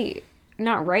it right.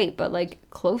 Not right, but, like,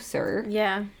 closer.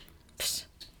 Yeah.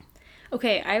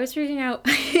 Okay, I was freaking out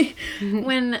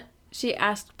when she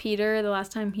asked Peter the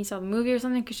last time he saw the movie or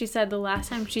something, because she said the last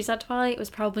time she saw Twilight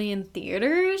was probably in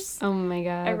theaters. Oh my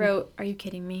god. I wrote, are you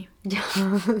kidding me? In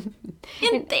theaters?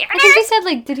 I think he said,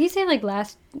 like, did he say, like,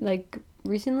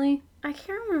 recently? I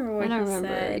can't remember what he said. I don't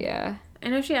remember, yeah. I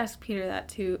know she asked Peter that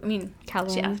too. I mean, Kellen.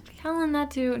 She asked Kellen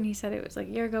that too, and he said it was like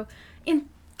a year ago. In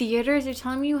theaters? You're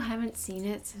telling me you haven't seen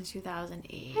it since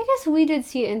 2008? I guess we did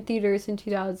see it in theaters in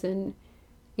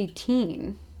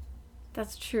 2018.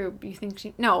 That's true. You think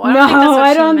she... No,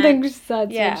 I don't think that's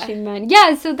what she meant.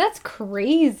 Yeah, so that's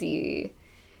crazy.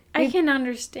 I can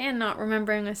understand not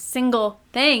remembering a single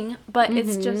thing, but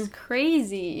it's just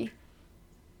crazy.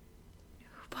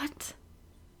 What?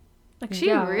 Like,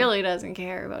 she really doesn't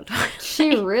care about Twilight.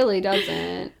 She really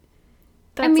doesn't.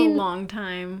 That's a long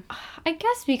time. I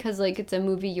guess because, like, it's a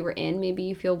movie you were in, maybe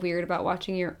you feel weird about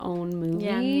watching your own movie.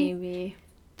 Yeah, maybe.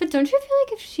 But don't you feel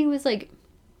like if she was, like,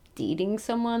 dating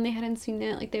someone, they hadn't seen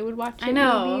it, like, they would watch it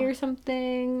maybe or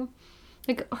something?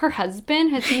 Like, her husband,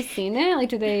 has he seen it?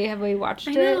 Like, have we watched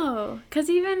it? I know. Because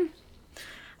even...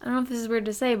 I don't know if this is weird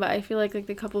to say, but I feel like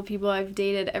the couple of people I've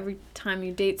dated, every time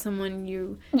you date someone,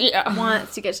 you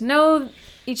want to get to know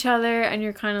each other, and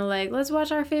you're kind of like, let's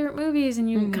watch our favorite movies, and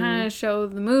you kind of show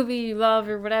the movie you love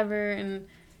or whatever, and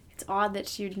it's odd that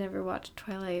she'd never watched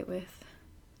Twilight with,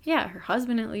 her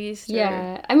husband at least.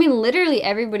 Yeah. I mean, literally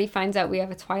everybody finds out we have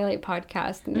a Twilight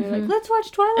podcast, and they're like, let's watch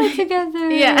Twilight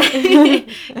together.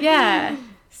 Yeah.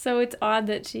 So it's odd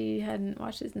that she hadn't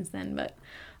watched it since then, but...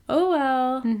 Oh,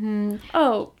 well.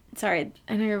 Oh, sorry.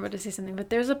 I know you're about to say something, but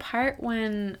there's a part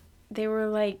when they were,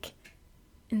 like...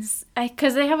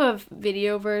 Because they have a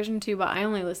video version, too, but I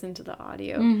only listened to the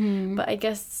audio. But I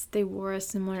guess they wore a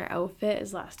similar outfit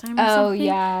as last time or something. Oh,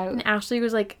 yeah. And Ashley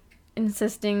was, like,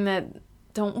 insisting that,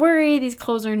 don't worry, these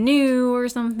clothes are new or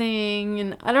something.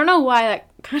 And I don't know why that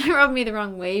kind of rubbed me the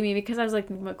wrong way. Maybe because I was, like,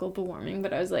 thinking about global warming.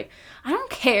 But I was like, I don't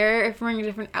care if we're wearing a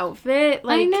different outfit.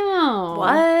 Like, I know.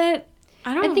 What?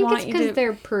 I think it's because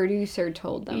their producer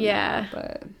told them that,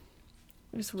 but...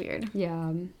 It was weird.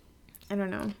 Yeah. I don't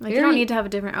know. Like, you don't need to have a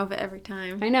different outfit every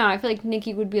time. I know. I feel like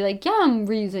Nikki would be like, yeah, I'm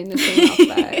reusing the same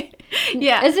outfit.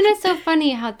 Yeah. Isn't it so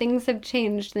funny how things have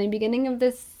changed? In the beginning of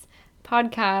this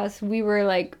podcast, we were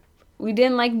like, we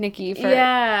didn't like Nikki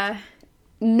for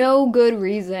no good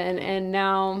reason, and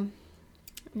now...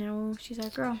 No, she's our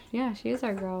girl. Yeah, she is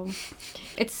our girl.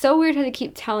 It's so weird how they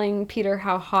keep telling Peter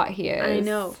how hot he is. I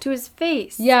know. To his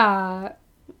face. Yeah.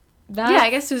 I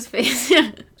guess to his face.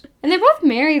 Yeah. And they're both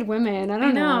married women. I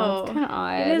don't know. It's kind of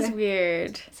odd. It is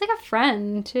weird. It's like a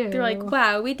friend, too. They're like,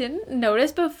 wow, we didn't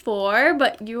notice before,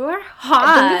 but you are hot.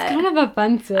 I think it's kind of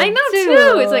offensive. I know,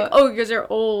 too. It's like, oh, you guys are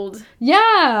old.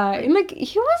 Yeah. And, like,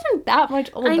 he wasn't that much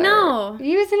older. I know.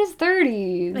 He was in his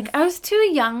 30s. Like, I was too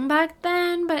young back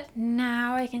then, but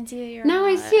now I can see that you're Now hot.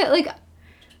 I see it. Like,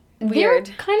 weird.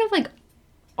 They're kind of, like,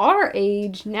 our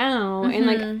age now.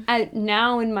 And, like,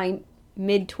 now in my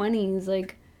mid-20s,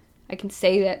 like, I can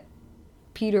say that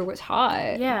Peter was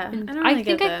hot. Yeah. I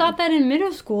think I thought that in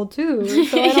middle school, too.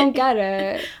 So I don't get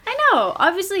it. I know.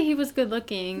 Obviously, he was good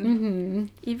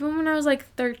looking. Even when I was, like,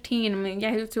 13. I mean,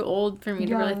 yeah, he was too old for me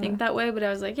to really think that way. But I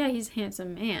was like, yeah, he's a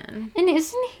handsome man. And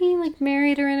isn't he, like,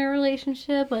 married or in a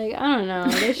relationship? Like, I don't know.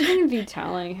 They shouldn't be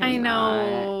telling him I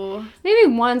know. that.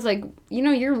 Maybe one's like, you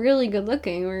know, you're really good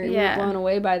looking. We're blown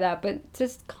away by that. But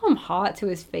just call him hot to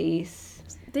his face.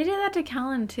 They did that to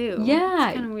Kellen too. Yeah.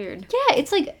 It's kind of weird. Yeah,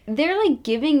 it's like they're like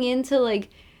giving into like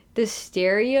the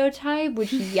stereotype,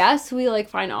 which yes, we like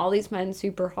find all these men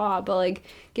super hot, but like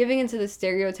giving into the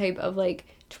stereotype of like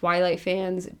Twilight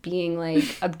fans being like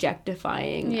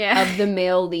objectifying of the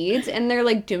male leads, and they're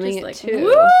like doing it like, too.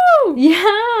 Woo!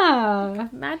 Yeah.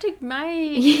 Magic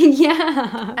Mike.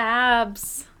 Yeah.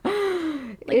 Abs.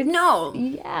 It's, no.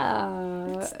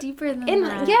 Yeah. It's deeper than and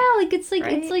that. yeah, like it's like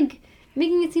right? it's like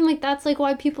making it seem like that's like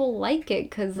why people like it,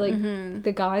 because like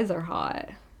the guys are hot.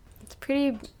 It's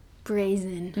pretty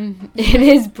brazen. It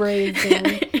is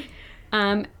brazen.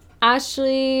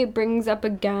 Ashley brings up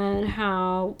again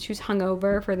how she was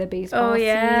hungover for the baseball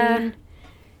scene,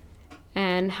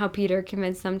 and how Peter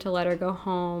convinced them to let her go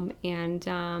home. And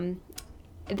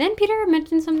then Peter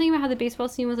mentioned something about how the baseball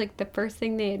scene was like the first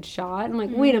thing they had shot. I'm like,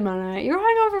 wait a minute, you're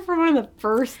hungover for one of the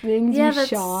first things you that's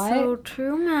shot? so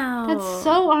true, Mel. That's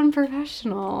so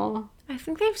unprofessional. I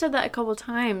think they've said that a couple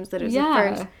times, that it was the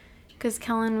first. Because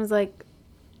Kellen was like,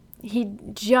 he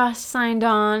just signed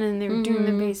on and they were doing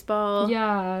the baseball.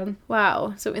 Yeah.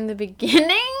 Wow. So in the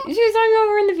beginning? She was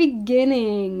hungover in the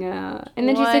beginning. And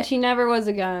then she said she never was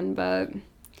again, but...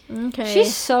 Okay.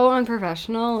 She's so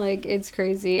unprofessional. Like, it's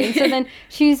crazy. And so then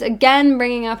she's again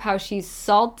bringing up how she's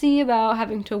salty about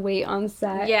having to wait on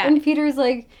set. Yeah. And Peter's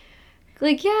like,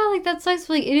 yeah, like, that sucks.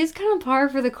 But, like, it is kind of par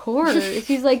for the course.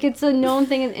 He's like, it's a known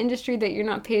thing in the industry that you're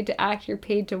not paid to act, you're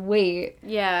paid to wait.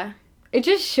 Yeah. It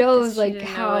just shows, like,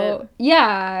 how...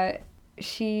 Yeah.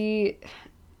 She...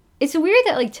 It's weird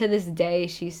that, like, to this day,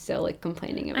 she's still, like,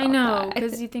 complaining about that. I know,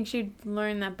 because you think she'd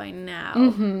learn that by now.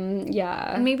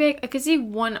 Yeah. And maybe I could see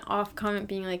one off comment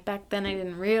being like, back then I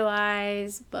didn't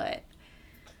realize, but...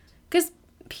 Because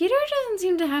Peter doesn't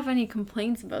seem to have any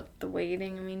complaints about the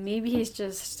waiting. I mean, maybe he's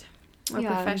just a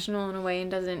professional in a way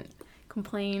and doesn't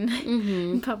complain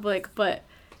in public, but,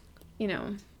 you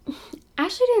know...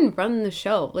 Ashley didn't run the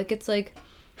show. Like, it's like...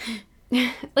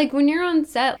 like, when you're on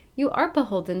set, you are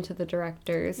beholden to the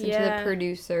directors and to the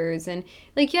producers. And,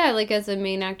 like, yeah, like, as a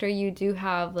main actor, you do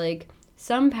have, like,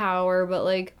 some power. But,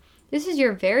 like, this is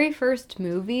your very first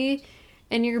movie,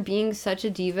 and you're being such a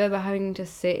diva about having to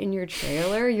sit in your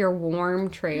trailer, your warm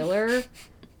trailer,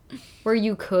 where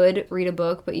you could read a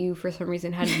book, but you, for some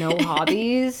reason, had no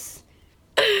hobbies.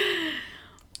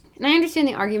 And I understand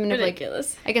the argument of, like,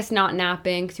 I guess not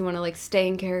napping because you want to, like, stay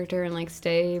in character and, like,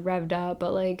 stay revved up.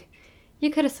 But, like, you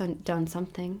could have done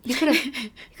something. You could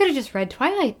have just read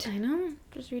Twilight. I know.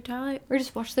 Just read Twilight. Or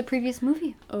just watch the previous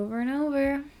movie. Over and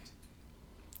over.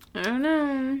 I don't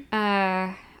know.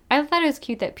 I thought it was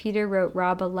cute that Peter wrote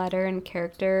Rob a letter in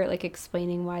character, like,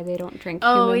 explaining why they don't drink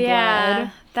human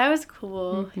blood. That was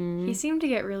cool. He seemed to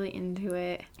get really into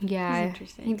it. Yeah.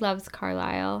 Interesting. He loves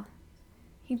Carlisle.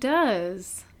 He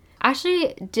does.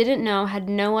 Ashley had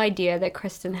no idea that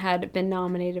Kristen had been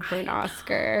nominated for an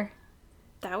Oscar.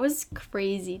 That was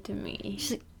crazy to me.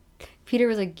 She's like, Peter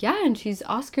was like, yeah, and she's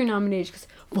Oscar nominated. She goes,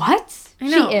 what? I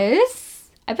know. She is?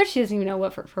 I bet she doesn't even know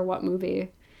what for what movie.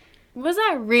 Was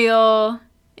that real?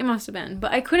 It must have been,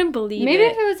 but I couldn't believe Maybe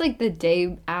it. if it was like the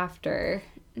day after.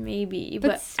 Maybe,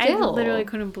 but but still. I literally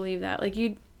couldn't believe that. Like,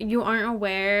 you aren't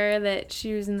aware that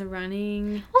she was in the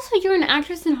running. Also, you're an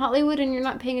actress in Hollywood and you're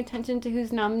not paying attention to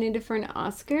who's nominated for an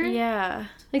Oscar? Yeah.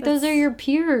 Like, those are your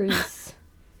peers.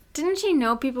 Didn't she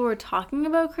know people were talking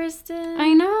about Kristen?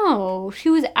 I know. She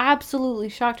was absolutely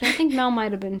shocked. And I think Mel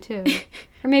might have been too.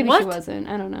 Or maybe she wasn't.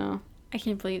 I don't know. I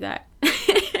can't believe that.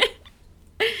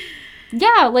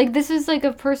 Yeah, like, this is, like,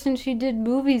 a person she did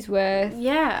movies with.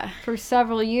 Yeah. For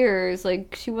several years.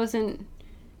 Like, she wasn't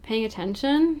paying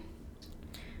attention.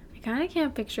 I kind of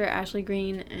can't picture Ashley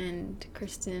Greene and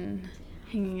Kristen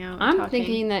hanging out and I'm talking.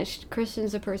 thinking that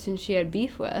Kristen's a person she had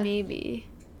beef with. Maybe.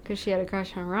 Because she had a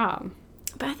crush on Rob.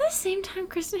 But at the same time,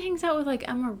 Kristen hangs out with, like,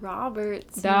 Emma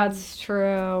Roberts. That's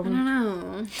true. I don't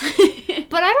know.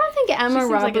 But I don't think Emma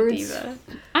Roberts... like a diva.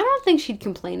 I don't think she'd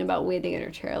complain about waiting in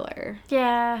her trailer.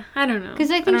 Yeah, I don't know.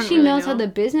 Because I think she knows how the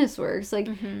business works. Like,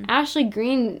 Ashley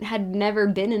Greene had never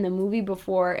been in a movie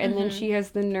before, and then she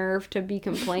has the nerve to be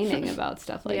complaining about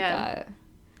stuff like that.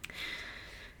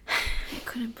 I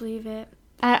couldn't believe it.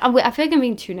 I feel like I'm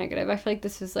being too negative. I feel like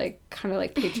this is, like, kind of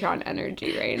like Patreon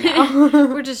energy right now.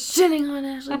 We're just shitting on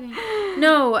Ashley Greene.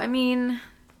 No, I mean,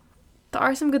 there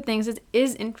are some good things. It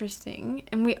is interesting,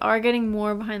 and we are getting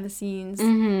more behind the scenes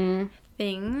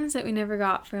things that we never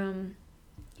got from,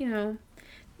 you know,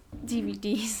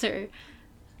 DVDs or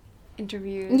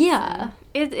interviews. Yeah.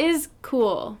 It is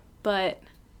cool, but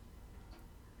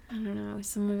I don't know.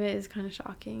 Some of it is kind of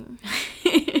shocking.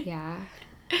 Yeah.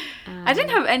 I didn't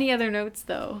have any other notes,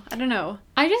 though. I don't know.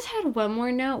 I just had one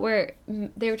more note where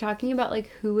they were talking about, like,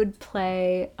 who would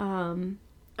play the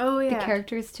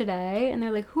characters today. And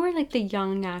they're like, who are, like, the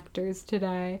young actors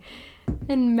today?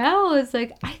 And Mel is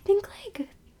like, I think, like,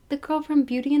 the girl from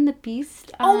Beauty and the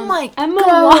Beast. Oh, my Emma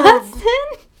God. Watson.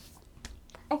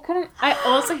 I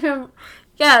also...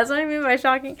 Yeah, that's what I mean by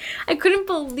shocking. I couldn't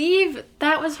believe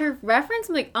that was her reference.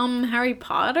 I'm like, Harry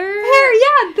Potter?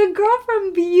 Yeah, the girl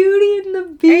from Beauty and the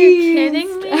Beast. Are you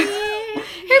kidding me?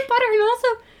 Harry Potter, and also...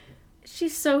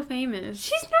 She's so famous.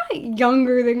 She's not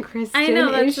younger than Kristen. I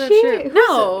know, that's is so she? true.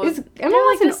 No. Is Emma They're,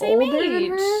 like, Watson the same older than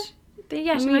age. her?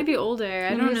 Yeah, she might be older.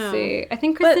 I don't know. See. I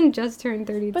think Kristen just turned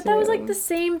 32. But that was, like, the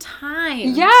same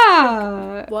time.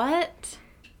 Yeah. Like, what?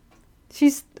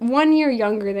 She's 1 year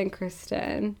younger than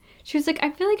Kristen. She was like, I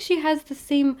feel like she has the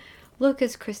same look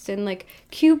as Kristen, like,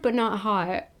 cute but not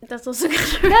hot. That's also kind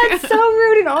of rude. That's so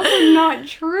rude and also not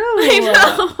true. I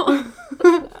know.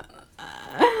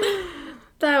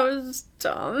 That was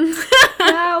dumb.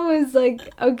 That was like,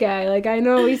 okay, like, I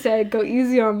know we said go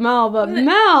easy on Mel, but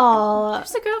Mel.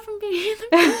 There's a girl from Beauty and the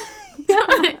Beast.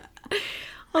 I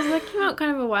was like, came out kind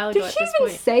of a while ago Did at she this even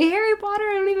point. say Harry Potter?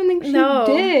 I don't even think she No.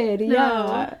 did. No.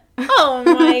 Yeah. Oh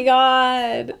my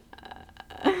god.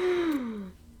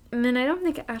 And then I don't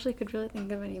think Ashley could really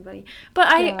think of anybody. But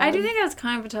I do think that's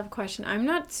kind of a tough question. I'm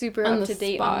not super On up the to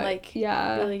date spot. on, like,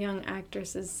 Yeah. really young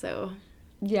actresses, so...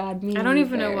 Yeah, me I don't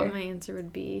even know neither. what my answer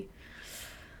would be.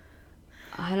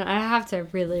 I have to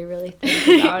really, really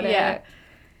think about Yeah.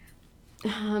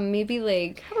 it. Maybe,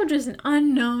 like... How about just an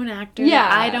unknown actor Yeah.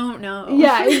 that I don't know?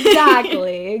 Yeah,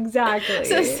 exactly. Exactly.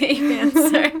 It's a safe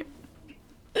answer.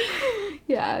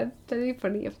 Yeah, that'd be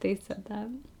funny if they said that.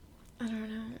 I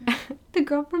don't know. The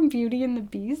girl from Beauty and the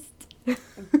Beast.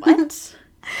 What?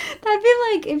 That'd be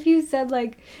like if you said,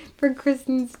 like, for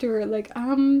Kristen Stewart, like,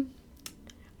 I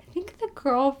think the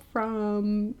girl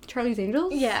from Charlie's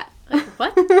Angels? Yeah. Like,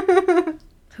 what?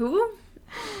 Who?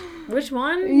 Which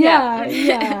one? Yeah,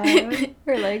 yeah.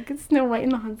 Or, like, Snow White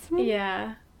and the Huntsman?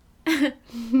 Yeah. I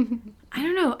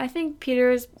don't know. I think Peter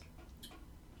is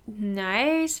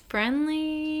nice,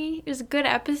 friendly. It was a good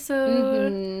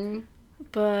episode. Mm-hmm.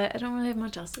 But I don't really have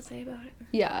much else to say about it.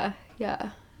 Yeah,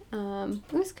 yeah. It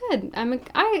was good.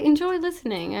 I enjoy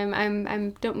listening. I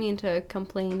don't mean to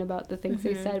complain about the things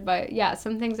they said, but yeah,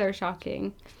 some things are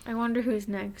shocking. I wonder who's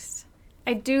next.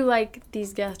 I do like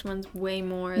these guest ones way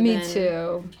more Me than...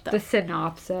 too. The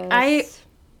synopsis.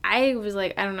 I was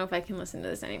like, I don't know if I can listen to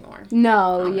this anymore.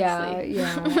 No, honestly.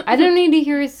 yeah. I don't need to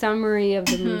hear a summary of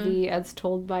the movie as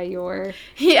told by your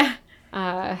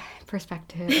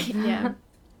perspective. Yeah.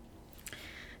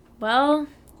 Well,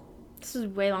 this was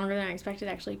way longer than I expected,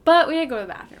 actually. But we did go to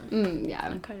the bathroom.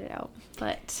 Yeah. I cut it out.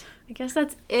 But I guess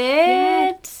that's it.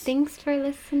 Yeah, thanks for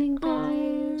listening,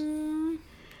 guys.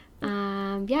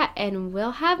 Yeah, and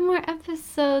we'll have more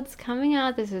episodes coming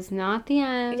out. This is not the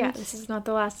end. Yeah, this is not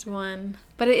the last one.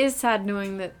 But it is sad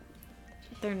knowing that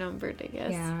they're numbered, I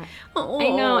guess. Yeah. Oh. I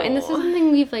know, and this is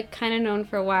something we've, like, kind of known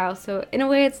for a while. So in a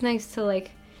way, it's nice to,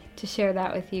 like, to share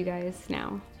that with you guys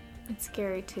now. It's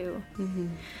scary, too. Mm-hmm.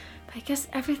 But I guess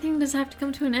everything does have to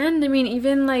come to an end. I mean,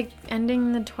 even, like,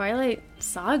 ending the Twilight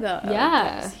saga.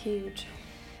 Yeah. That's huge.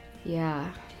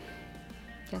 Yeah.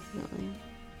 Definitely.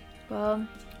 Well...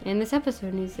 And this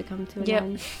episode needs to come to an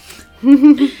end.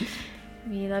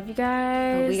 We love you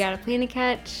guys. But we got a plane to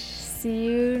catch. See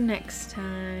you next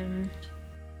time.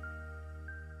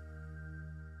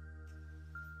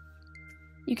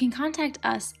 You can contact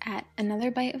us at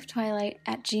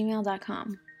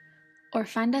anotherbiteoftwilight@gmail.com or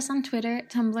find us on Twitter,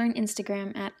 Tumblr, and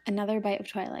Instagram at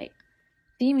anotherbiteoftwilight.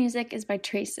 The music is by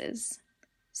Traces.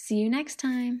 See you next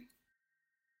time.